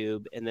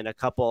YouTube, and then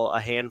a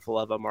handful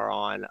of them are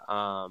on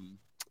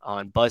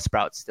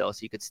Buzzsprout still.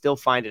 So you could still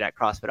find it at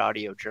CrossFit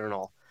Audio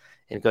Journal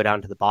and go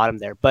down to the bottom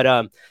there.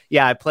 But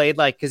yeah, I played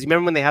because you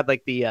remember when they had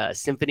like the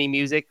symphony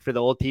music for the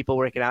old people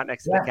working out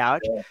next to the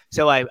couch? Yeah.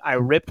 So I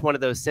ripped one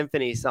of those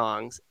symphony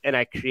songs and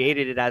I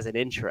created it as an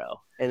intro.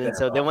 And then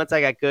then once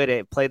I got good,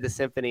 it played the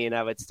symphony and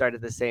I would start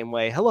it the same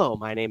way. Hello,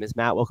 my name is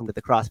Matt. Welcome to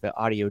the CrossFit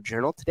Audio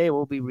Journal. Today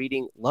we'll be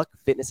reading Luck,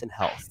 Fitness, and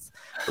Health.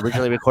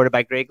 Originally recorded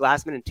by Greg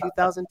Glassman in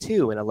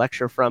 2002 in a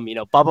lecture from,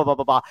 blah, blah, blah,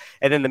 blah, blah.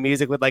 And then the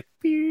music would like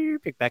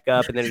pick back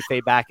up and then it'd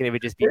fade back and it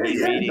would just be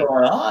me reading.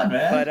 Going on,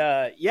 man?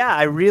 But yeah,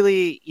 I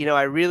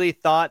really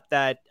thought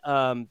that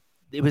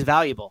it was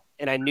valuable.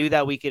 And I knew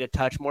that we could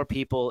touch more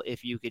people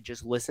if you could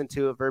just listen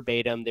to it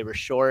verbatim. They were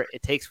short.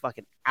 It takes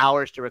fucking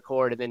hours to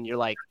record. And then you're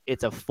like,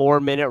 it's a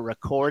 4-minute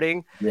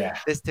recording. Yeah.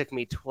 This took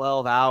me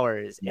 12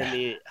 hours. Yeah.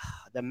 And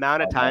the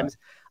amount of times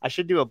I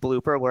should do a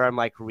blooper where I'm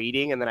like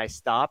reading and then I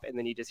stop and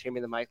then you just hear me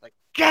in the mic like,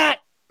 God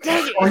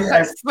dang it. Oh,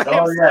 yes.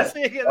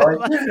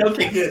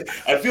 Okay, good.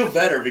 I feel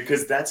better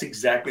because that's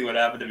exactly what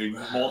happened to me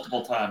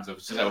multiple times. At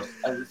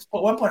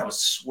one point I was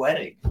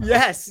sweating.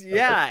 Yes.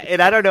 Yeah. And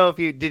I don't know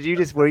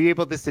if were you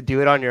able to do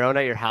it on your own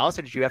at your house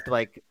or did you have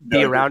to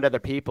be around other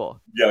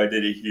people? Yeah, I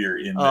did it here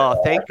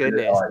thank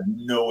goodness.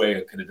 No way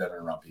I could have done it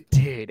around people.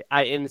 Dude.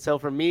 And so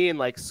for me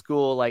in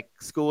school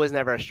was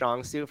never a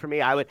strong suit for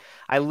me. I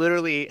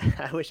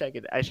wish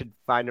I should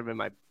find them in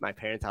my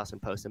parents' house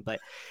and post them, but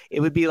it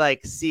would be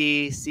like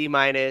C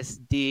minus,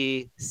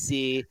 D,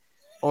 C,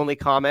 only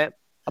comment,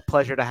 a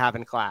pleasure to have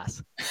in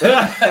class.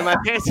 And my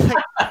parents were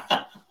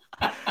like,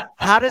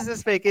 how does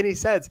this make any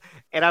sense?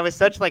 And I was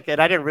such like,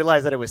 and I didn't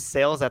realize that it was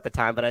sales at the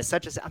time, but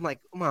I'm like,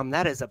 Mom,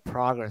 that is a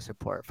progress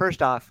report.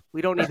 First off,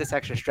 we don't need this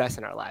extra stress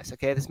in our lives.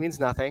 Okay. This means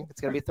nothing.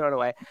 It's going to be thrown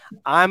away.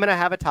 I'm going to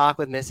have a talk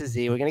with Mrs.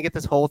 Z. We're going to get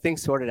this whole thing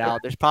sorted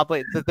out. There's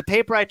probably the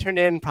paper I turned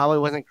in probably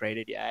wasn't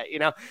graded yet,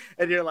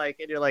 and you're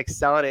like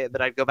selling it.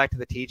 But I'd go back to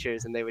the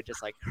teachers and they would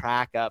just like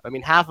crack up. I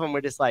mean, half of them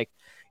were just like,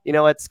 you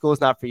know what, school's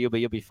not for you,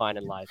 but you'll be fine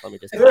in life. Let me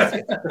just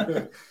tell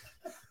you.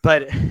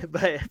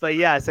 But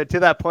yeah, so to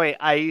that point,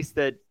 I used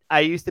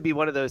to be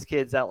one of those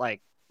kids that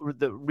like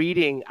the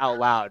reading out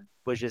loud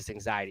was just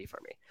anxiety for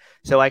me.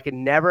 So I could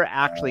never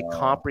actually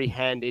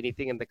comprehend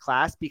anything in the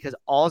class because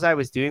all I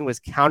was doing was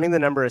counting the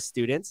number of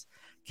students,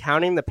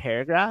 counting the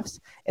paragraphs,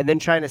 and then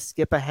trying to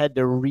skip ahead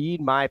to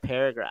read my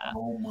paragraph.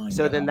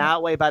 Then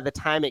that way, by the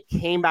time it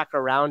came back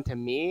around to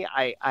me,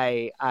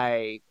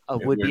 I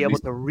would be able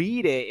to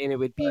read it and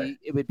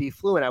it would be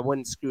fluent. I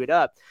wouldn't screw it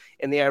up.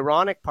 And the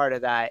ironic part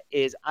of that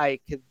is I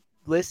could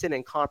listen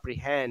and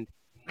comprehend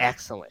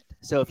excellent.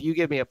 So if you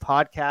give me a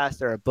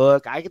podcast or a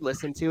book, I could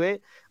listen to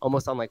it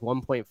almost on like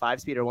 1.5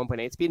 speed or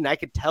 1.8 speed, and I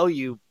could tell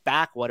you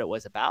back what it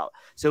was about.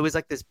 So it was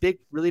like this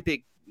really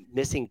big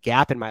missing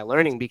gap in my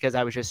learning because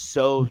I was just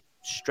so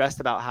stressed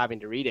about having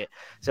to read it.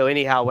 So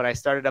anyhow, when I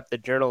started up the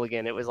journal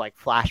again, it was like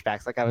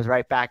flashbacks. Like I was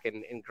right back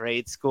in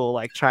grade school,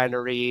 like trying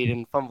to read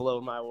and fumble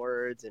over my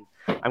words. And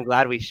I'm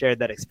glad we shared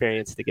that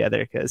experience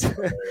together because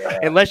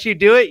unless you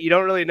do it, you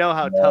don't really know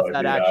how tough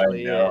that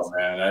actually is.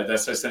 Man.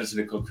 That's I said it to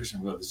Nicole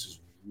Christian. Well, this is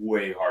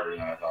way harder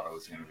than I thought it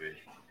was going to be.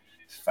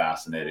 It's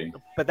fascinating.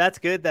 But that's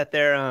good that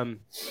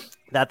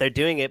they're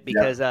doing it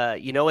because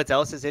you know what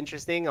else is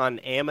interesting on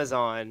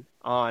Amazon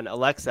on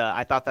Alexa.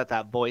 I thought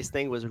that voice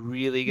thing was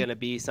really going to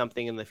be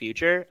something in the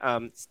future.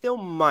 Still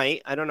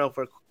might. I don't know if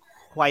we're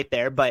quite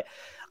there, but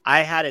I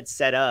had it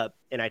set up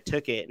and I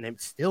took it and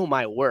it still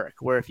might work.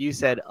 Where if you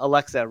said,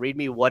 Alexa, read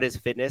me what is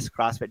fitness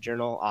CrossFit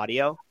Journal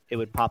audio, it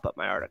would pop up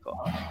my article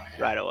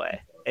right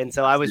away. And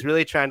so I was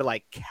really trying to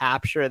like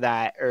capture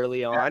that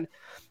early on.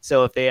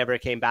 So if they ever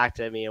came back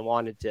to me and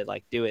wanted to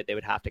like do it, they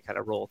would have to kind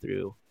of roll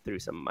through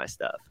some of my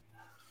stuff.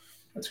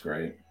 That's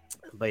great.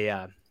 But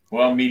yeah.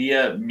 Well,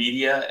 media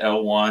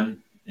L1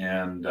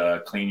 and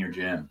clean your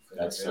gym.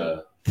 That's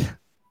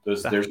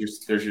there's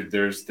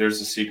the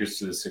secrets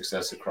to the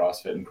success of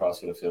CrossFit and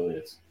CrossFit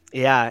affiliates.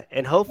 Yeah,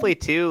 and hopefully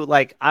too,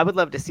 like I would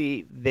love to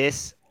see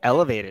this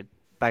elevated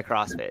by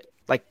CrossFit.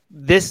 Like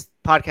this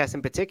podcast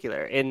in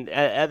particular and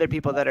other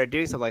people that are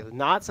doing something like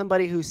not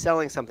somebody who's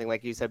selling something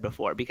like you said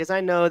before, because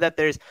I know that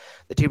there's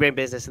the Two Brain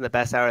Business in the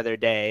best hour of their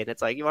day. And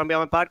it's like, you want to be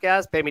on my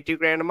podcast? Pay me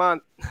 $2,000 a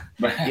month,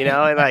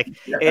 and like,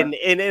 and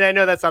I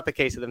know that's not the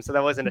case with them. So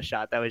that wasn't a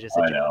shot. That was just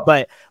a joke.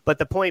 But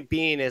the point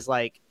being is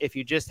like, if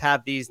you just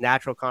have these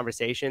natural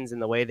conversations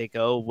and the way they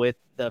go with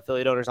the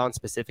affiliate owners on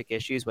specific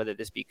issues, whether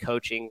this be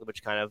coaching,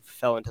 which kind of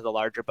fell into the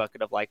larger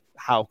bucket of like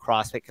how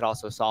CrossFit could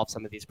also solve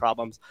some of these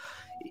problems,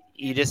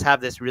 you just have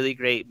this really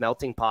great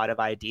melting pot of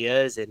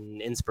ideas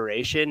and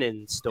inspiration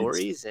and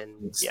stories.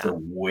 It's the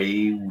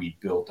way we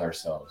built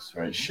ourselves,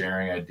 right?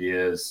 Sharing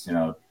ideas,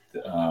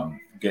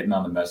 getting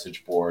on the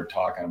message board,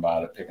 talking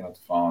about it, picking up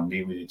the phone,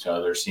 meeting with each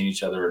other, seeing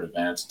each other at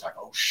events, and talk,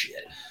 oh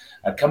shit.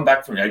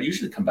 I'd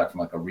usually come back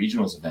from like a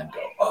regionals event, go,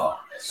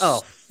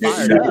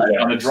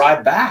 on the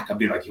drive back, I'd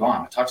be like, you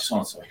want to talk to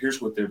someone, so here's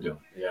what they're doing.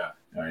 Yeah.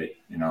 All right.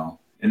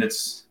 And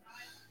it's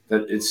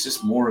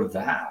just more of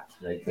that,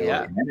 right? The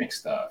organic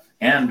stuff.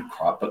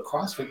 But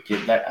CrossFit,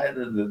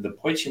 the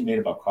points you made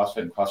about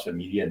CrossFit and CrossFit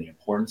media and the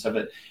importance of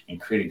it and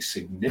creating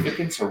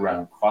significance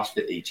around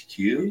CrossFit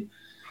HQ,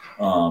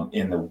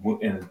 in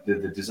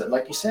the desire,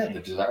 like you said, the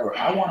desire.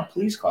 I want to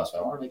please CrossFit.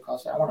 I want to make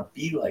CrossFit. I want to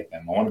be like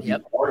them. I want to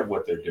be part of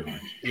what they're doing.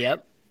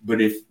 Yep. But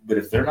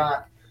if they're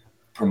not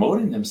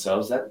promoting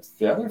themselves, that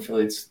the other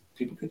affiliates,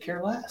 people could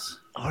care less.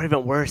 Or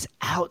even worse,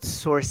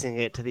 outsourcing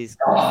it to these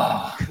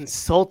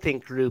consulting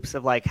groups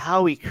of like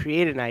how we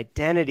create an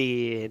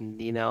identity and,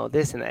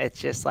 this and that. It's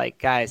just like,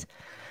 guys,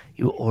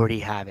 you already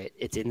have it.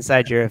 It's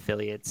inside your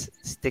affiliates.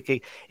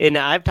 And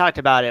I've talked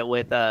about it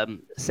with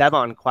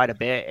Sevon quite a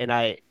bit.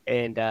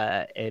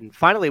 And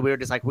finally we were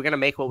just like, we're going to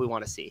make what we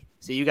want to see.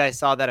 So you guys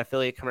saw that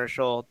affiliate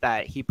commercial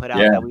that he put out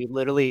that we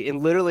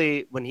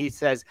literally when he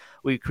says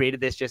we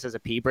created this just as a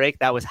pee break,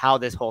 that was how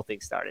this whole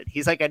thing started.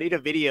 He's like, I need a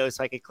video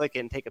so I could click it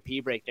and take a pee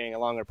break during a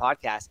longer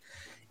podcast.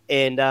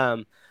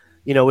 And,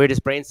 we were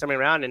just brainstorming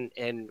around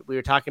and we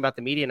were talking about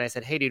the media. And I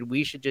said, hey dude,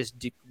 we should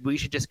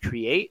just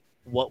create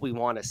what we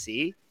want to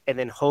see. And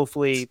then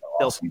hopefully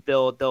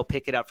they'll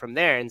pick it up from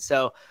there. And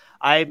so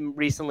I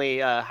recently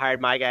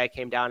hired my guy,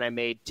 came down, I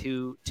made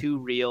two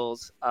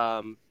reels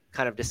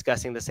kind of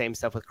discussing the same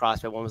stuff with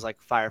CrossFit. One was like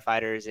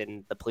firefighters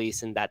and the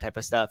police and that type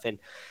of stuff.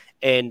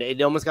 And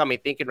it almost got me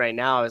thinking right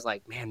now. I was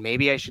like, man,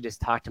 maybe I should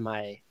just talk to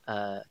my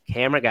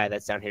camera guy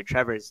that's down here.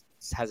 Trevor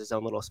has his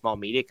own little small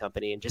media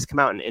company and just come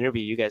out and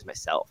interview you guys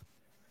myself.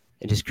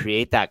 and just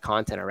create that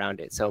content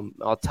around it. So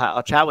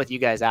I'll chat with you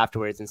guys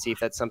afterwards and see if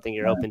that's something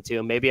you're open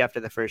to. Maybe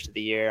after the first of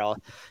the year, I'll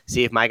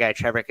see if my guy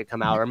Trevor could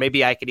come out, or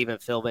maybe I could even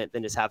film it,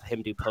 then just have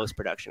him do post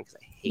production because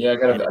I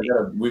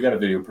hate. We got a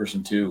video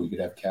person too. We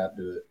could have Kat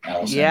do it.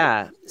 Allison.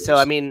 Yeah. So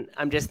I mean,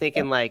 I'm just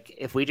thinking like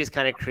if we just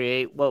kind of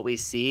create what we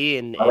see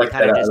and I like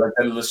kind of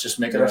that. Let's just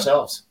make it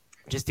ourselves.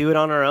 Just do it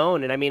on our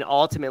own. And I mean,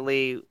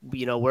 ultimately,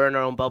 we're in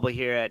our own bubble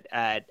here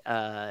at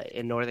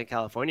in Northern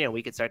California.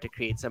 We could start to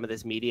create some of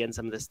this media and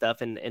some of this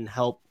stuff and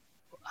help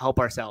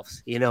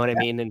ourselves. You know what I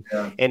mean?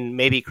 And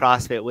maybe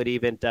CrossFit would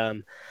even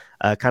kind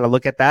of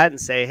look at that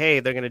and say, hey,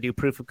 they're going to do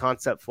proof of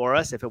concept for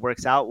us. If it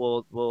works out,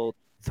 we'll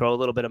throw a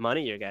little bit of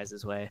money your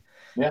guys' way.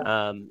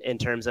 Yeah. In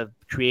terms of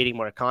creating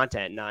more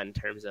content, not in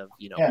terms of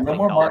no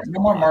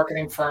more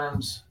marketing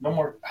firms. No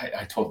more.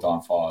 I told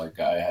Downfall,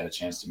 I had a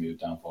chance to meet with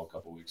Downfall a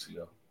couple of weeks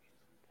ago.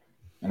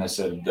 And I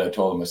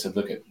told him,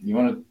 look, do you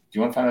want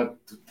to find out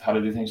how to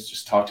do things?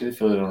 Just talk to the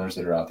affiliate owners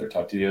that are out there,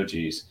 talk to the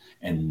OGs,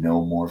 and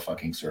no more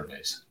fucking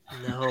surveys.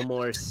 No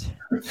more.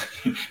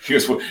 He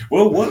goes,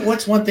 well,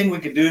 what's one thing we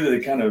could do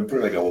to kind of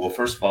improve? I go, well,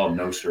 first of all,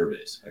 no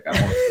surveys. Like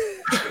I want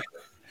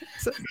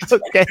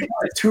okay,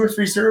 2 or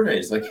 3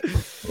 surveys. Like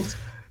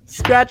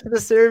scratch the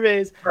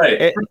surveys.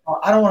 Right.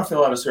 I don't want to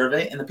fill out a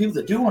survey, and the people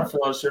that do want to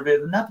fill out a survey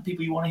are not the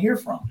people you want to hear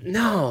from.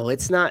 No,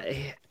 it's not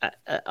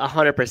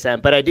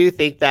 100%. But I do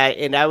think that,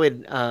 and I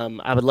would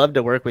love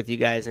to work with you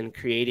guys in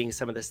creating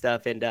some of the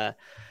stuff, and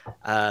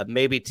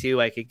maybe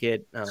too, I could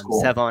get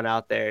cool. Sevon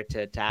out there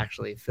to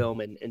actually film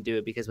and do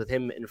it, because with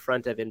him in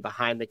front of and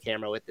behind the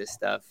camera with this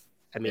stuff,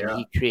 I mean,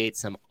 he creates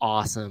some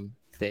awesome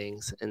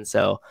things. And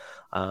so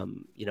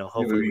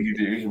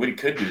hopefully what he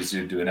could do is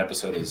do an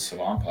episode of the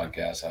Savon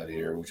podcast out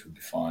here, which would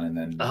be fun, and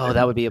then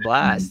that would be a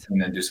blast,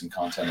 and then do some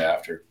content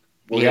after.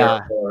 We'll get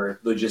our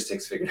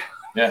logistics figured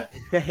out.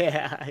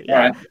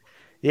 Yeah.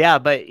 Yeah,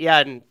 but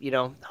and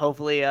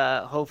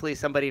hopefully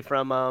somebody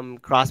from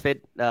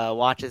CrossFit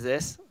watches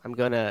this. I'm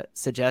gonna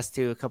suggest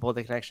to a couple of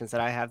the connections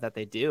that I have that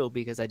they do,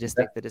 because I just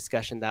think the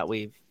discussion that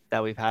we've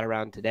had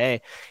around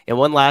today. And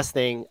one last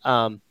thing,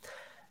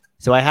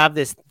 so I have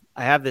this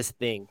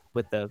thing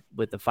with the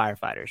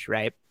firefighters,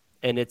 right?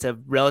 And it's a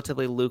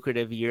relatively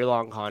lucrative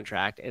year-long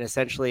contract. And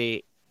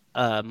essentially,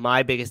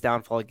 my biggest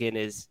downfall again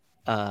is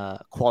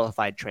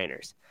qualified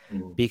trainers,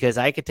 because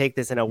I could take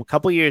this. In a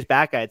couple years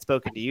back, I had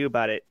spoken to you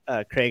about it,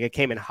 Craig. I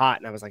came in hot,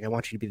 and I was like, I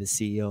want you to be the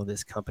CEO of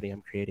this company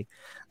I'm creating.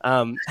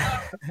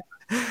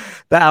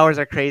 The hours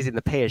are crazy and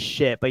the pay is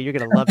shit, but you're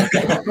gonna love it.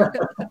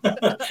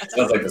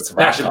 Sounds like a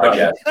Sebastian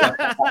podcast.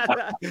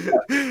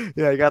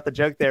 Yeah, I got the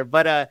joke there,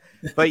 but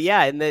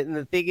yeah, and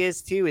the thing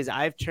is too is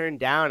I've turned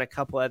down a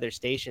couple other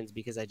stations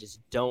because I just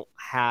don't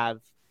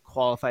have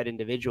qualified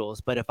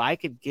individuals. But if I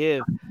could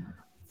give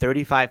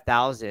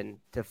 $35,000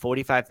 to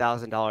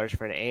 $45,000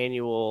 for an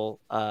annual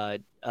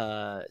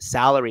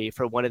salary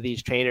for one of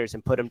these trainers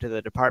and put them to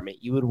the department,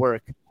 you would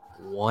work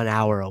 1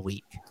 hour a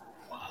week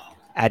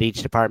at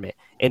each department.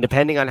 And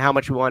depending on how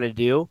much we want to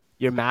do,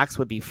 your max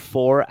would be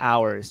 4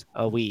 hours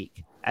a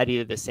week at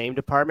either the same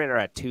department or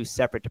at 2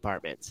 separate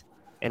departments.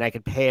 And I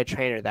could pay a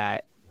trainer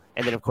that.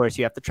 And then, of course,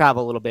 you have to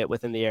travel a little bit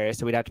within the area.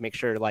 So we'd have to make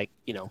sure,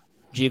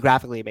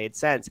 geographically it made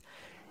sense.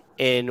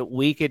 And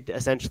we could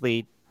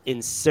essentially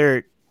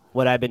insert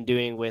what I've been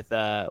doing with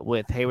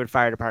Hayward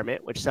Fire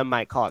Department, which some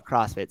might call it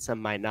CrossFit,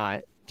 some might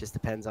not. Just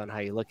depends on how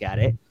you look at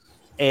it.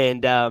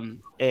 And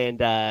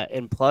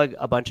plug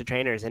a bunch of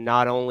trainers, and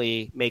not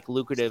only make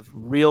lucrative,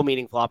 real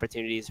meaningful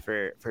opportunities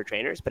for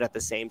trainers, but at the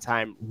same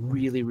time,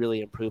 really,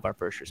 really improve our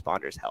first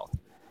responders' health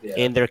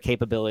and their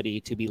capability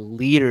to be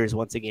leaders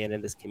once again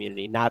in this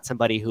community, not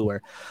somebody who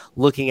are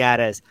looking at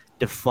as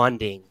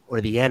defunding or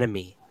the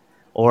enemy,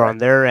 or on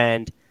their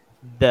end,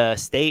 the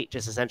state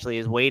just essentially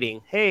is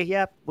waiting.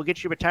 Hey, we'll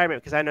get you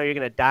retirement because I know you're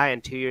going to die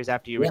in 2 years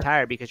after you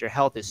retire, because your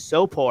health is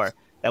so poor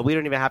that we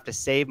don't even have to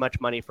save much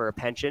money for a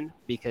pension,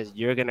 because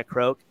you're going to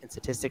croak. And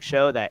statistics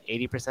show that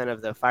 80%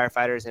 of the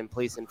firefighters and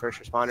police and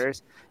first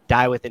responders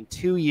die within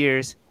 2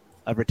 years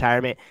of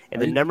retirement.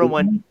 And the number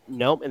one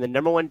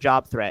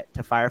job threat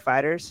to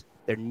firefighters,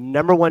 their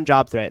number one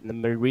job threat,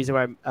 and the reason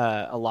why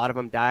a lot of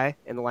them die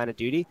in the line of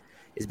duty,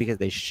 is because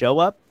they show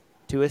up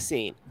to a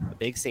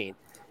big scene.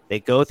 They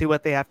go through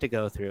what they have to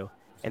go through,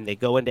 and they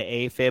go into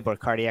AFib or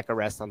cardiac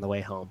arrest on the way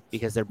home,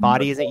 because their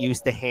body isn't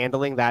used to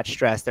handling that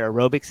stress. Their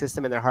aerobic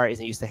system in their heart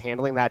isn't used to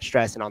handling that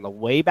stress. And on the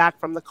way back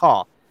from the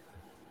call,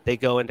 they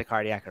go into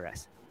cardiac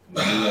arrest.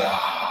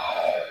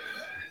 Wow.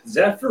 Is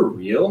that for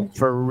real?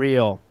 For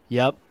real.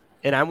 Yep.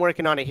 And I'm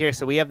working on it here.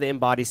 So we have the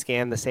in-body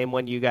scan, the same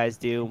one you guys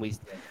do. And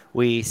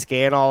we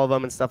scan all of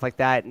them and stuff like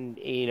that. And,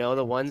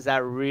 the ones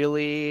that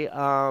really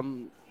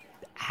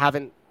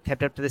haven't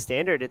kept up to the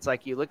standard, it's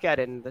like you look at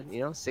it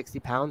and, 60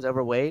 pounds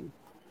overweight,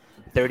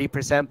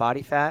 30%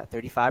 body fat,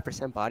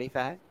 35% body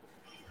fat.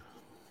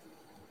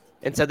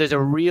 And so there's a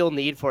real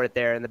need for it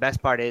there. And the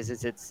best part is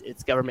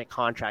it's government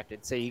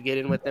contracted. So you get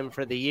in with them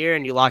for the year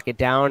and you lock it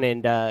down,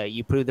 and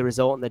you prove the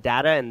result in the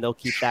data, and they'll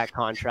keep that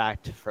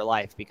contract for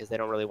life, because they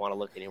don't really want to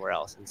look anywhere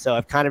else. And so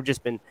I've kind of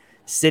just been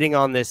sitting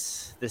on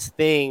this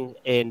thing,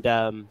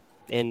 and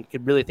and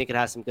could really think it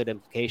has some good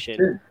implication.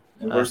 Sure.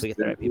 And If we get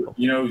the right people.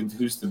 You know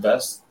who's the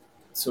best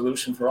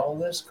solution for all of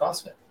this?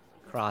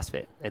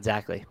 CrossFit,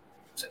 exactly.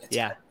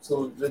 Yeah.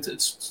 So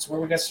it's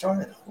where we got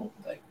started.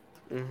 Like,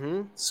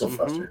 so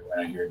frustrating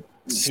when I hear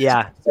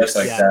That's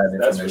like that,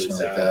 that's information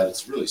really like sad. that.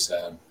 It's really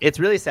sad. It's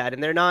really sad,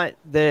 and they're not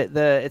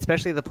the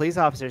especially the police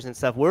officers and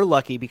stuff. We're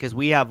lucky because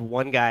we have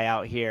one guy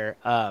out here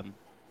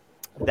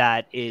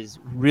that is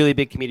really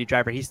big community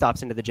driver. He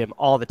stops into the gym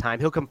all the time.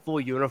 He'll come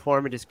full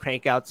uniform and just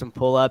crank out some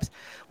pull-ups.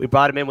 We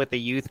brought him in with the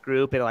youth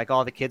group, and like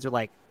all the kids are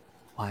like,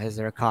 why is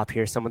there a cop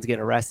here? Someone's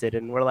getting arrested.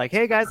 And we're like,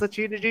 hey guys, let's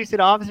introduce you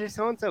to Officer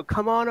so-and-so.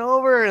 Come on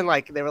over. And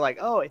like, they were like,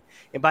 oh,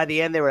 and by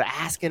the end they were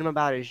asking him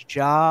about his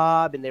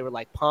job, and they were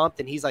like pumped,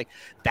 and he's like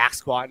back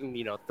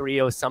squatting,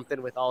 30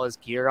 something with all his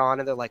gear on.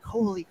 And they're like,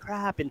 holy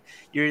crap. And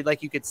you're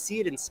like, you could see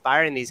it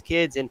inspiring these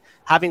kids. And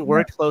having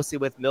worked closely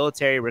with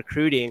military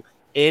recruiting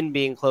in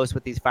being close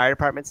with these fire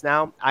departments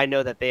now, I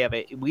know that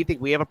we think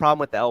we have a problem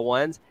with the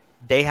L1s.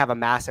 They have a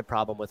massive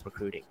problem with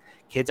recruiting.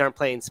 Kids aren't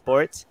playing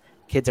sports.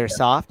 Kids are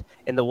soft,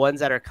 and the ones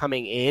that are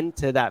coming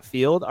into that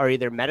field are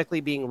either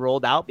medically being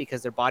rolled out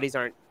because their bodies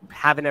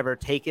haven't ever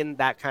taken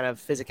that kind of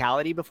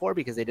physicality before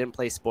because they didn't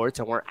play sports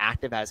and weren't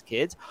active as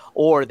kids,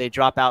 or they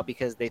drop out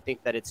because they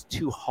think that it's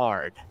too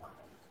hard,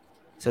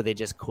 so they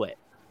just quit.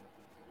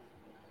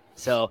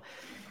 So,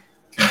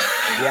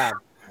 yeah.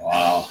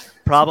 Wow.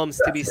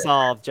 Problems to be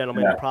solved,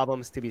 gentlemen. Yeah.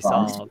 Problems to be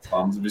solved.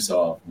 Problems to be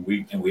solved.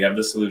 We have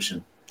the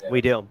solution.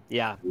 We do.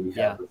 Yeah. We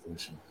have the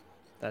solution.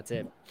 That's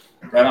it.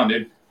 Right on,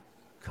 dude.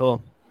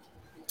 Cool.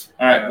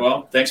 All right.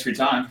 Well, thanks for your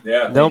time.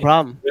 Yeah. No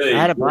problem. Really, I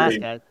had a blast,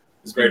 really, guys.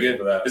 It's very Grateful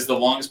good. for that. This is the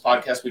longest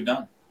podcast we've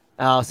done.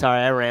 Oh,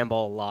 sorry. I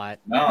ramble a lot.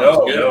 No, it's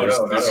good. No, This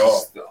not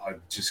is at all.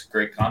 just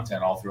great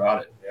content all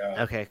throughout it.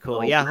 Yeah. Okay, cool.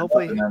 We'll Yeah, pick up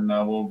hopefully. and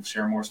then we'll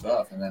share more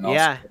stuff, and then I'll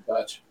Yeah. stay in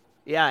touch.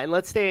 Yeah, and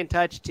let's stay in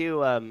touch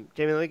too.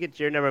 Jamie, let me get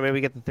your number. Maybe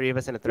we get the three of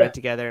us in a thread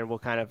together, and we'll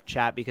kind of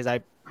chat because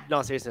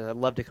no, seriously, I'd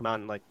love to come out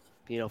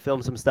and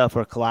film some stuff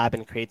or collab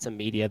and create some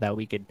media that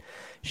we could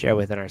share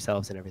within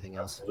ourselves and everything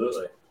else.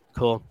 Absolutely.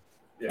 Cool.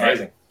 Yeah,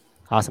 amazing.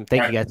 Awesome.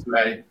 Thank you, guys.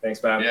 Right.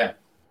 Thanks, Matt. Yeah.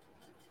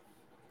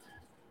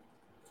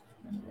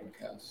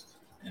 Broadcast.